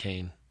Raising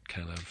Cain,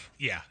 kind of.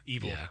 Yeah,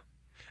 evil. Yeah.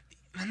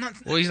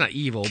 Well, he's not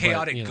evil.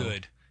 Chaotic but,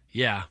 good.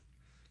 Yeah,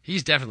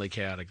 he's definitely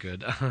chaotic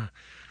good.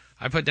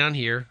 I put down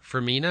here for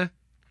Mina,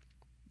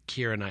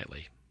 Keira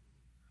Knightley.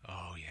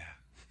 Oh yeah,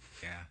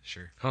 yeah,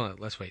 sure. Hold on,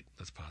 let's wait.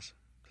 Let's pause.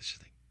 Let's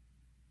just think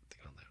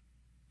on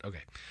that.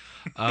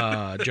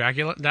 Okay.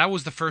 Dracula. That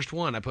was the first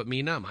one. I put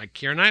Mina. My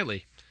Keira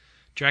Knightley.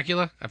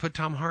 Dracula. I put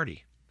Tom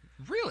Hardy.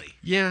 Really?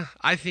 Yeah,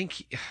 I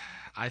think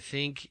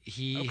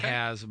he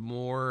has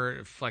more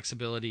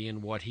flexibility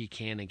in what he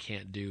can and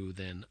can't do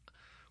than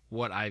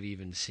what I've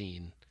even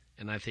seen.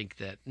 And I think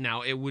that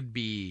now it would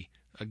be,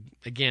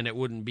 again, it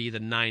wouldn't be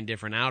the 9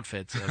 different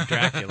outfits of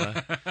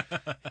Dracula,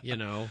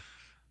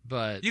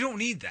 but you don't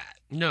need that.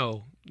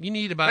 No, you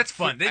need about. That's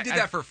fun. They did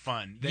that for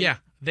fun.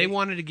 They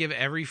wanted to give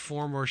every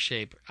form or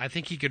shape. I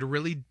think he could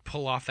really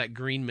pull off that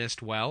green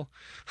mist well.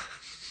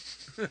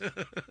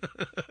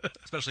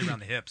 Especially around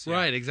the hips. Yeah.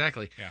 Right,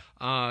 exactly.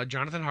 Yeah.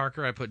 Jonathan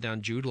Harker, I put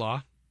down Jude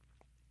Law.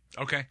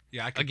 Okay.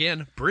 Yeah.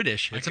 Again,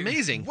 British. It's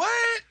amazing.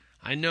 What?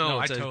 I know.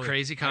 It's a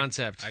crazy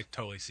concept. I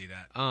totally see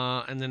that.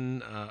 And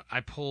then I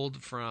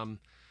pulled from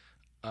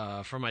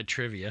my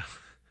trivia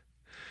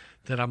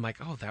that I'm like,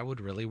 oh, that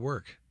would really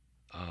work.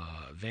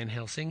 Van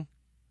Helsing,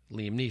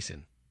 Liam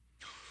Neeson.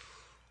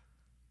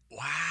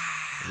 Wow.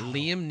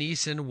 Liam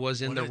Neeson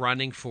was in the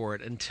running for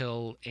it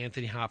until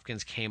Anthony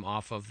Hopkins came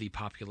off of the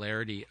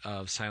popularity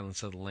of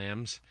Silence of the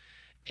Lambs,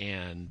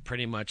 and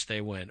pretty much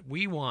they went,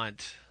 we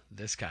want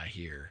this guy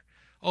here.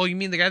 Oh, you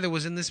mean the guy that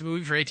was in this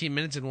movie for 18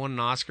 minutes and won an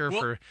Oscar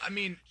for... I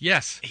mean...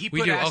 Yes, he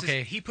we put do. Asses,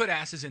 okay. He put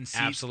asses in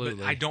seats,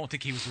 absolutely. But I don't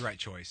think he was the right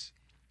choice.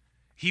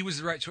 He was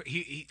the right choice.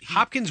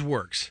 Hopkins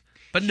works,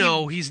 but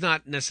no, he's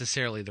not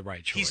necessarily the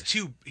right choice.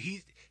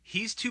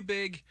 He's too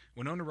big.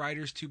 Winona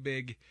Ryder's too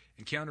big,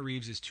 and Keanu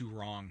Reeves is too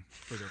wrong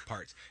for their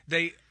parts.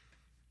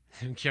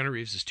 And Keanu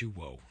Reeves is too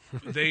whoa.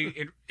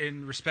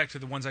 in respect to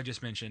the ones I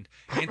just mentioned,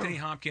 Anthony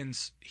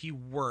Hopkins, he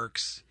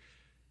works.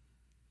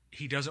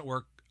 He doesn't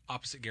work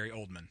opposite Gary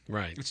Oldman.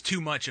 Right. It's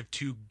too much of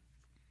you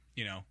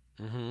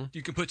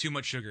can put too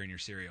much sugar in your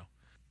cereal.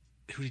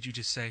 Who did you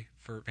just say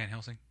for Van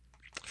Helsing?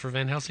 For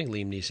Van Helsing,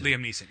 Liam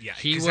Neeson. Yeah.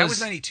 That was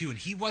 92, and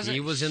he wasn't... He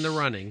was in the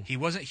running. He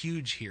wasn't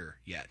huge here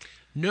yet.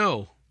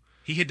 No.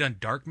 He had done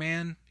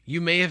Darkman.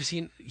 You may have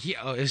seen...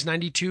 It's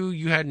 92.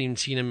 You hadn't even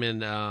seen him in...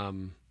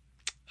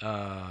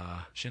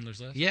 Schindler's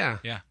List? Yeah.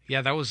 Yeah.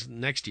 Yeah, that was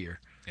next year.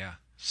 Yeah.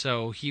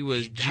 So he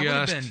was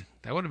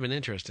that would have been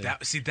interesting.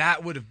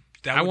 That would have...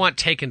 I want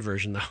Taken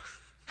version, though.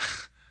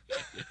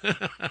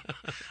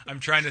 I'm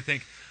trying to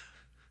think.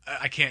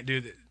 I can't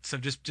do that. So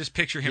just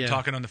picture him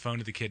talking on the phone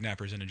to the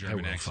kidnappers in a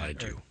German accent. I will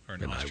find you, or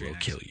and I will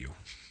kill you.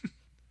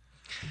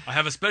 I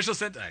have a special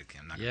set.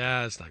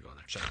 It's not going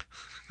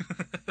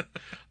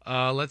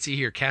there. Let's see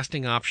here.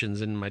 Casting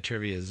options in my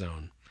trivia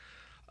zone.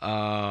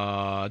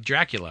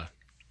 Dracula.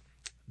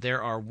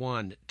 There are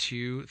 1,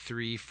 2,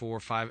 3, 4,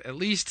 5, at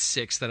least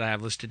 6 that I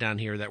have listed down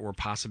here that were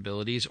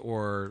possibilities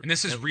And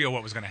this is real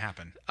what was going to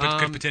happen. But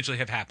could potentially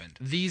have happened.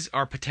 These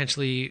are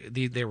potentially...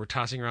 They were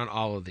tossing around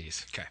all of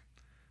these. Okay.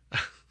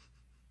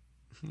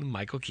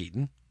 Michael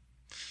Keaton.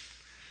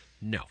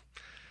 No.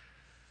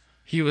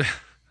 He was...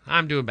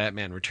 I'm doing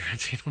Batman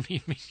Returns. You don't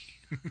need me.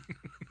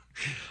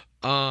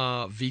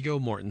 Viggo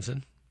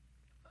Mortensen.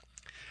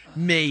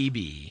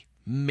 Maybe.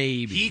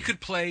 He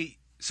could play...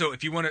 So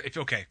if you want to...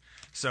 Okay.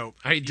 So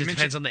it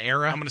depends on the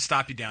era. I'm going to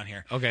stop you down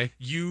here. Okay.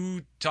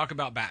 You talk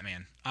about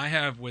Batman. I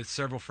have with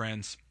several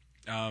friends,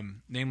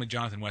 namely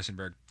Jonathan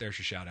Westenberg. There's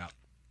your shout out.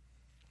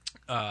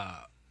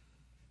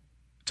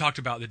 Talked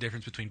about the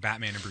difference between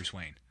Batman and Bruce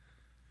Wayne.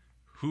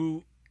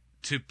 Who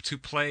to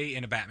play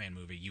in a Batman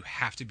movie, you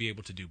have to be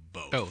able to do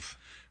both. Both.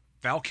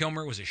 Val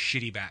Kilmer was a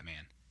shitty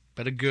Batman,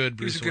 but a good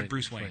Bruce Wayne. He was a good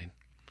Bruce Wayne.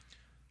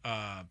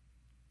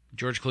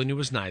 George Clooney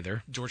was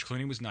neither.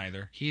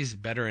 He's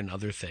better in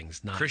other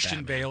things, not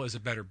Christian Batman. Bale is a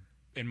better,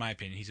 in my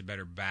opinion, he's a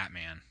better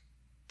Batman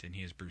than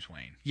he is Bruce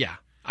Wayne. Yeah,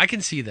 I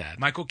can see that.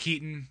 Michael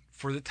Keaton,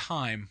 for the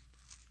time,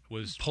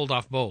 was pulled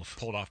off both.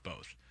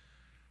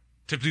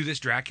 To do this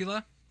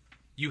Dracula,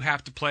 you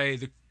have to play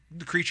the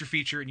creature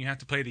feature, and you have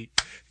to play the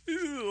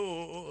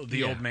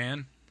old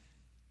man.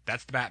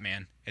 That's the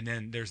Batman. And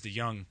then there's the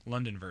young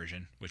London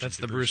version, which is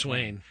the Bruce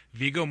Wayne.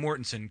 Viggo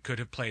Mortensen could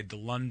have played the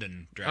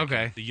London Dracula.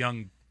 Okay.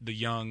 The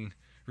young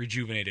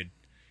rejuvenated.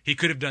 He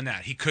could have done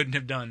that. He couldn't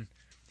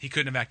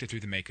have acted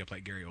through the makeup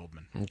like Gary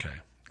Oldman. Okay.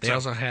 They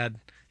also had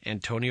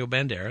Antonio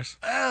Banderas.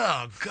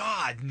 Oh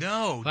God,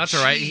 no! That's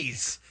all right.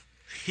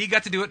 He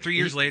got to do it 3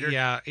 years later.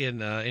 Yeah,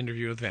 in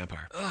Interview with the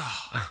Vampire.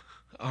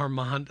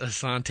 Armand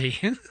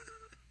Asante.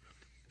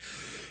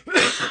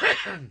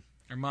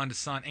 Armand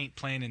Assant ain't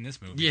playing in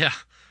this movie.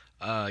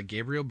 Yeah.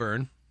 Gabriel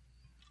Byrne.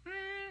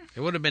 It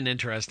would have been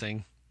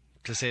interesting,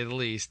 to say the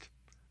least.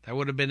 That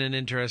would have been an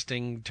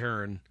interesting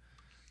turn.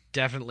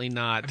 Definitely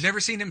not. I've never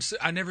seen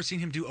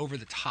him do over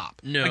the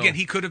top. No. Again,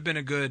 he could have been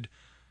a good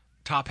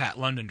top hat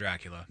London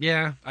Dracula.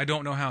 Yeah. I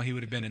don't know how he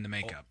would have been in the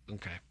makeup.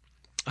 Okay.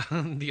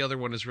 The other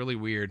one is really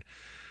weird,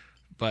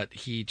 but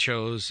he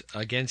chose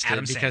against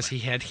Adam it because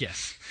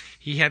Sandler.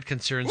 he had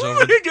concerns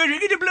over.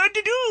 Drinking the blood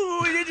to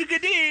do. It's a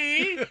good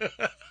day.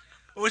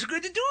 What's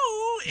good to do?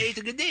 It's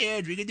a good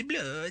day. Drinking the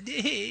blood.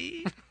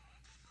 Hey.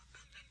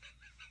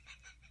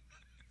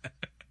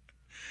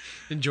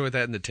 Enjoy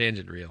that in the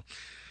tangent reel.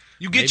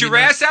 You get Maybe your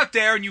not. ass out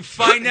there and you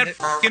find that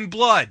fucking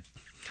blood.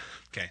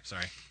 Okay,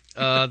 sorry.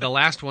 The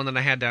last one that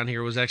I had down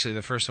here was actually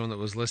the first one that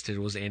was listed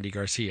was Andy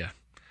Garcia,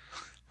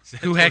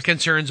 who had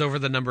concerns over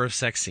the number of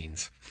sex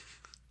scenes.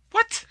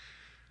 What?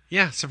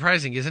 Yeah,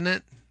 surprising, isn't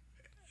it?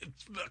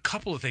 A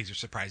couple of things are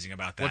surprising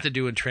about that. What to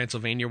do in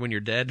Transylvania when you're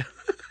dead?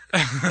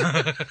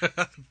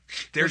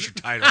 There's your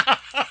title.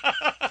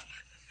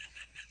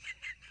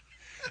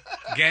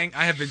 Gang,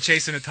 I have been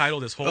chasing a title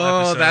this whole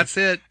episode. Oh, that's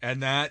it.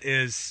 And that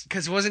is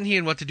because wasn't he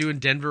in What to Do in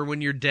Denver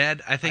When You're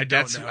Dead? I think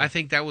know. I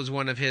think that was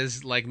one of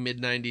his like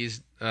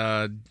mid-90s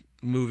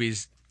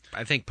movies.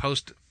 I think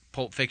post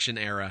Pulp Fiction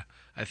era.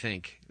 I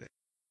think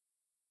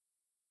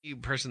the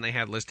person they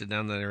had listed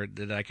down there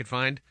that I could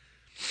find,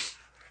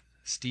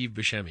 Steve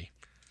Buscemi.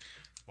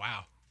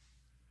 Wow.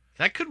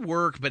 That could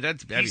work, but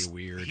that'd be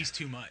weird. He's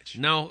too much.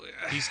 No,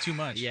 he's too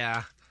much.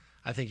 Yeah,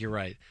 I think you're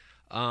right.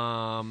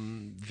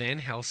 Van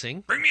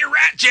Helsing. Bring me a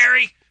rat,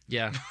 Jerry.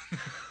 Yeah.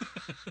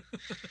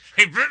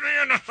 He bit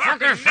me in the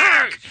fucking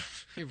neck.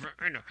 He bit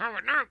me in the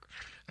fucking neck.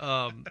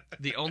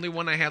 The only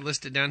one I had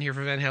listed down here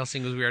for Van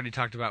Helsing, was we already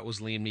talked about, was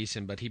Liam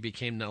Neeson, but he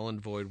became null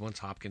and void once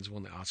Hopkins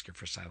won the Oscar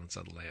for Silence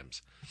of the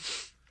Lambs.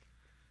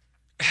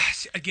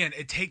 Again,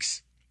 it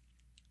takes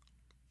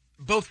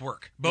both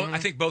work. I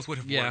think both would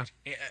have worked.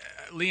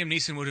 Liam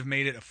Neeson would have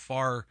made it a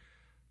far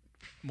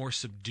more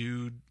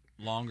subdued,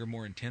 longer,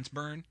 more intense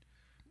burn.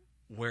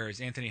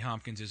 Whereas Anthony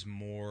Hopkins is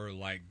more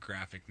like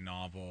graphic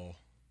novel,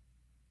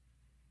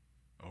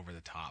 over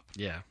the top.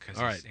 Yeah.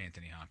 Because All it's right.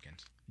 Anthony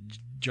Hopkins.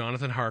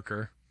 Jonathan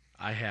Harker.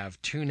 I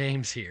have two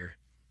names here.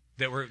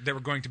 That were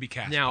going to be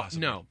cast, Now,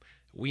 possibly. no.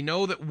 We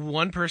know that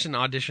one person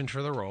auditioned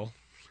for the role.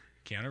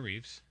 Keanu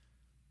Reeves.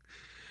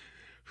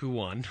 Who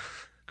won.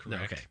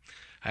 Correct. Okay.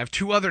 I have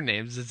two other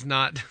names. It's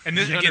not And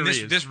this, Keanu again,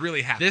 Reeves. this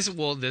really happened.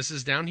 This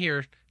is down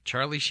here.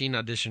 Charlie Sheen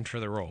auditioned for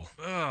the role.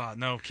 Oh,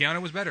 no.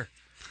 Keanu was better.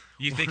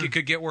 You think it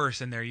could get worse,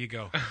 and there you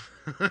go.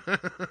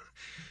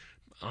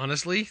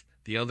 Honestly,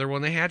 the other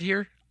one they had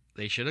here,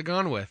 they should have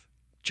gone with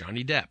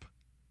Johnny Depp.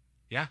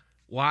 Yeah.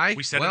 Why?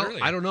 We said well, it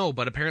earlier. I don't know,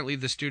 but apparently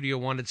the studio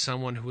wanted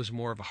someone who was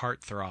more of a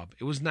heartthrob.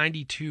 It was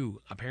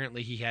 92.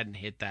 Apparently he hadn't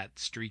hit that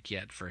streak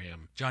yet for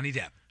him. Johnny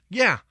Depp.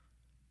 Yeah.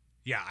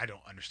 Yeah, I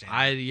don't understand.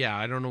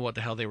 I don't know what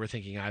the hell they were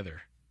thinking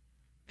either.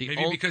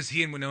 Maybe because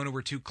he and Winona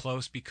were too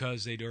close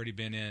because they'd already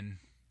been in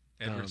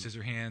Edward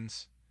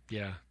Scissorhands.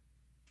 Yeah.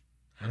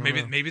 Or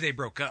maybe they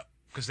broke up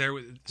because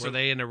were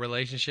they in a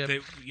relationship?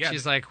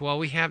 She's like, well,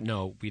 we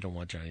don't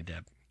want Johnny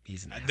Depp.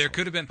 He's an asshole. There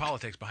could have been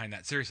politics behind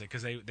that, seriously,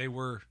 because they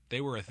were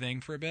a thing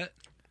for a bit.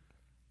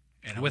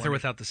 And with or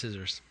without the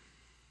scissors?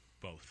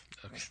 Both.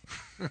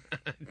 Okay.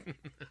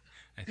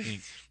 I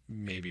think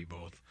maybe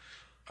both.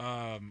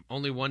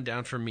 Only one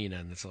down for Mina,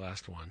 and that's the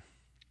last one.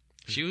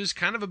 She was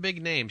kind of a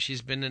big name.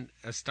 She's been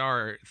a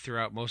star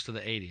throughout most of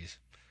the 80s.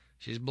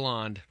 She's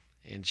blonde,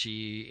 and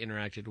she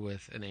interacted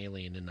with an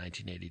alien in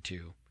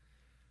 1982.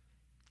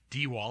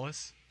 Dee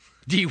Wallace?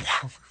 Dee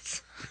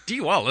Wallace. Dee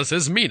Wallace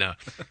is Mina.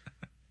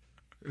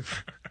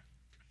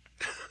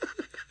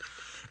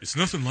 It's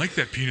nothing like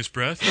that penis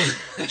breath.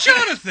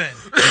 Jonathan!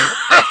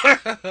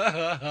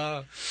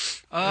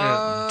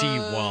 Dee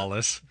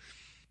Wallace.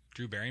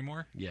 Drew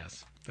Barrymore?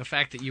 Yes. The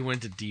fact that you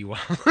went to Dee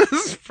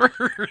Wallace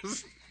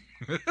first.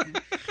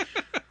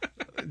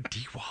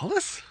 Dee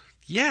Wallace?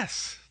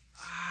 Yes.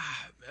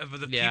 Of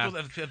the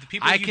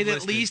people I you've could at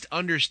listed. least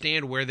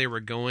understand where they were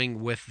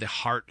going with the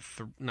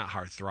not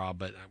heartthrob,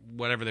 but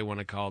whatever they want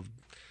to call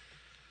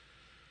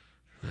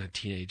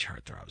teenage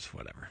heartthrobs,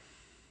 whatever.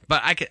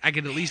 But I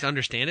could at least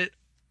understand it,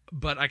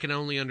 but I can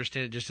only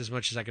understand it just as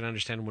much as I can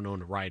understand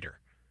Winona Ryder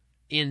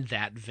in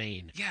that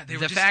vein. Yeah, they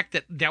were the just... fact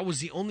that was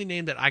the only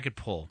name that I could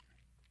pull.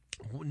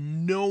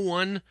 No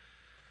one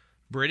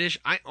British.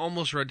 I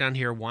almost wrote down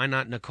here, why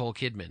not Nicole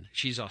Kidman?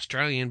 She's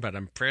Australian, but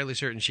I'm fairly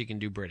certain she can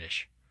do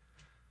British.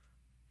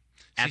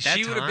 At that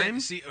time,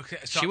 she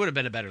would have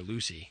been a better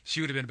Lucy.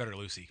 She would have been a better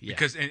Lucy. Yeah.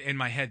 Because in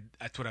my head,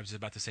 that's what I was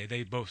about to say.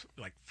 They both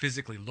like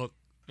physically look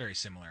very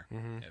similar,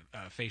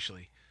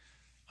 facially.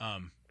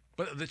 But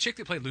But the chick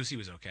that played Lucy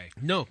was okay.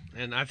 No,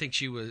 and I think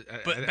she was.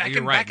 But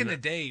back in the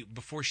day,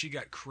 before she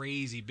got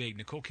crazy big,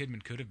 Nicole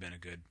Kidman could have been a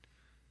good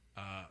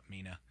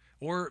Mina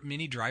or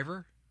Minnie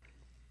Driver.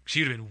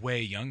 She would have been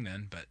way young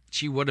then, but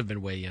she would have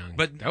been way young.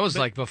 But that was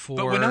like before.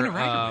 But Winona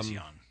Ryder was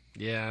young.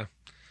 Yeah,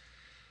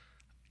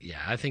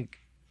 I think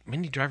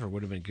Minnie Driver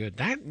would have been good.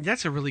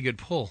 That's a really good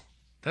pull.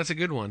 That's a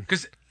good one.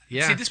 Because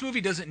see, this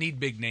movie doesn't need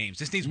big names.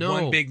 This needs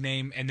one big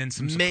name and then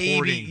some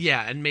supporting.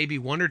 And maybe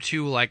one or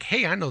two. Like,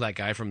 hey, I know that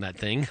guy from that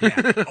thing.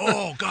 Yeah.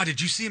 Oh God, did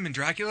you see him in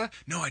Dracula?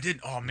 No, I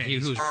didn't. Oh man, he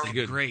was really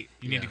good. Great.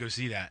 You need to go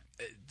see that.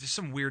 There's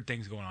some weird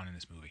things going on in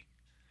this movie.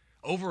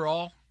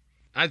 Overall,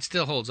 it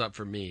still holds up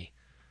for me.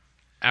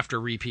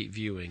 After repeat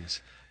viewings.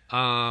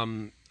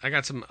 I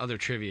got some other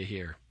trivia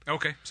here.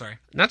 Okay, sorry.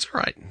 That's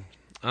all right.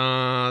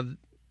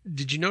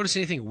 Did you notice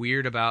anything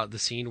weird about the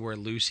scene where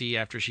Lucy,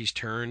 after she's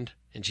turned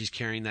and she's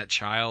carrying that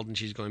child and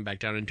she's going back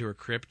down into her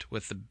crypt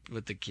with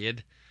the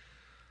kid?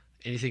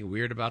 Anything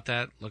weird about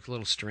that? Looked a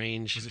little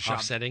strange,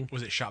 offsetting.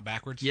 Was it shot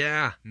backwards?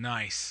 Yeah.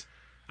 Nice.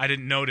 I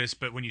didn't notice,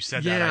 but when you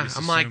said that, I just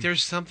I'm like,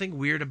 there's something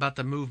weird about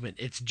the movement.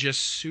 It's just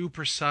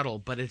super subtle,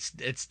 but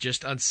it's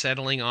just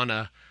unsettling on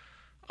a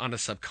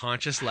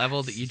subconscious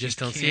level that you just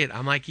don't see it.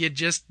 I'm like, you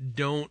just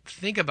don't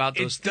think about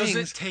those things. It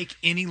doesn't take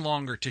any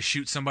longer to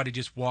shoot somebody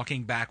just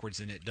walking backwards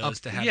than it does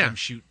to have them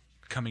shoot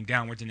coming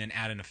downwards and then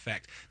add an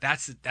effect.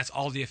 That's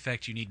all the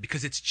effect you need,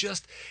 because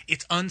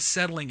it's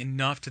unsettling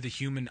enough to the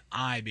human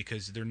eye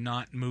because they're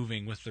not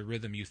moving with the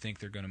rhythm you think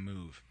they're going to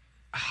move.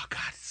 Oh God,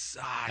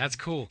 that's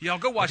cool. Y'all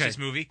go watch this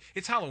movie.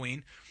 It's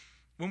Halloween.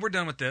 When we're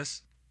done with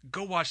this,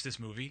 go watch this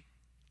movie.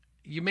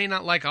 You may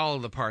not like all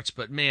of the parts,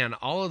 but man,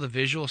 all of the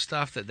visual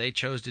stuff that they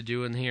chose to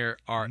do in here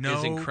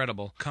is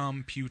incredible.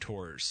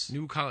 Computers.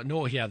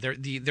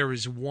 There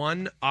was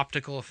one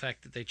optical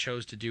effect that they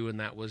chose to do, and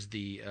that was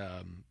the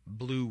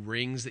blue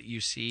rings that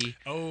you see.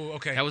 Oh,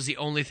 okay. That was the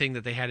only thing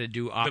that they had to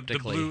do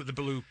optically. The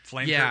blue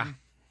flame curtain?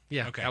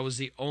 Yeah, okay. That was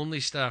the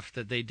only stuff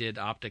that they did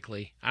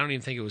optically. I don't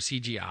even think it was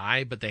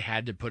CGI, but they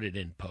had to put it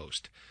in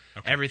post.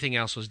 Okay. Everything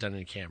else was done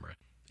in camera.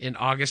 In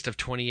August of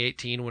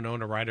 2018,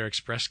 Winona Ryder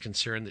expressed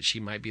concern that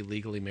she might be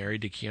legally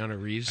married to Keanu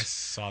Reeves. I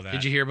saw that.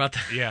 Did you hear about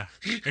that? Yeah.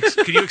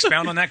 Can you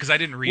expound on that? Because I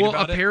didn't read about it.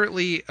 Well,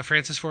 apparently,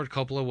 Francis Ford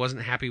Coppola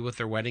wasn't happy with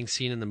their wedding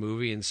scene in the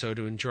movie, and so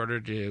in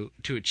order to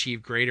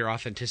achieve greater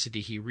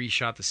authenticity, he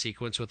reshot the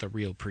sequence with a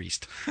real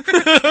priest.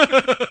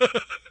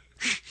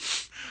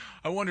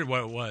 I wondered what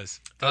it was.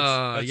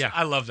 Yeah.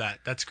 I love that.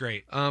 That's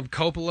great.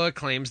 Coppola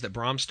claims that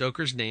Bram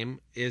Stoker's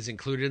name is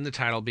included in the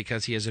title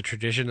because he has a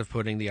tradition of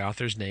putting the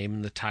author's name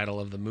in the title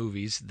of the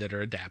movies that are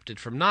adapted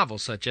from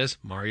novels, such as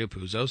Mario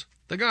Puzo's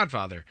The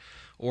Godfather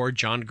or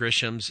John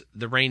Grisham's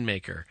The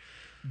Rainmaker.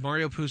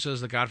 Mario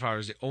Puzo's The Godfather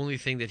is the only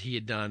thing that he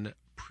had done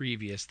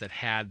previous that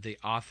had the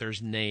author's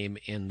name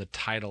in the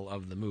title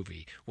of the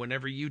movie.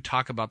 Whenever you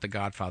talk about The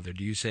Godfather,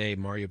 do you say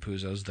Mario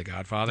Puzo's The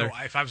Godfather? No,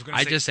 if I was going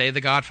to just say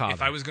The Godfather.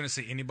 If I was going to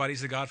say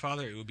anybody's The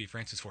Godfather, it would be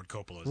Francis Ford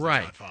Coppola's The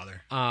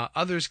Godfather.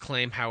 Others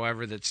claim,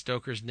 however, that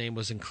Stoker's name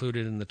was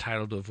included in the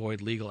title to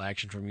avoid legal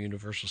action from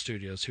Universal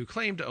Studios, who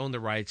claim to own the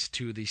rights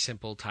to the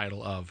simple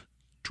title of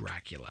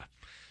Dracula.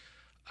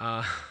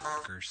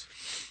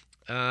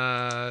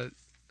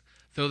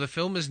 Though the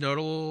film is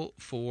notable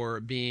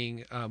for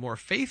being more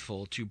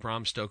faithful to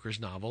Bram Stoker's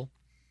novel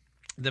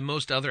than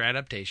most other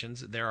adaptations,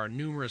 there are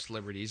numerous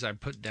liberties. I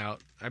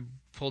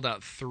pulled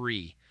out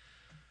three.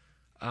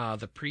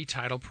 The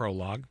pre-title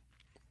prologue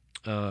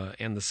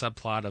and the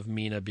subplot of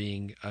Mina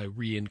being a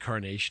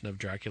reincarnation of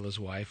Dracula's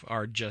wife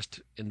are just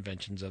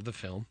inventions of the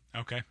film.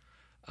 Okay.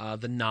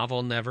 The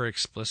novel never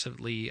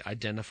explicitly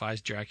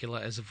identifies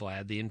Dracula as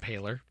Vlad the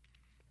Impaler.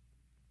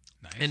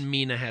 Nice. And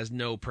Mina has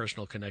no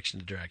personal connection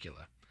to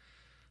Dracula.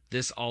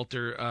 This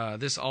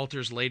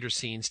alters later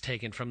scenes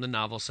taken from the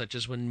novel, such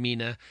as when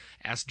Mina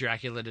asks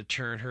Dracula to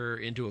turn her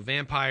into a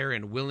vampire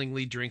and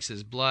willingly drinks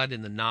his blood.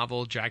 In the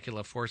novel,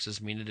 Dracula forces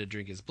Mina to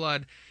drink his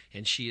blood,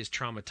 and she is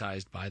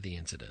traumatized by the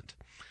incident.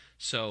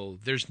 So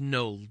there's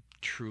no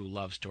true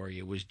love story.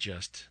 It was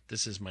just,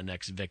 this is my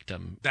next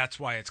victim. That's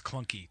why it's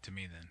clunky to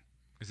me then,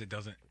 because it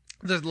doesn't.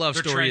 The love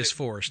story is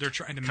forced. They're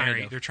trying to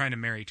marry. They're trying to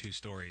marry two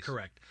stories.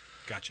 Correct.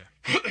 Gotcha.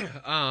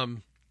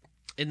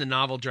 In the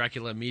novel,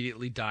 Dracula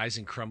immediately dies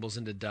and crumbles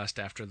into dust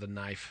after the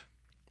knife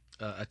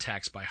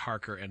attacks by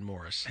Harker and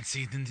Morris. And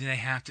see, then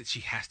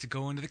she has to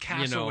go into the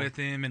castle with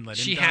him and let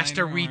him. She has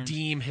to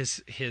redeem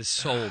his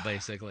soul,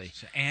 basically.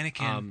 So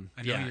Anakin,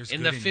 I know you're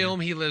in the film,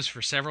 he lives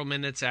for several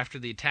minutes after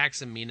the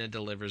attacks, and Mina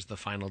delivers the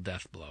final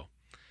death blow.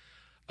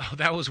 Oh,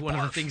 that was one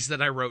of the things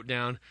that I wrote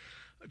down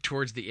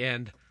towards the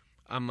end.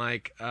 I'm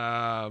like,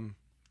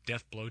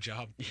 death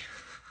blowjob.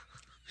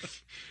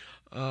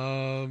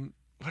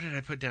 What did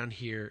I put down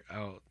here?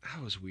 Oh,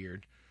 that was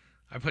weird.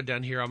 I put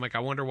down here, I'm like, I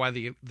wonder why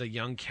the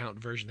young Count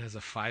version has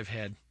a 5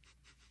 head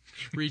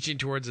reaching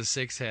towards a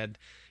 6 head.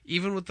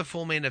 Even with the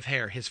full mane of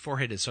hair, his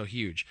forehead is so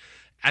huge.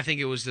 I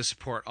think it was to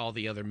support all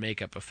the other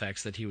makeup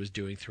effects that he was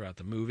doing throughout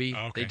the movie.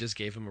 Oh, okay. They just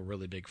gave him a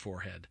really big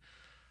forehead.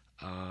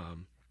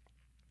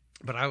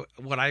 But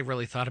what I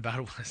really thought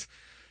about was,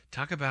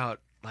 talk about,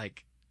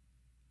 like,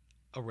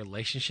 a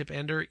relationship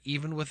ender,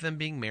 even with them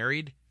being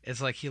married.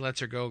 It's like he lets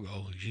her go,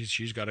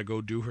 she's got to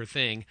go do her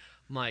thing.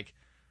 I'm like,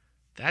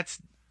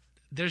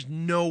 there's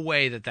no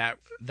way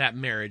that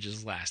marriage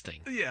is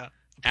lasting. Yeah.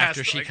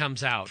 After she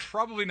comes out.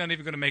 Probably not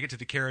even going to make it to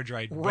the carriage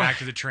ride back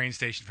to the train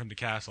station from the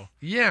castle.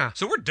 Yeah.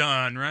 So we're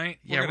done, right?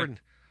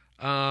 One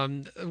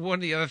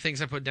of the other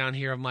things I put down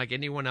here, I'm like,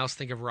 anyone else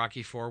think of Rocky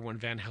IV when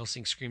Van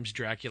Helsing screams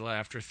Dracula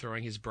after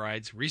throwing his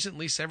bride's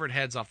recently severed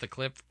heads off the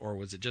cliff, or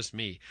was it just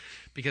me?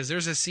 Because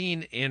there's a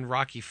scene in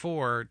Rocky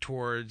IV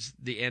towards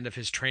the end of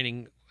his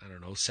training,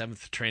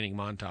 7th training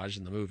montage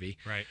in the movie,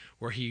 right,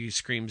 where he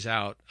screams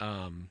out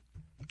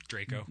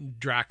Draco,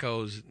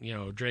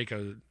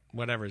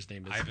 whatever his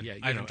name is.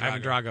 Ivan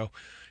Drago.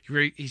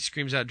 He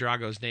screams out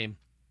Drago's name.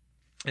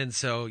 And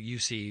so you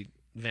see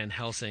Van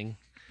Helsing,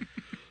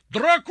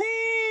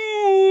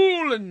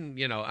 Dracul!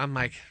 And, I'm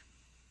like,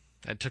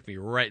 that took me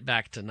right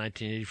back to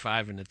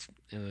 1985 and it's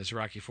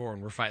Rocky IV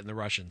and we're fighting the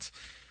Russians.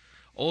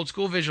 Old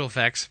school visual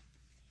effects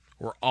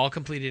were all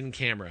completed in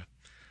camera.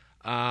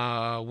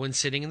 When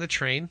sitting in the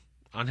train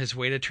on his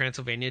way to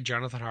Transylvania,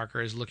 Jonathan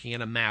Harker is looking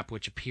at a map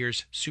which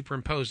appears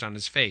superimposed on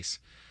his face.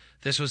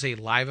 This was a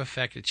live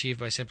effect achieved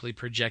by simply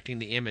projecting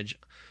the image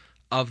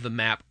of the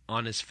map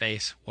on his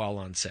face while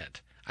on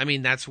set. I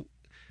mean, that's,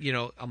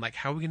 I'm like,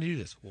 how are we going to do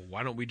this? Well,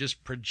 why don't we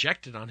just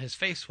project it on his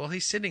face while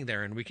he's sitting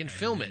there and we can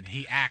film it?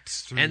 He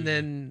acts through. And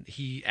then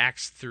he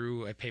acts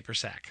through a paper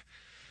sack.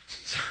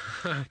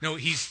 No,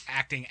 he's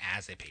acting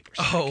as a paper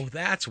sack. Oh,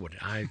 that's what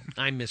I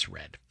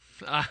misread.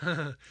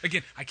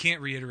 Again, I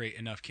can't reiterate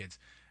enough, kids.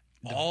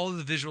 All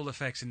the visual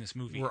effects in this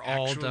movie were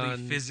all actually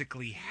done,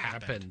 physically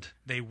happened.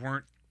 They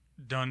weren't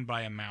done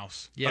by a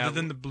mouse, other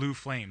than the blue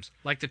flames.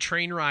 Like the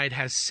train ride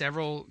has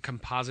several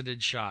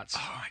composited shots.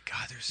 Oh my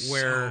God, they're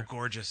so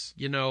gorgeous.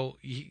 Where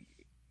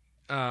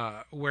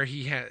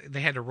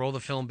they had to roll the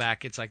film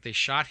back. It's like they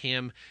shot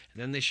him,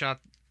 and then they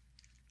shot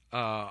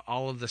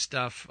all of the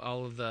stuff,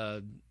 all of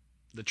the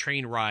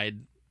train ride.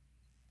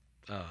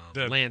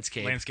 The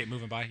landscape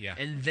moving by, yeah.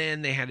 And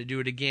then they had to do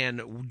it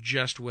again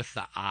just with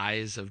the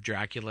eyes of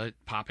Dracula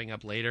popping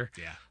up later.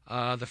 Yeah.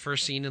 The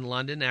first scene in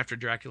London after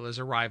Dracula's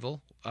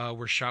arrival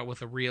were shot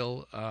with a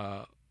real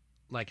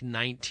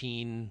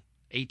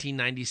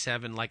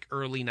 1897, like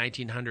early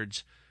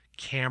 1900s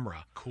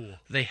camera. Cool.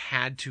 They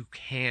had to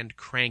hand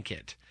crank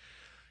it.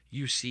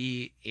 You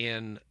see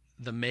in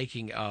the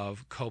making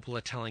of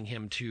Coppola telling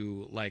him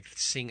to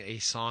sing a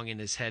song in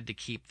his head to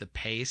keep the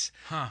pace.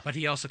 But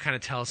he also kind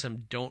of tells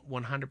him, don't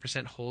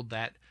 100% hold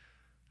that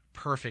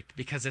perfect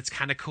because it's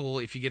kind of cool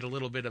if you get a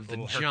little bit of the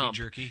jump.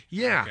 Jerky.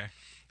 Yeah. Okay.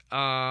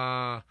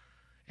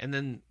 And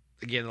then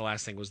again, the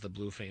last thing was the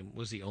blue flame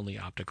was the only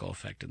optical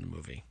effect in the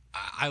movie.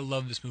 I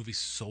love this movie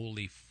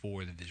solely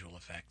for the visual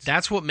effects.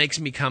 That's what makes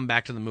me come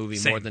back to the movie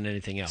more than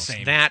anything else.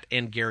 Same. That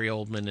and Gary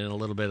Oldman and a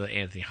little bit of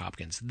Anthony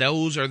Hopkins.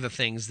 Those are the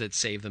things that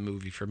save the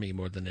movie for me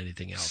more than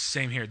anything else.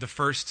 Same here. The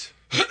first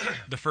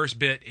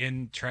bit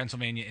in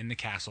Transylvania in the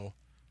castle,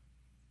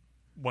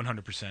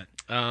 100%.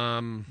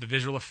 The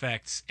visual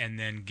effects and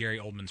then Gary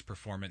Oldman's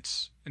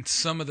performance. And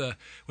some of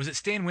was it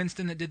Stan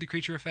Winston that did the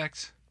creature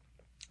effects?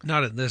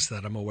 Not in this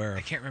that I'm aware of.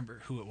 I can't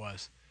remember who it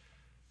was.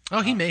 Oh,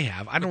 he may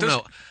have. I don't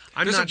know.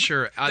 I'm not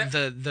sure.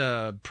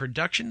 The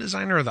production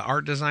designer or the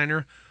art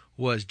designer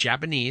was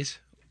Japanese,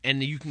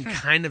 and you can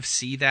kind of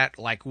see that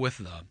with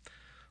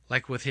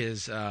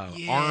his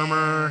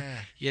armor.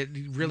 It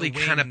really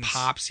kind of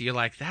pops. You're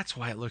like, that's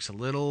why it looks a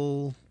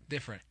little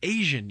different,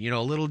 Asian.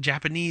 A little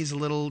Japanese, a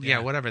little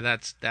whatever.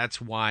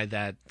 That's why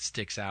that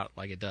sticks out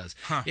like it does.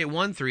 It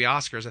won 3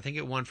 Oscars. I think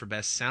it won for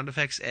best sound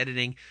effects,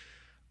 editing,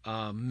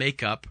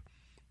 makeup.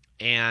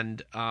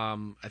 And I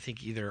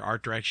think either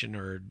art direction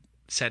or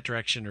set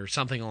direction or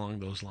something along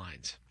those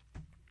lines,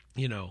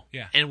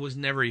 and was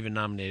never even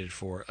nominated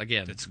for,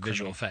 again, it's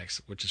visual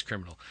effects, which is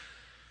criminal.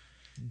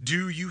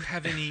 Do you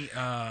have any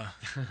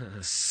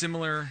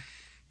similar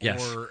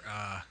yes. or...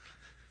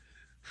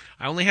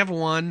 I only have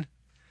one.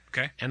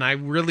 Okay. And I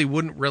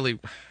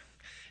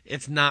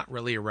it's not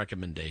really a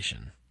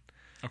recommendation.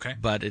 Okay.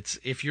 But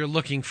if you're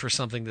looking for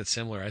something that's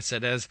similar, I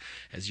said, as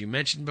you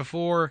mentioned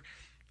before,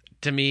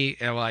 to me,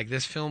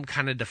 this film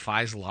kind of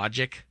defies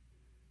logic.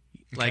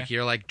 Okay.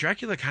 You're like,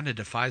 Dracula kind of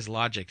defies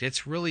logic.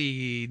 It's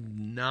really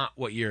not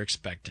what you're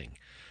expecting.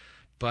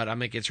 But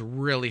it's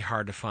really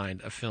hard to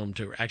find a film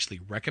to actually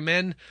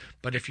recommend.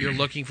 But if you're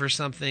looking for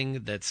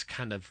something that's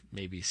kind of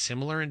maybe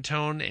similar in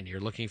tone and you're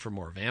looking for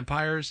more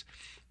vampires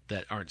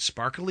that aren't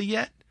sparkly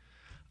yet,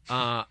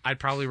 I'd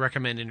probably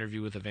recommend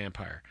Interview with a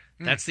Vampire.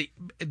 That's the...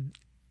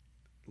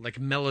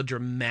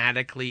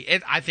 melodramatically,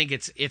 I think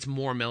it's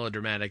more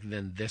melodramatic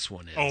than this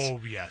one is.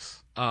 Oh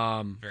yes,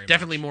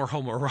 definitely more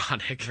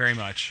homoerotic. Very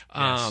much.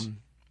 Yes.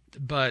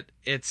 But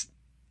it's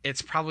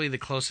probably the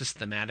closest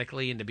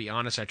thematically. And to be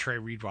honest, I tried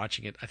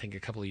rewatching it I think a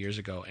couple of years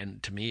ago,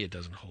 and to me, it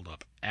doesn't hold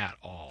up at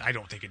all. I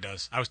don't think it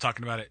does. I was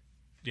talking about it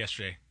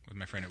yesterday with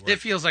my friend at work. It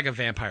feels like a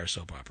vampire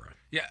soap opera.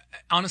 Yeah,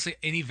 honestly,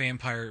 any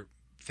vampire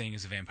thing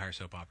is a vampire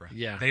soap opera.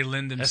 Yeah, they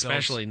lend themselves,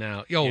 especially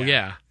now. Oh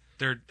yeah.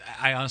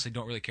 I honestly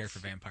don't really care for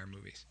vampire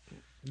movies.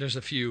 There's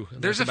a few.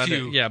 There's a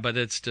few. Yeah, but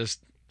it's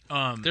just...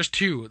 there's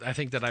two, I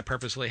think, that I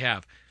purposely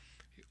have.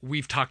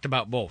 We've talked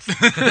about both.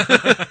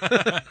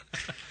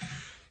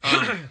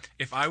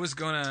 If I was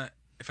gonna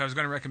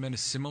recommend a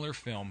similar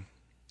film,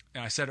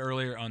 and I said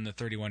earlier on the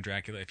 31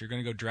 Dracula, if you're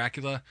gonna go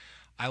Dracula,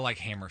 I like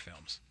Hammer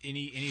films.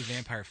 Any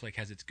vampire flick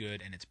has its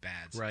good and its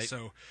bads. Right.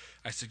 So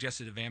I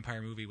suggested a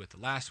vampire movie with the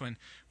last one.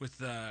 With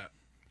the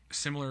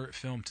similar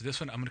film to this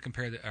one, I'm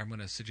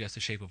gonna suggest The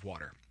Shape of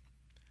Water.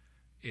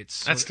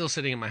 That's still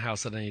sitting in my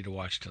house that I need to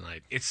watch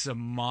tonight. It's a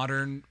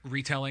modern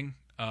retelling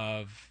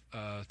of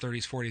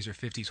 30s, 40s, or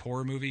 50s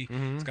horror movie.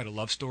 Mm-hmm. It's got a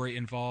love story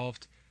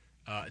involved.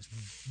 It's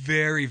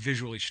very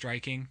visually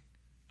striking.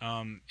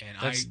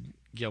 That's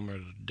Guillermo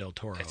del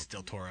Toro. It's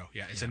del Toro.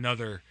 Yeah, it's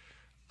another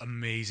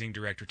amazing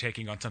director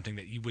taking on something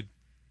that you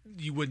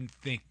wouldn't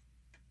think.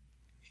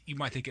 You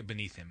might think it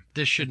beneath him.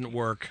 This shouldn't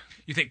work.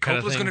 You think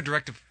Coppola's going to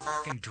direct a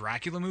fucking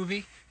Dracula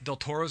movie? Del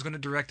Toro's going to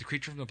direct The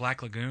Creature from the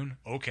Black Lagoon?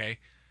 Okay.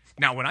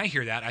 Now, when I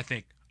hear that, I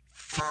think,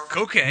 fuck,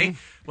 okay,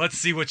 let's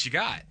see what you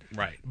got.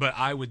 Right. But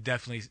I would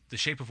definitely... The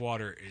Shape of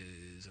Water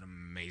is an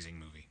amazing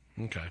movie.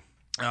 Okay.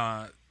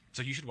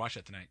 So you should watch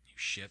that tonight, you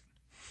shit.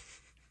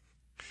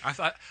 I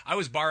thought... I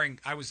was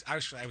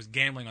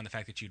gambling on the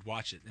fact that you'd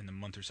watch it in the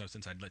month or so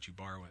since I'd let you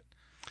borrow it.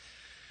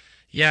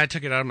 Yeah, I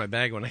took it out of my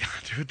bag when I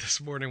got to it this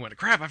morning. Went,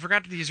 crap, I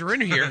forgot that these were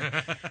in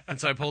here.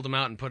 And so I pulled them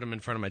out and put them in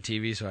front of my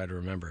TV so I had to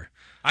remember.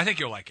 I think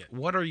you'll like it.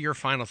 What are your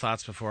final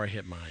thoughts before I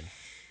hit mine?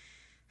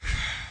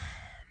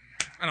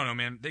 I don't know,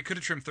 man. They could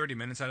have trimmed 30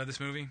 minutes out of this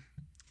movie.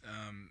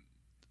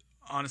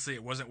 Honestly,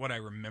 it wasn't what I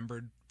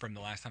remembered from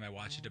the last time I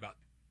watched it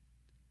about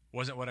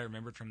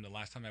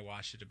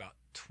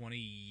 20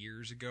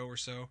 years ago or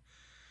so.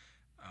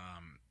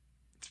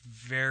 It's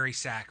very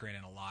saccharine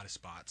in a lot of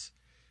spots.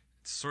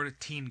 It's sort of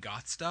teen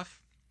goth stuff.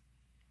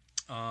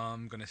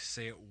 I'm going to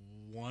say it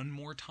one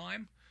more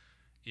time.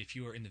 If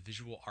you are in the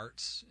visual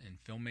arts and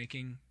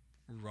filmmaking,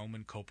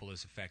 Roman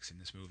Coppola's effects in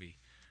this movie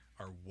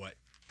are what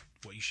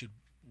you should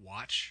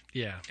watch.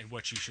 Yeah. And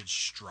what you should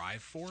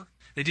strive for.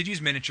 They did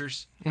use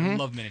miniatures. Mm-hmm. I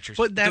love miniatures.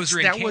 But those are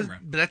in camera.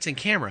 But that's in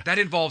camera. That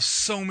involves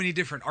so many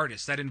different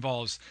artists. That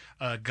involves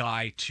a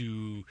guy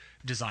to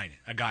design it,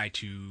 a guy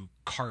to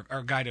carve, or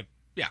a guy to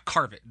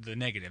carve it, the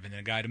negative, and then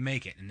a guy to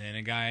make it, and then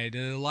a guy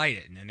to light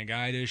it, and then a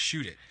guy to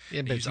shoot it.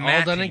 Yeah, but it's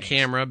all done in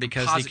camera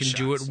because they can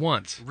do it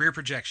once. Rear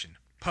projection,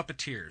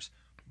 puppeteers,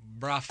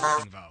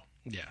 bravo.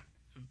 Yeah.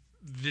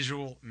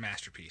 Visual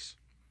masterpiece.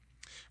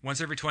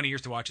 Once every 20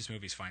 years to watch this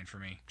movie is fine for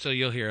me. So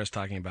you'll hear us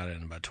talking about it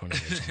in about 20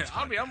 years.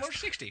 I'll be almost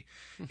 60.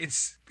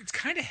 It's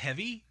kind of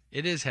heavy.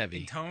 It is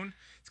heavy in tone.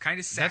 It's kind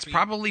of sappy. That's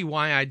probably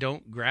why I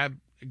don't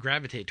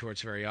gravitate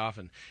towards it very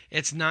often.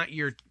 It's not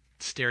your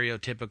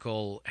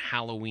stereotypical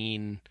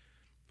Halloween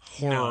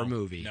horror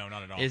movie. No,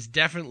 not at all. It's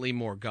definitely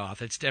more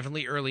goth. It's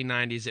definitely early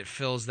 90s. It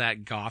fills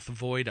that goth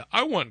void.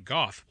 I want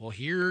goth. Well,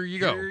 here you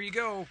go. Here you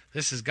go.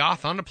 This is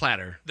goth on a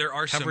platter. There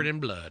are covered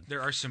in blood.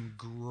 There are some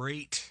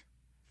great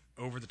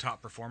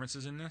over-the-top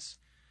performances in this.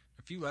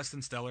 A few less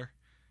than stellar.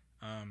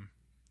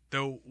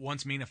 Though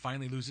once Mina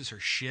finally loses her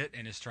shit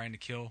and is trying to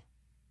kill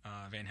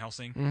Van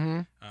Helsing.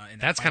 Mm-hmm.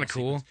 That's kind of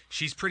cool.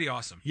 She's pretty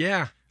awesome.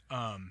 Yeah.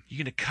 You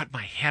gonna cut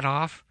my head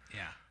off?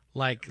 Yeah.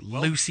 Like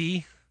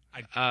Lucy.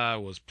 I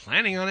was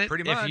planning on it.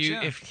 Pretty much,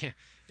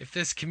 If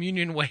this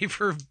communion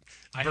wafer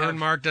burn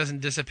mark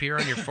doesn't disappear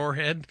on your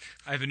forehead.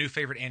 I have a new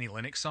favorite Annie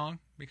Lennox song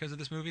because of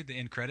this movie, the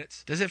end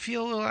credits. Does it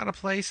feel a little out of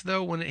place,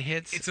 though, when it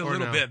hits? It's a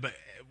little bit, but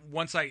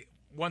once I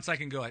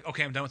can go like,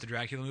 okay, I'm done with the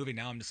Dracula movie,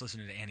 now I'm just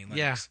listening to Annie Lennox.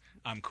 Yeah.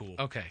 I'm cool.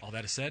 Okay. All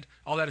that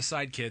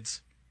aside,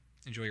 kids,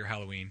 enjoy your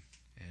Halloween,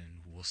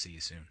 and we'll see you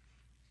soon.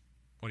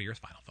 What are your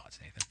final thoughts,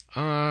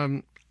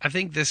 Nathan? I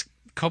think this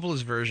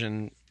Coppola's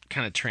version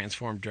kind of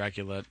transformed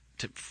Dracula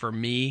for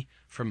me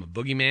from a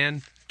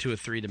boogeyman to a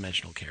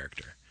three-dimensional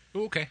character.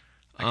 Ooh, okay.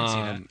 I can see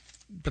that.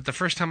 But the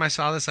first time I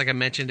saw this, like I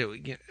mentioned,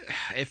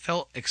 it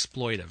felt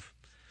exploitive.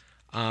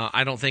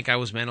 I don't think I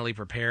was mentally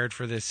prepared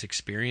for this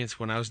experience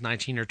when I was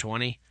 19 or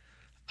 20.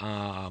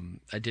 I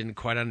didn't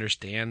quite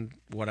understand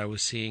what I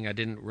was seeing. I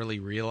didn't really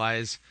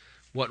realize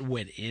what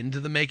went into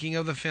the making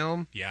of the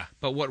film. Yeah.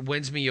 But what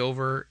wins me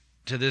over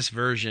to this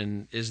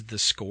version is the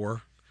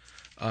score.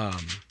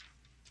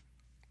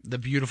 The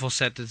beautiful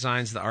set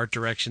designs, the art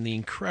direction, the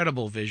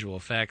incredible visual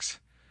effects,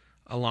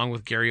 along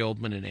with Gary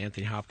Oldman and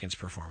Anthony Hopkins'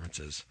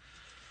 performances.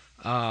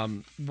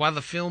 While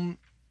the film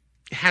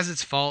has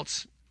its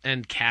faults,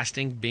 and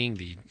casting being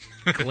the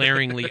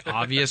glaringly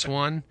obvious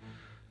one,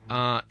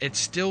 it's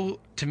still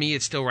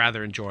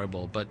rather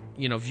enjoyable. But,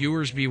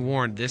 viewers be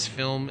warned, this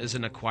film is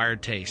an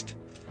acquired taste.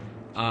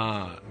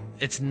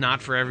 It's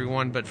not for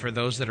everyone, but for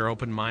those that are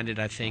open-minded,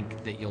 I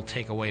think that you'll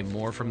take away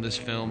more from this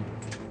film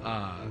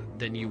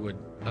than you would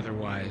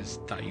otherwise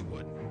thought you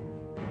would.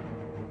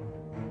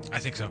 I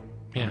think so.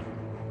 Yeah.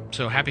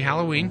 So happy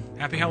Halloween.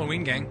 Happy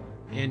Halloween, gang.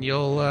 And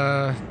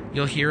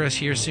you'll hear us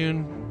here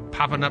soon,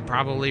 popping up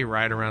probably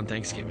right around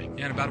Thanksgiving.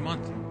 Yeah, in about a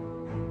month.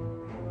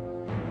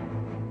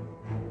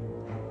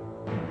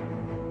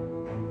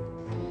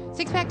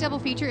 Six Pack Double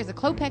Feature is a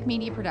Klopek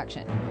Media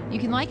production. You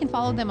can like and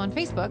follow them on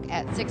Facebook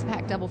at Six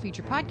Pack Double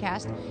Feature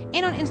Podcast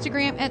and on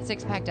Instagram at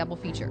Six Pack Double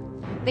Feature.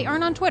 They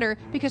aren't on Twitter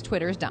because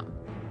Twitter is dumb.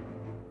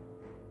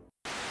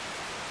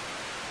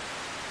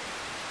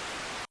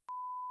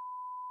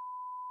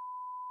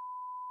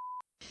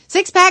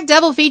 Six Pack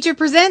Double Feature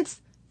presents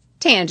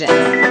Tangent. Look,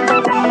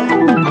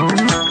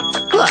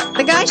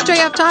 the guys stray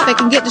off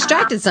topic and get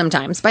distracted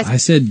sometimes by... I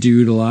said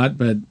dude a lot,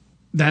 but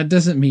that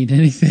doesn't mean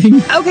anything.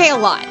 Okay, a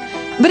lot.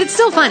 But it's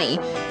still funny.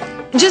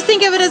 Just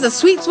think of it as a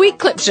sweet, sweet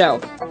clip show.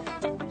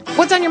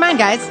 What's on your mind,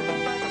 guys?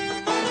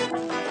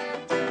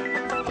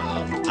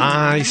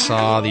 I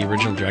saw the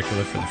original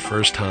Dracula for the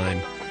first time.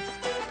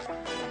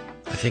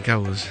 I think I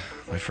was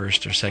my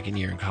first or second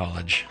year in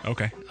college.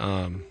 Okay.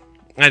 I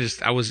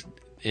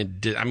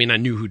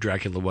knew who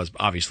Dracula was,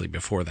 obviously,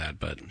 before that,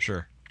 but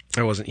sure,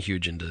 I wasn't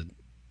huge into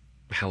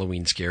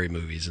Halloween scary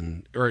movies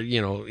or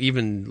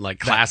even like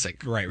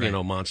classic,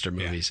 monster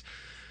movies.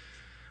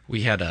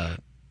 Yeah.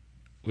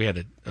 We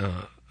had a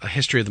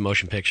history of the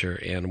motion picture,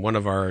 and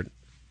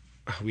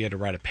we had to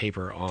write a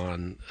paper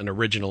on an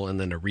original and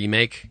then a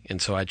remake,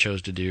 and so I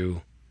chose to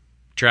do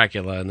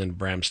Dracula and then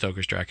Bram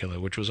Stoker's Dracula,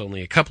 which was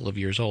only a couple of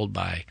years old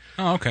by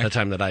the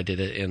time that I did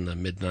it in the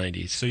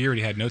mid-90s. So you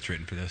already had notes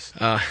written for this.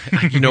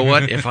 You know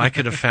what? If I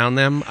could have found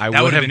them, I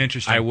would have been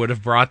interesting. I would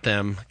have brought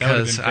them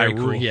because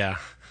cool. Yeah.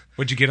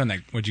 What'd you get on that?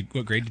 What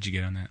grade did you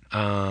get on that?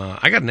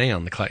 I got an A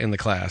in the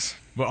class.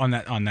 Well, on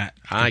that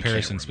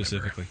comparison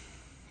specifically.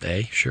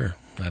 A, sure.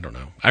 I don't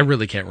know. I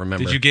really can't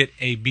remember. Did you get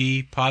a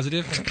B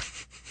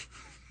positive?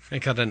 I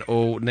got an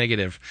O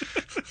negative.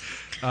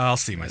 I'll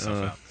see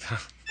myself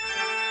out.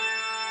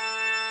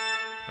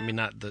 I mean,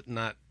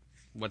 not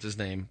what's his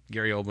name,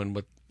 Gary Oldman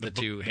with the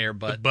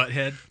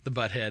butthead. The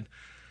butthead.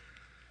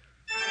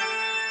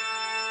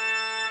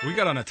 We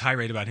got on a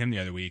tirade about him the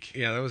other week.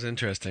 Yeah, that was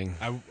interesting.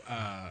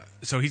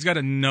 So he's got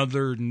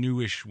another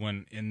newish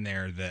one in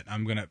there that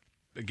I'm gonna,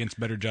 against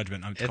better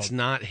judgment. It's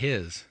not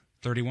his.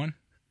 31.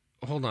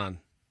 Hold on.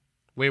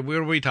 Wait, what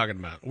are we talking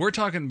about? We're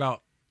talking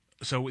about.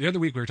 So the other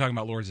week we were talking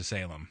about Lords of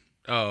Salem.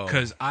 Oh,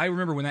 because I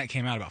remember when that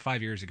came out about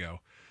 5 years ago.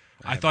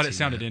 I thought it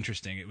sounded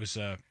interesting. It was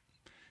going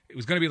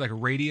to be like a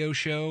radio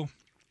show,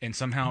 and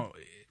somehow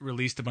it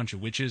released a bunch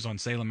of witches on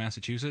Salem,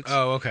 Massachusetts.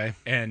 Oh, okay.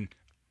 And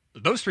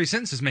those 3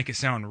 sentences make it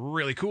sound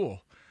really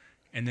cool.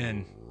 And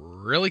then...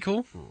 Really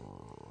cool?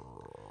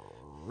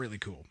 Really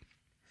cool.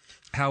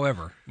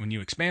 However, when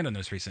you expand on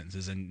those 3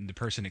 sentences, and the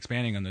person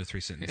expanding on those 3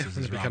 sentences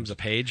it becomes a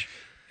page?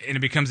 And it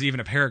becomes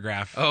even a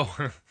paragraph.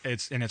 Oh.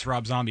 it's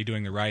Rob Zombie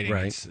doing the writing.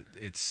 Right.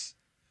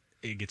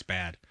 It gets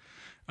bad.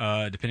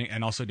 Depending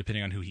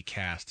on who he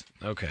cast.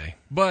 Okay.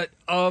 But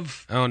Oh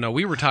no,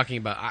 we were talking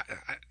about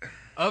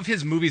of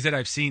his movies that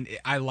I've seen,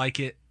 I like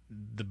it.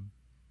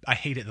 I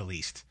hate it the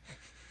least.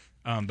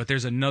 But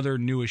there's another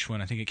newish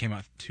one. I think it came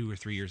out 2 or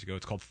 3 years ago.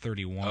 It's called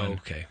 31. Oh,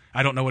 okay.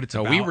 I don't know what it's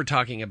about. We were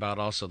talking about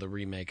also the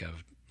remake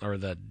of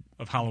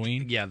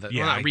Halloween. Yeah,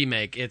 not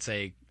remake. It's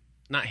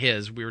not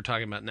his. We were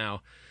talking about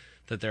now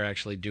that they're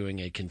actually doing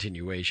a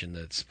continuation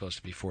that's supposed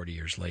to be 40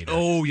 years later.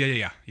 Oh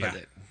yeah.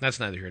 But that's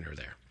neither here nor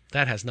there.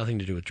 That has nothing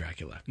to do with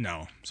Dracula.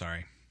 No,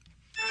 sorry.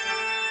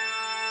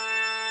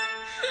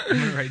 I'm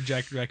going to write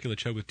Dracula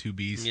Chubb with 2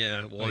 B's.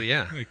 Yeah, well,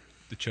 yeah. Like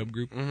the Chubb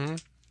group. Mm-hmm.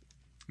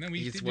 No,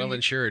 He's well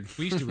insured.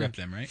 We used to rep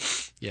them,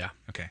 right? Yeah.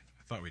 Okay,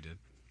 I thought we did.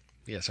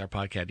 Yes, our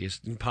podcast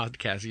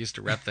used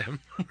to rep them.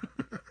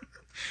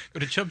 Go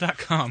to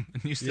Chubb.com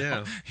and use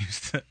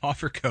the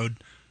offer code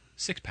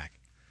 6-pack.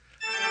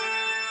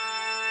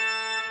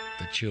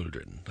 The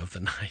children of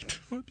the night.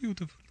 What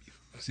beautiful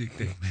music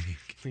they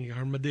make. The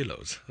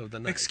armadillos of the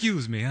night.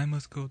 Excuse me, I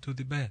must go to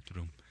the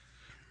bathroom.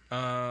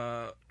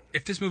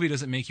 If this movie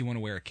doesn't make you want to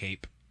wear a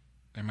cape,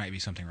 there might be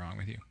something wrong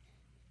with you.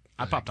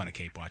 I popped on a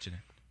cape watching it.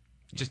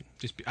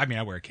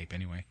 I wear a cape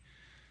anyway.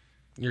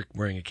 You're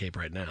wearing a cape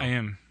right now. I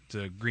am. It's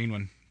a green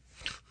one.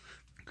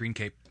 Green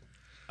cape.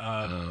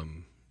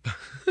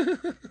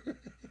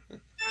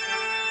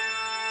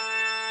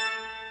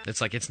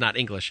 It's like it's not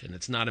English and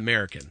it's not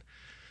American.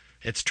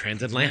 It's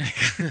transatlantic.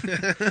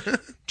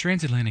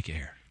 Transatlantic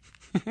air.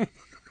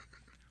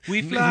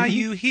 We fly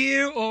you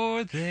here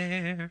or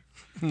there.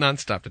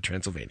 Non-stop to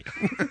Transylvania.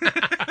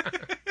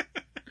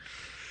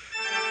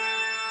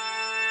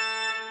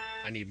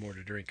 I need more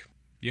to drink.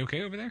 You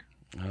okay over there?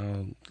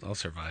 I'll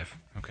survive.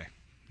 Okay.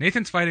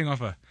 Nathan's fighting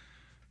off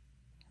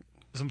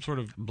some sort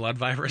of blood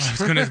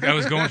virus. I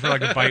was going for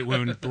like a bite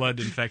wound,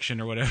 blood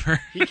infection or whatever.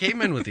 He came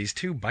in with these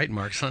 2 bite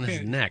marks on his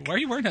neck. Why are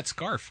you wearing that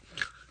scarf?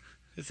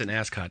 It's an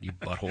ascot, you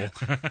butthole.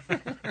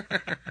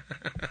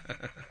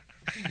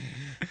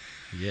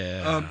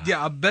 Yeah.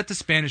 I bet the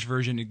Spanish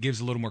version, it gives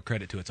a little more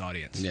credit to its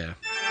audience. Yeah.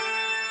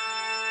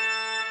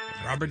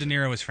 Robert De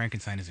Niro as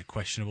Frankenstein is a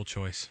questionable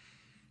choice.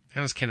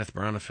 That was Kenneth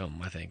Branagh film,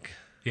 I think.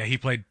 Yeah, he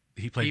played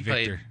Victor.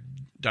 Played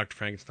Dr.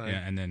 Frankenstein.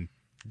 Yeah, and then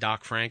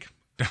Doc Frank.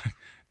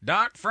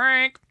 Doc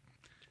Frank,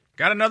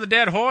 got another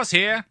dead horse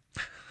here.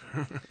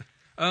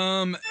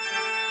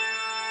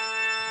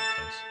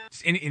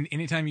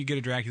 Anytime you get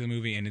a Dracula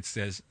movie and it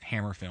says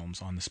Hammer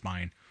Films on the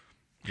spine,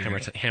 Hammer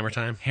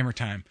time. Hammer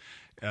time.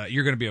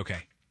 You're going to be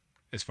okay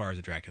as far as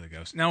the Dracula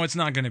goes. Now, it's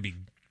not going to be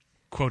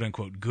quote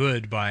unquote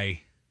good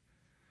by.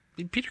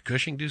 Did Peter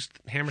Cushing do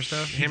Hammer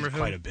stuff? Hammer film?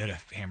 Quite a bit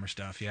of Hammer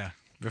stuff, yeah.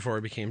 Before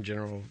he became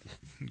General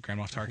Grand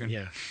Moff Tarkin.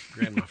 Yeah,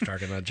 Grand Moff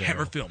Tarkin, not General.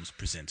 Hammer Films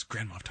presents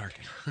Grand Moff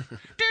Tarkin.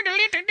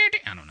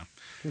 I don't know.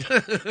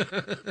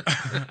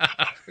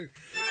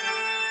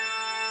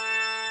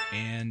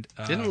 And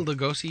didn't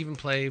Lugosi even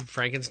play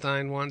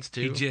Frankenstein once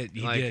too? He did.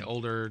 He like did.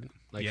 Older,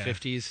 like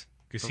 50s.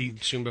 Because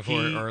soon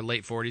before or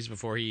late 40s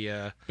before he.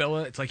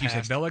 Bella, it's like you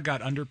passed. said. Bella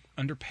got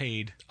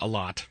underpaid a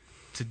lot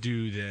to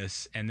do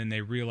this, and then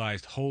they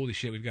realized, holy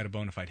shit, we've got a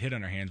bona fide hit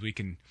on our hands. We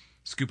can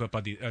scoop up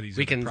these other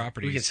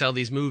properties. We can sell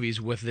these movies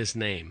with this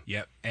name.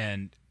 Yep,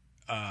 and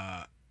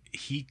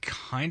he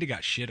kind of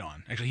got shit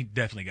on. Actually, he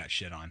definitely got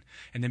shit on,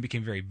 and then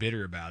became very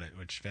bitter about it,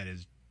 which fed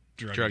his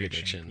drug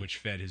addiction, which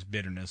fed his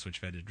bitterness, which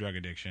fed his drug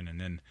addiction,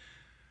 and then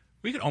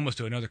we could almost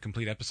do another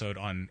complete episode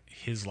on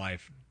his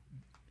life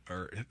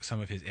or some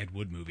of his Ed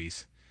Wood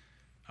movies.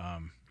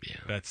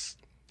 That's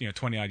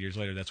 20 odd years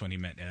later. That's when he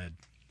met Ed,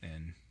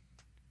 and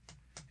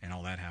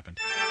all that happened.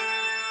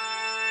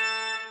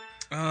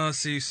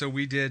 See, so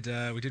we did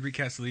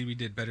recast the lead. We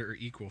did better or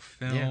equal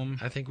film.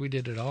 Yeah, I think we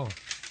did it all.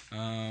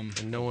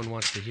 And no one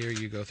wants to hear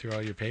you go through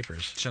all your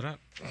papers. Shut up.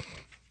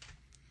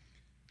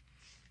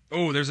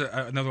 Oh, there's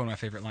another one of my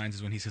favorite lines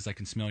is when he says, "I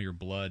can smell your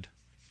blood."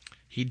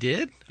 He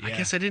did? Yeah, I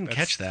guess I didn't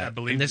catch that. I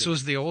believe and this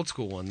was the old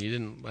school one. You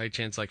didn't, by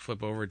chance,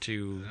 flip over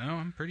to... No,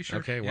 I'm pretty sure.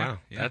 Okay, yeah, wow.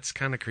 Yeah. That's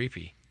kind of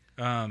creepy.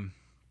 I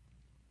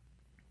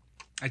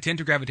tend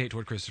to gravitate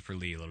toward Christopher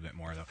Lee a little bit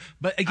more, though.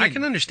 But again, I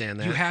can understand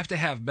that. You have to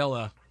have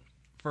Bella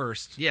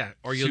first. Yeah,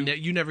 or you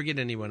never get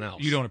anyone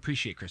else. You don't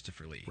appreciate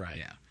Christopher Lee. Right.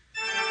 Yeah.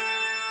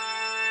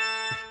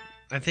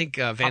 I think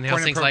Van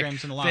Helsing's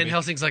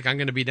like, I'm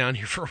going to be down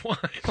here for a while.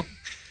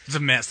 It's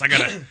a mess. I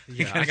gotta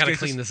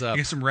clean this up.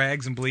 Get some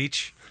rags and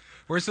bleach.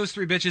 Where's those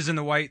three bitches in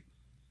the white?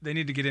 They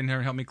need to get in here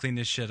and help me clean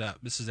this shit up.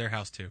 This is their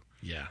house too.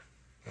 Yeah.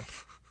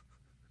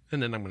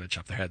 And then I'm going to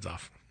chop their heads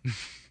off.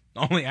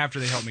 Only after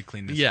they help me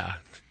clean this. Yeah.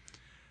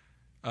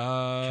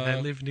 Up. Can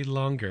I live any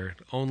longer?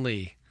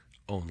 Only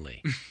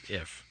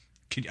if.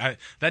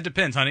 That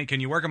depends, honey. Can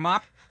you work a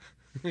mop?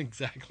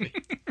 Exactly.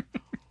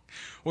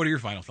 What are your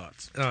final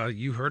thoughts?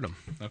 You heard them.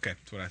 Okay,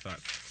 that's what I thought.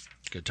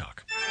 Good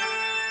talk.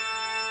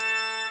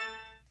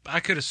 I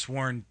could have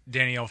sworn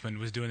Danny Elfman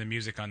was doing the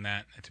music on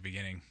that at the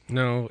beginning.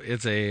 No,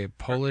 it's a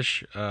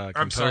Polish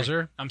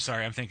composer. I'm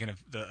sorry. I'm thinking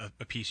of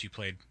a piece you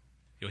played.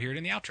 You'll hear it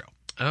in the outro.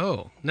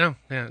 Oh, no.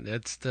 Yeah,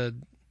 that's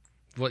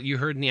what you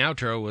heard in the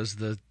outro was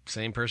the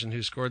same person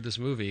who scored this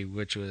movie,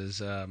 which was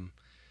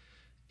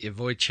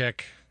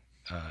Wojciech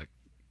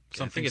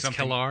something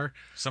Kelar.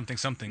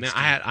 Something. Now,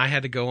 I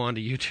had to go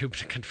onto YouTube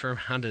to confirm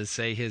how to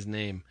say his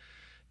name.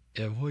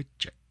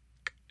 Wojciech.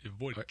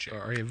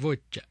 Or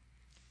Wojciech.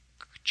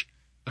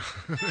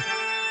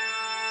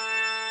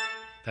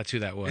 That's who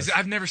that was.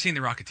 I've never seen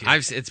The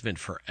Rocketeer. It's been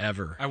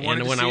forever. I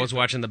was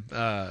watching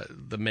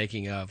the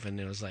making of, and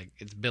it was like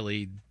it's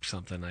Billy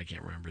something. I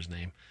can't remember his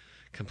name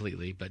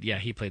completely, but yeah,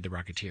 he played The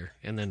Rocketeer,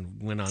 and then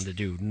went on to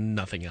do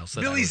nothing else.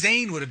 Billy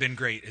Zane would have been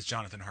great as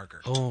Jonathan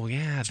Harker. Oh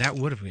yeah, that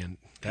would have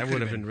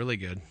been really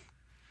good.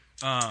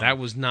 That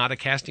was not a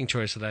casting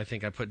choice that I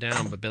think I put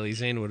down, but Billy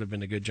Zane would have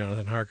been a good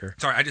Jonathan Harker.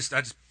 Sorry, I just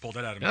pulled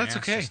that out of my ass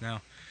just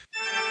now.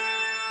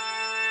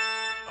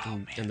 Oh,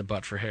 man. And the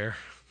butt for hair.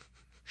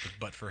 The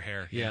butt for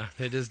hair. Yeah,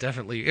 it is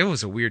definitely.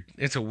 It's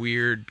a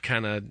weird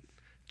kind of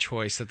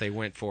choice that they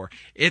went for.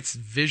 It's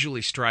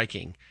visually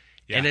striking,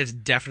 and it's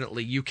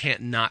definitely you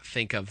can't not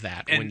think of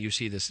that when you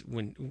see this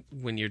when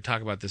you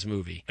talk about this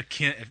movie.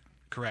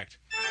 Correct.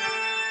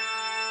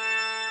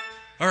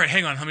 All right,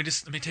 hang on. Let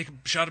me take a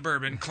shot of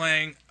bourbon.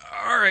 Clang.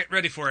 All right,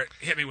 ready for it.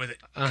 Hit me with it.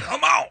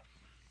 Come on.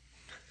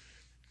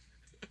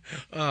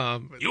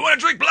 You want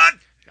to drink blood?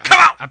 Come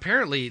on.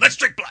 Apparently, let's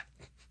drink blood.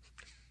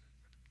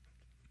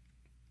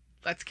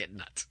 Let's get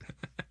nuts.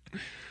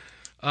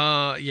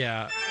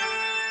 Yeah.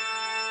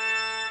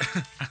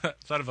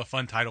 Thought of a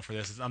fun title for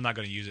this. I'm not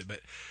going to use it,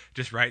 but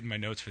just writing my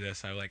notes for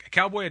this, I was like, a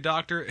cowboy, a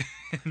doctor,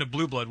 and a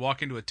blue blood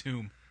walk into a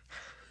tomb.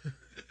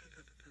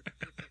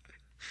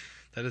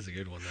 That is a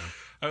good one,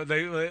 though.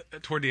 They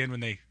toward the end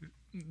when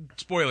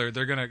spoiler,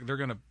 they're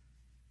gonna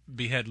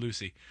behead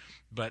Lucy,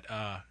 but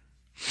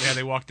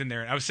they walked in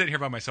there, and I was sitting here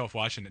by myself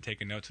watching it,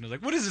 taking notes, and I was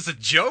like, what is this, a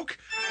joke?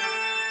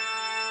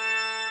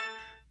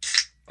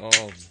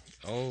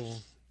 Oh,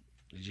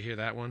 did you hear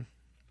that one?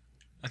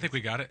 I think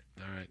we got it.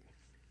 All right.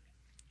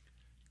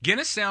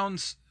 Guinness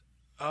sounds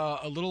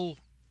a little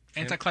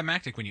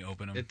anticlimactic when you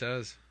open them. It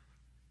does.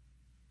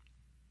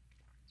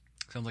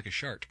 Sounds like a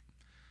shark.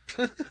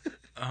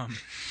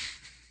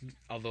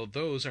 Although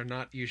those are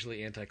not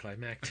usually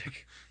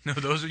anticlimactic. No,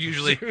 those are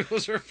usually...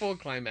 those are full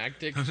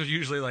climactic. Those are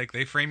usually like,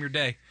 they frame your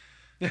day.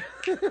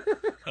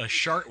 A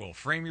shark will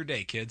frame your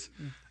day, kids.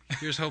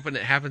 You're just hoping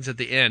it happens at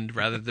the end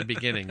rather than the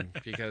beginning,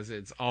 because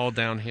it's all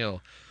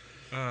downhill.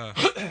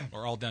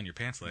 Or all down your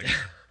pants leg.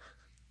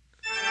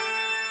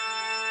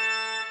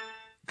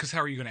 Because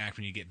how are you going to act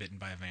when you get bitten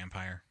by a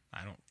vampire?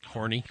 I don't.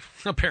 Horny,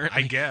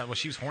 apparently. I guess. Well,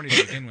 she was horny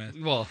to begin with.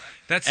 Well,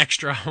 that's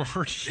extra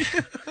horny.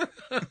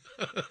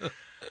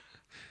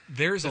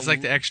 It's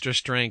like the extra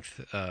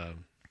strength.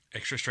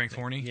 Extra strength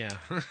horny? Yeah.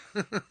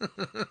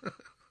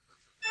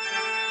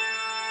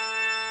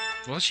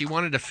 Well, she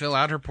wanted to fill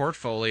out her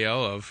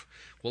portfolio of,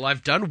 well,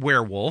 I've done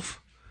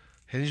werewolf.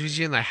 Hasn't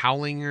she in the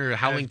Howling or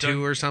Howling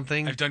 2 or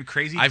something? I've done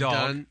Crazy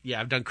Dog.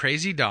 I've done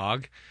Crazy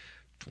Dog.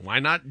 Why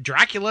not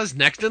Dracula's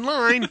next in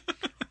line?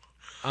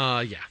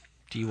 Yeah.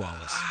 Dee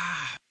Wallace.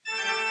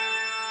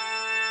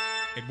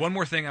 And one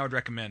more thing I would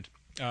recommend.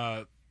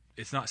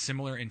 It's not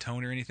similar in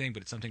tone or anything,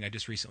 but it's something I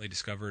just recently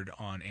discovered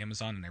on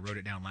Amazon, and I wrote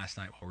it down last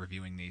night while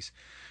reviewing these.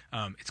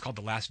 It's called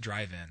The Last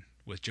Drive-In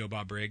with Joe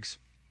Bob Briggs.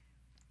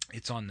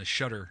 It's on the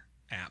Shudder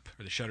app,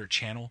 or the Shudder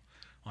channel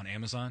on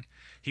Amazon.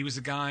 He was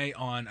a guy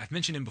on, I've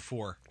mentioned him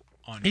before.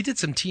 He did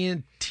some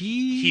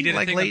TNT,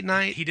 like late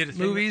night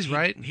movies,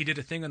 right? He did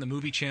a thing on the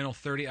movie channel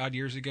 30-odd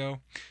years ago.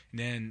 And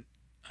then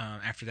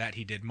after that,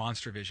 he did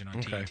Monster Vision on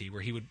TNT,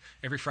 where he would,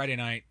 every Friday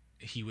night,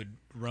 he would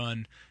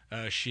run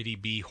a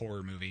shitty B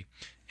horror movie.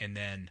 And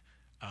then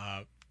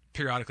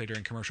periodically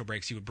during commercial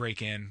breaks, he would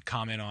break in,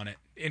 comment on it,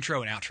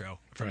 intro and outro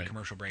from the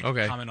commercial break,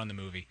 comment on the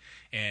movie.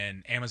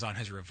 And Amazon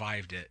has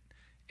revived it.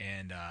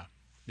 And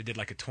they did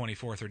like a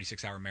 24,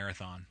 36-hour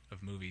marathon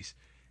of movies.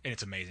 And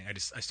it's amazing.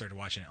 I started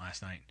watching it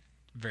last night.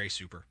 Very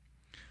super.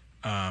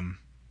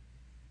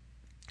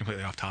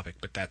 Completely off topic,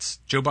 but that's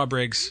Joe Bob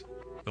Briggs.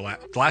 The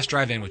Last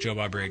Drive-In with Joe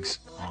Bob Briggs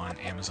on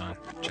Amazon.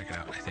 Check it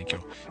out. I think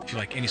if you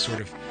like any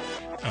sort of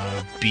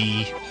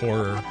B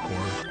horror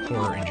or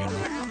horror in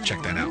general,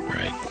 check that out.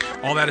 Right.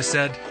 All that is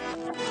said.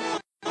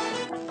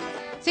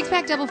 Six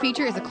Pack Double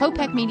Feature is a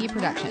Klopek Media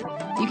production.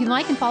 You can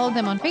like and follow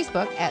them on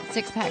Facebook at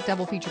Six Pack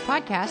Double Feature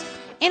Podcast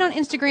and on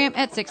Instagram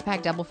at Six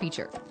Pack Double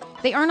Feature.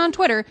 They aren't on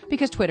Twitter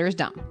because Twitter is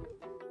dumb. In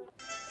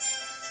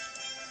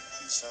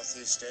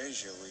Southeast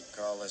Asia, we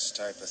call this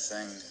type of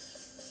thing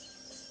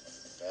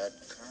bad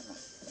karma.